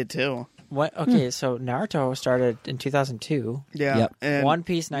 thought it did too. What? Okay, so Naruto started in 2002. Yeah. Yep. And One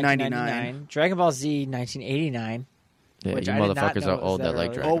Piece 99. 1999. Dragon Ball Z 1989. Yeah, which you I did not motherfuckers know are it was old that that like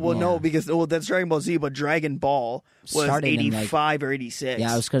early. Dragon Oh well, Yeah. no, because that's Dragon Ball Z, but Dragon Ball was Started in, like- 85 or 86.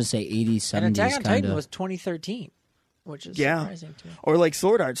 Yeah, I was gonna say 80s, And 70s Attack on kind Titan of. was 2013, which is Yeah. surprising to me. Or like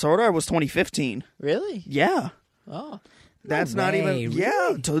Sword Art. Sword Art was 2015. Really? Yeah. Oh. That's not way, even. Yeah.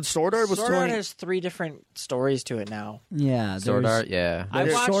 really? Sword Art was Sword Art 20. has 3 different stories to it now. Yeah, Sword there's- Art. Yeah. I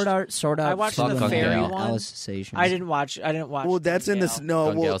there's watched- Sword Art. I watched the fucking fairy Gale, one. Alicization. I didn't watch. Well, that's in this. Gale. No,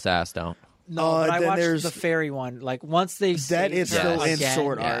 Gun well, Gale's ass down. No, but I then watched there's- the fairy one. Like once they That is saved her still in again,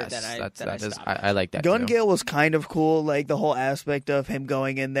 Sword yeah, Art. then I that is. stopped. I like that. Gun too. Gale was kind of cool, like the whole aspect of him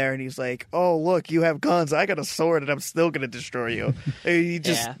going in there and he's like, "Oh, look, you have guns. I got a sword, and I'm still gonna destroy you." And he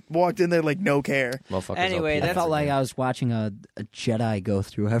just Yeah. walked in there like no care. Motherfuckers Anyway, OP. I that's- felt like I was watching a Jedi go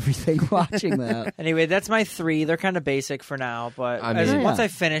through everything watching that. Anyway, that's my 3. They're kind of basic for now, but I mean- once Yeah. I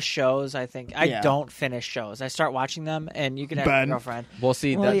finish shows, I think I Yeah. don't finish shows. I start watching them, and you can have Ben. your girlfriend. Well,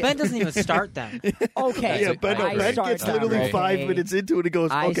 see, Well, that, yeah. Ben doesn't even start them. Okay, Yeah, Ben, no, I Ben start gets them, literally okay? 5 minutes into it and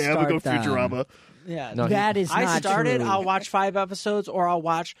goes, I "Okay, I'm gonna go start them. Futurama." Yeah, No, That is I not started. true. I'll watch 5 episodes, or I'll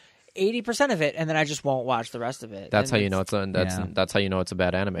watch 80% of it, and then I just won't watch the rest of it. that's And how you know that's how you know it's a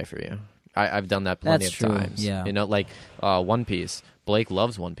bad anime for you. I've done that plenty That's of true, times. yeah. You know, like One Piece. Blake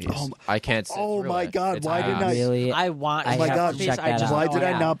loves One Piece. I can't. sit oh through my it. God, It's why didn't ass. I- Really? I want. I my have God, to Piece, check I that just out. Why don't did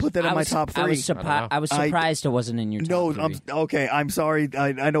I have- not put that in my top 3? I was I- surprised it wasn't in your top No, 3. okay. I'm sorry.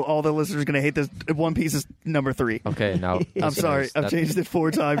 I know all the listeners are gonna hate this. One Piece is number 3. Okay, now I'm sorry. I've changed it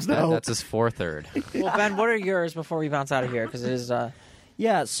 4 times now. That's his 4/3. Well, Ben, what are yours before we bounce out of here? Because it is.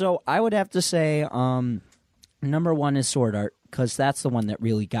 Yeah, so I would have to say number 1 is Sword Art because that's the one that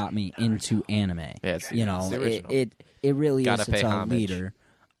really got me into anime. Yeah, it's- you know, it's the original. it really Gotta is its pay own homage. leader.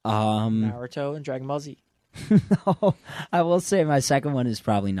 Naruto and Dragon Ball Z. I will say my second one is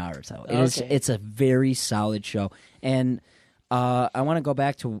probably Naruto. Okay. It's a very solid show, and I want to go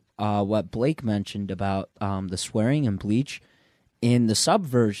back to what Blake mentioned about the swearing in Bleach. In the sub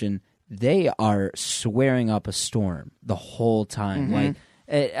version, they are swearing up a storm the whole time. Like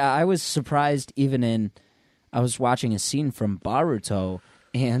I was surprised even in. I was watching a scene from Boruto,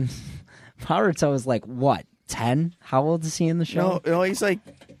 and Boruto is like what 10? How old is he in the show? No, he's like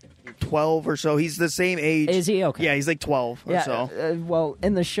 12 or so. He's the same age. Is he? Okay. Yeah, he's like 12 or Yeah, so. well,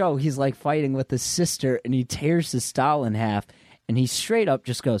 in the show, he's like fighting with his sister, and he tears his doll in half, and he straight up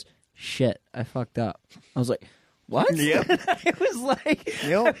just goes, "Shit, I fucked up." I was like, "What?" Yep. It was like,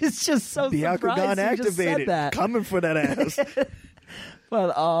 Yep. I was just so The surprised Akugan he just said activated. that. Coming for that ass.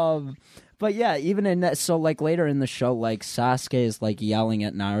 But yeah, even in that, so like later in the show, like Sasuke is like yelling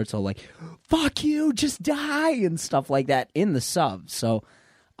at Naruto, like, "Fuck you, just die," and stuff like that in the sub. So,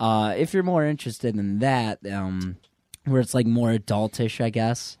 if you're more interested in that, where it's like more adultish, I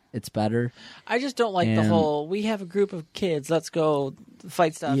guess it's better. I just don't like the And- whole. We have a group of kids. Let's go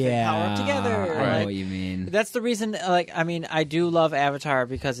fight stuff and power up together. I know Like, what you mean. that's the reason. Like, I mean, I do love Avatar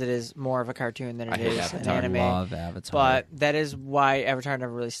because it is more of a cartoon than I it hate is an Avatar. anime. Love Avatar, But that is why Avatar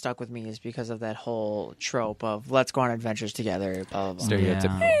never really stuck with me, is because of that whole trope of let's go on adventures together. Blah blah blah.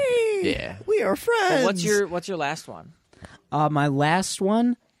 Stereotypical. Yeah. We are friends. Well, what's your last one? my last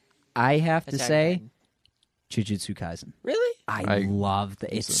one, I have to Attack on say, Titan. Jujutsu Kaisen. Really? I love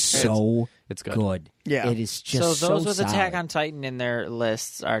that. It's It's- so it's good. good. Yeah. It is just So those with solid. Attack on Titan in their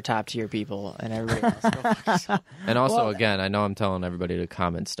lists are top tier people, and everybody else. Go fuck yourself. And also, Well- again, I know I'm telling everybody to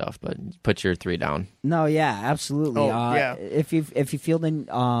comment stuff, but put your 3 down. No, yeah, absolutely. Oh, yeah. If you feel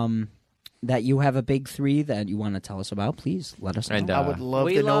that you have a big 3 that you want to tell us about, please let us know. And, I would love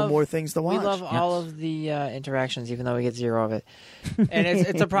We to know love- more things to watch. We love all of the interactions, even though we get 0 of it. And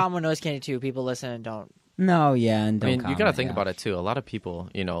it's a problem with Noise Candy too. People listen and don't. No, yeah, and I don't mean, you got to think yeah. about it too. A lot of people,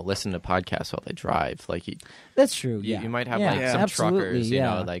 listen to podcasts while they drive. Like, That's true. you, Yeah, you might have Yeah, like some absolutely, truckers,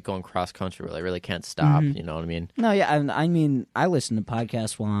 yeah. like going cross country where they really can't stop. You know what I mean? No, yeah, and I mean, I listen to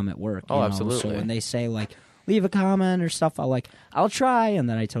podcasts while I'm at work. Oh, you know, absolutely. So when they say like leave a comment or stuff, I'll try, and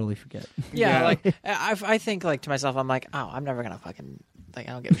then I totally forget. Yeah, like I think like to myself, I'm like, oh, I'm never gonna fucking like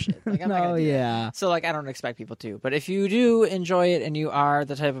I don't give a shit. Like I'm not No, gonna do that. yeah. So like I don't expect people to. But if you do enjoy it and you are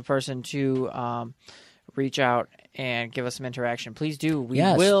the type of person to reach out and give us some interaction, please do. We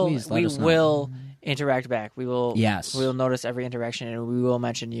Yes, will. please let We us know. will interact back. We will. Yes. We will notice every interaction and we will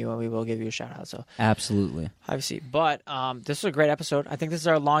mention you and we will give you a shout out. So Absolutely. obviously, but this is a great episode. I think this is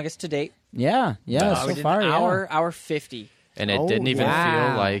our longest to date. Yeah, yeah. We So did far, an yeah. hour 50. And it Oh, didn't even wow.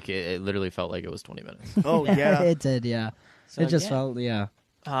 feel like it literally felt like it was 20 minutes. Oh, yeah. it did. Yeah, So, it just yeah. felt. Yeah.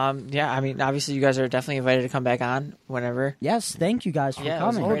 Yeah, I mean, obviously, you guys are definitely invited to come back on whenever. Yes, thank you guys for Yeah, it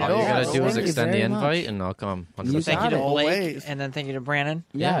was coming. a great All you episode. gotta do is Thank you extend the very much. invite, and I'll come. You Thank got you to it. Blake, Always. and then thank you to Brandon.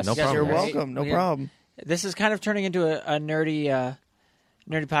 Yes. no You guys are problem. You're great. welcome. No We did- problem. This is kind of turning into a nerdy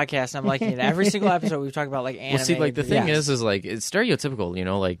podcast, and I'm liking it. Every single episode, we've talked about like anime. Well, see, like the thing Yes. is like it's stereotypical,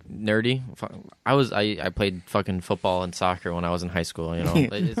 like nerdy. I played fucking football and soccer when I was in high school.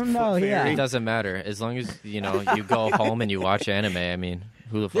 No, yeah. It doesn't matter as long as you go home and you watch anime. I mean,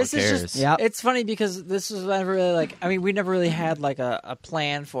 who the fuck This cares? is just, Yep. it's funny because this was never really like, I mean, we never really had like a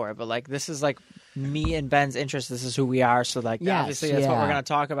plan for it, but like this is like me and Ben's interest. This is who we are. So like, Yes, obviously that's what yeah. we're going to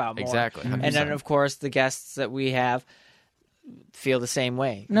talk about more. Exactly, 100%. And then of course the guests that we have, feel the same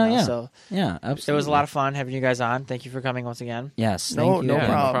way. No, you know? yeah. So Yeah, absolutely. it was a lot of fun having you guys on. Thank you for coming once again. Yes, No- thank you. no Yeah,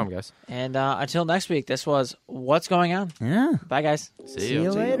 problem. no problem, guys. And until next week, this was What's Going On. Yeah. Bye, guys. See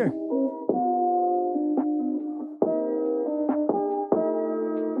you later.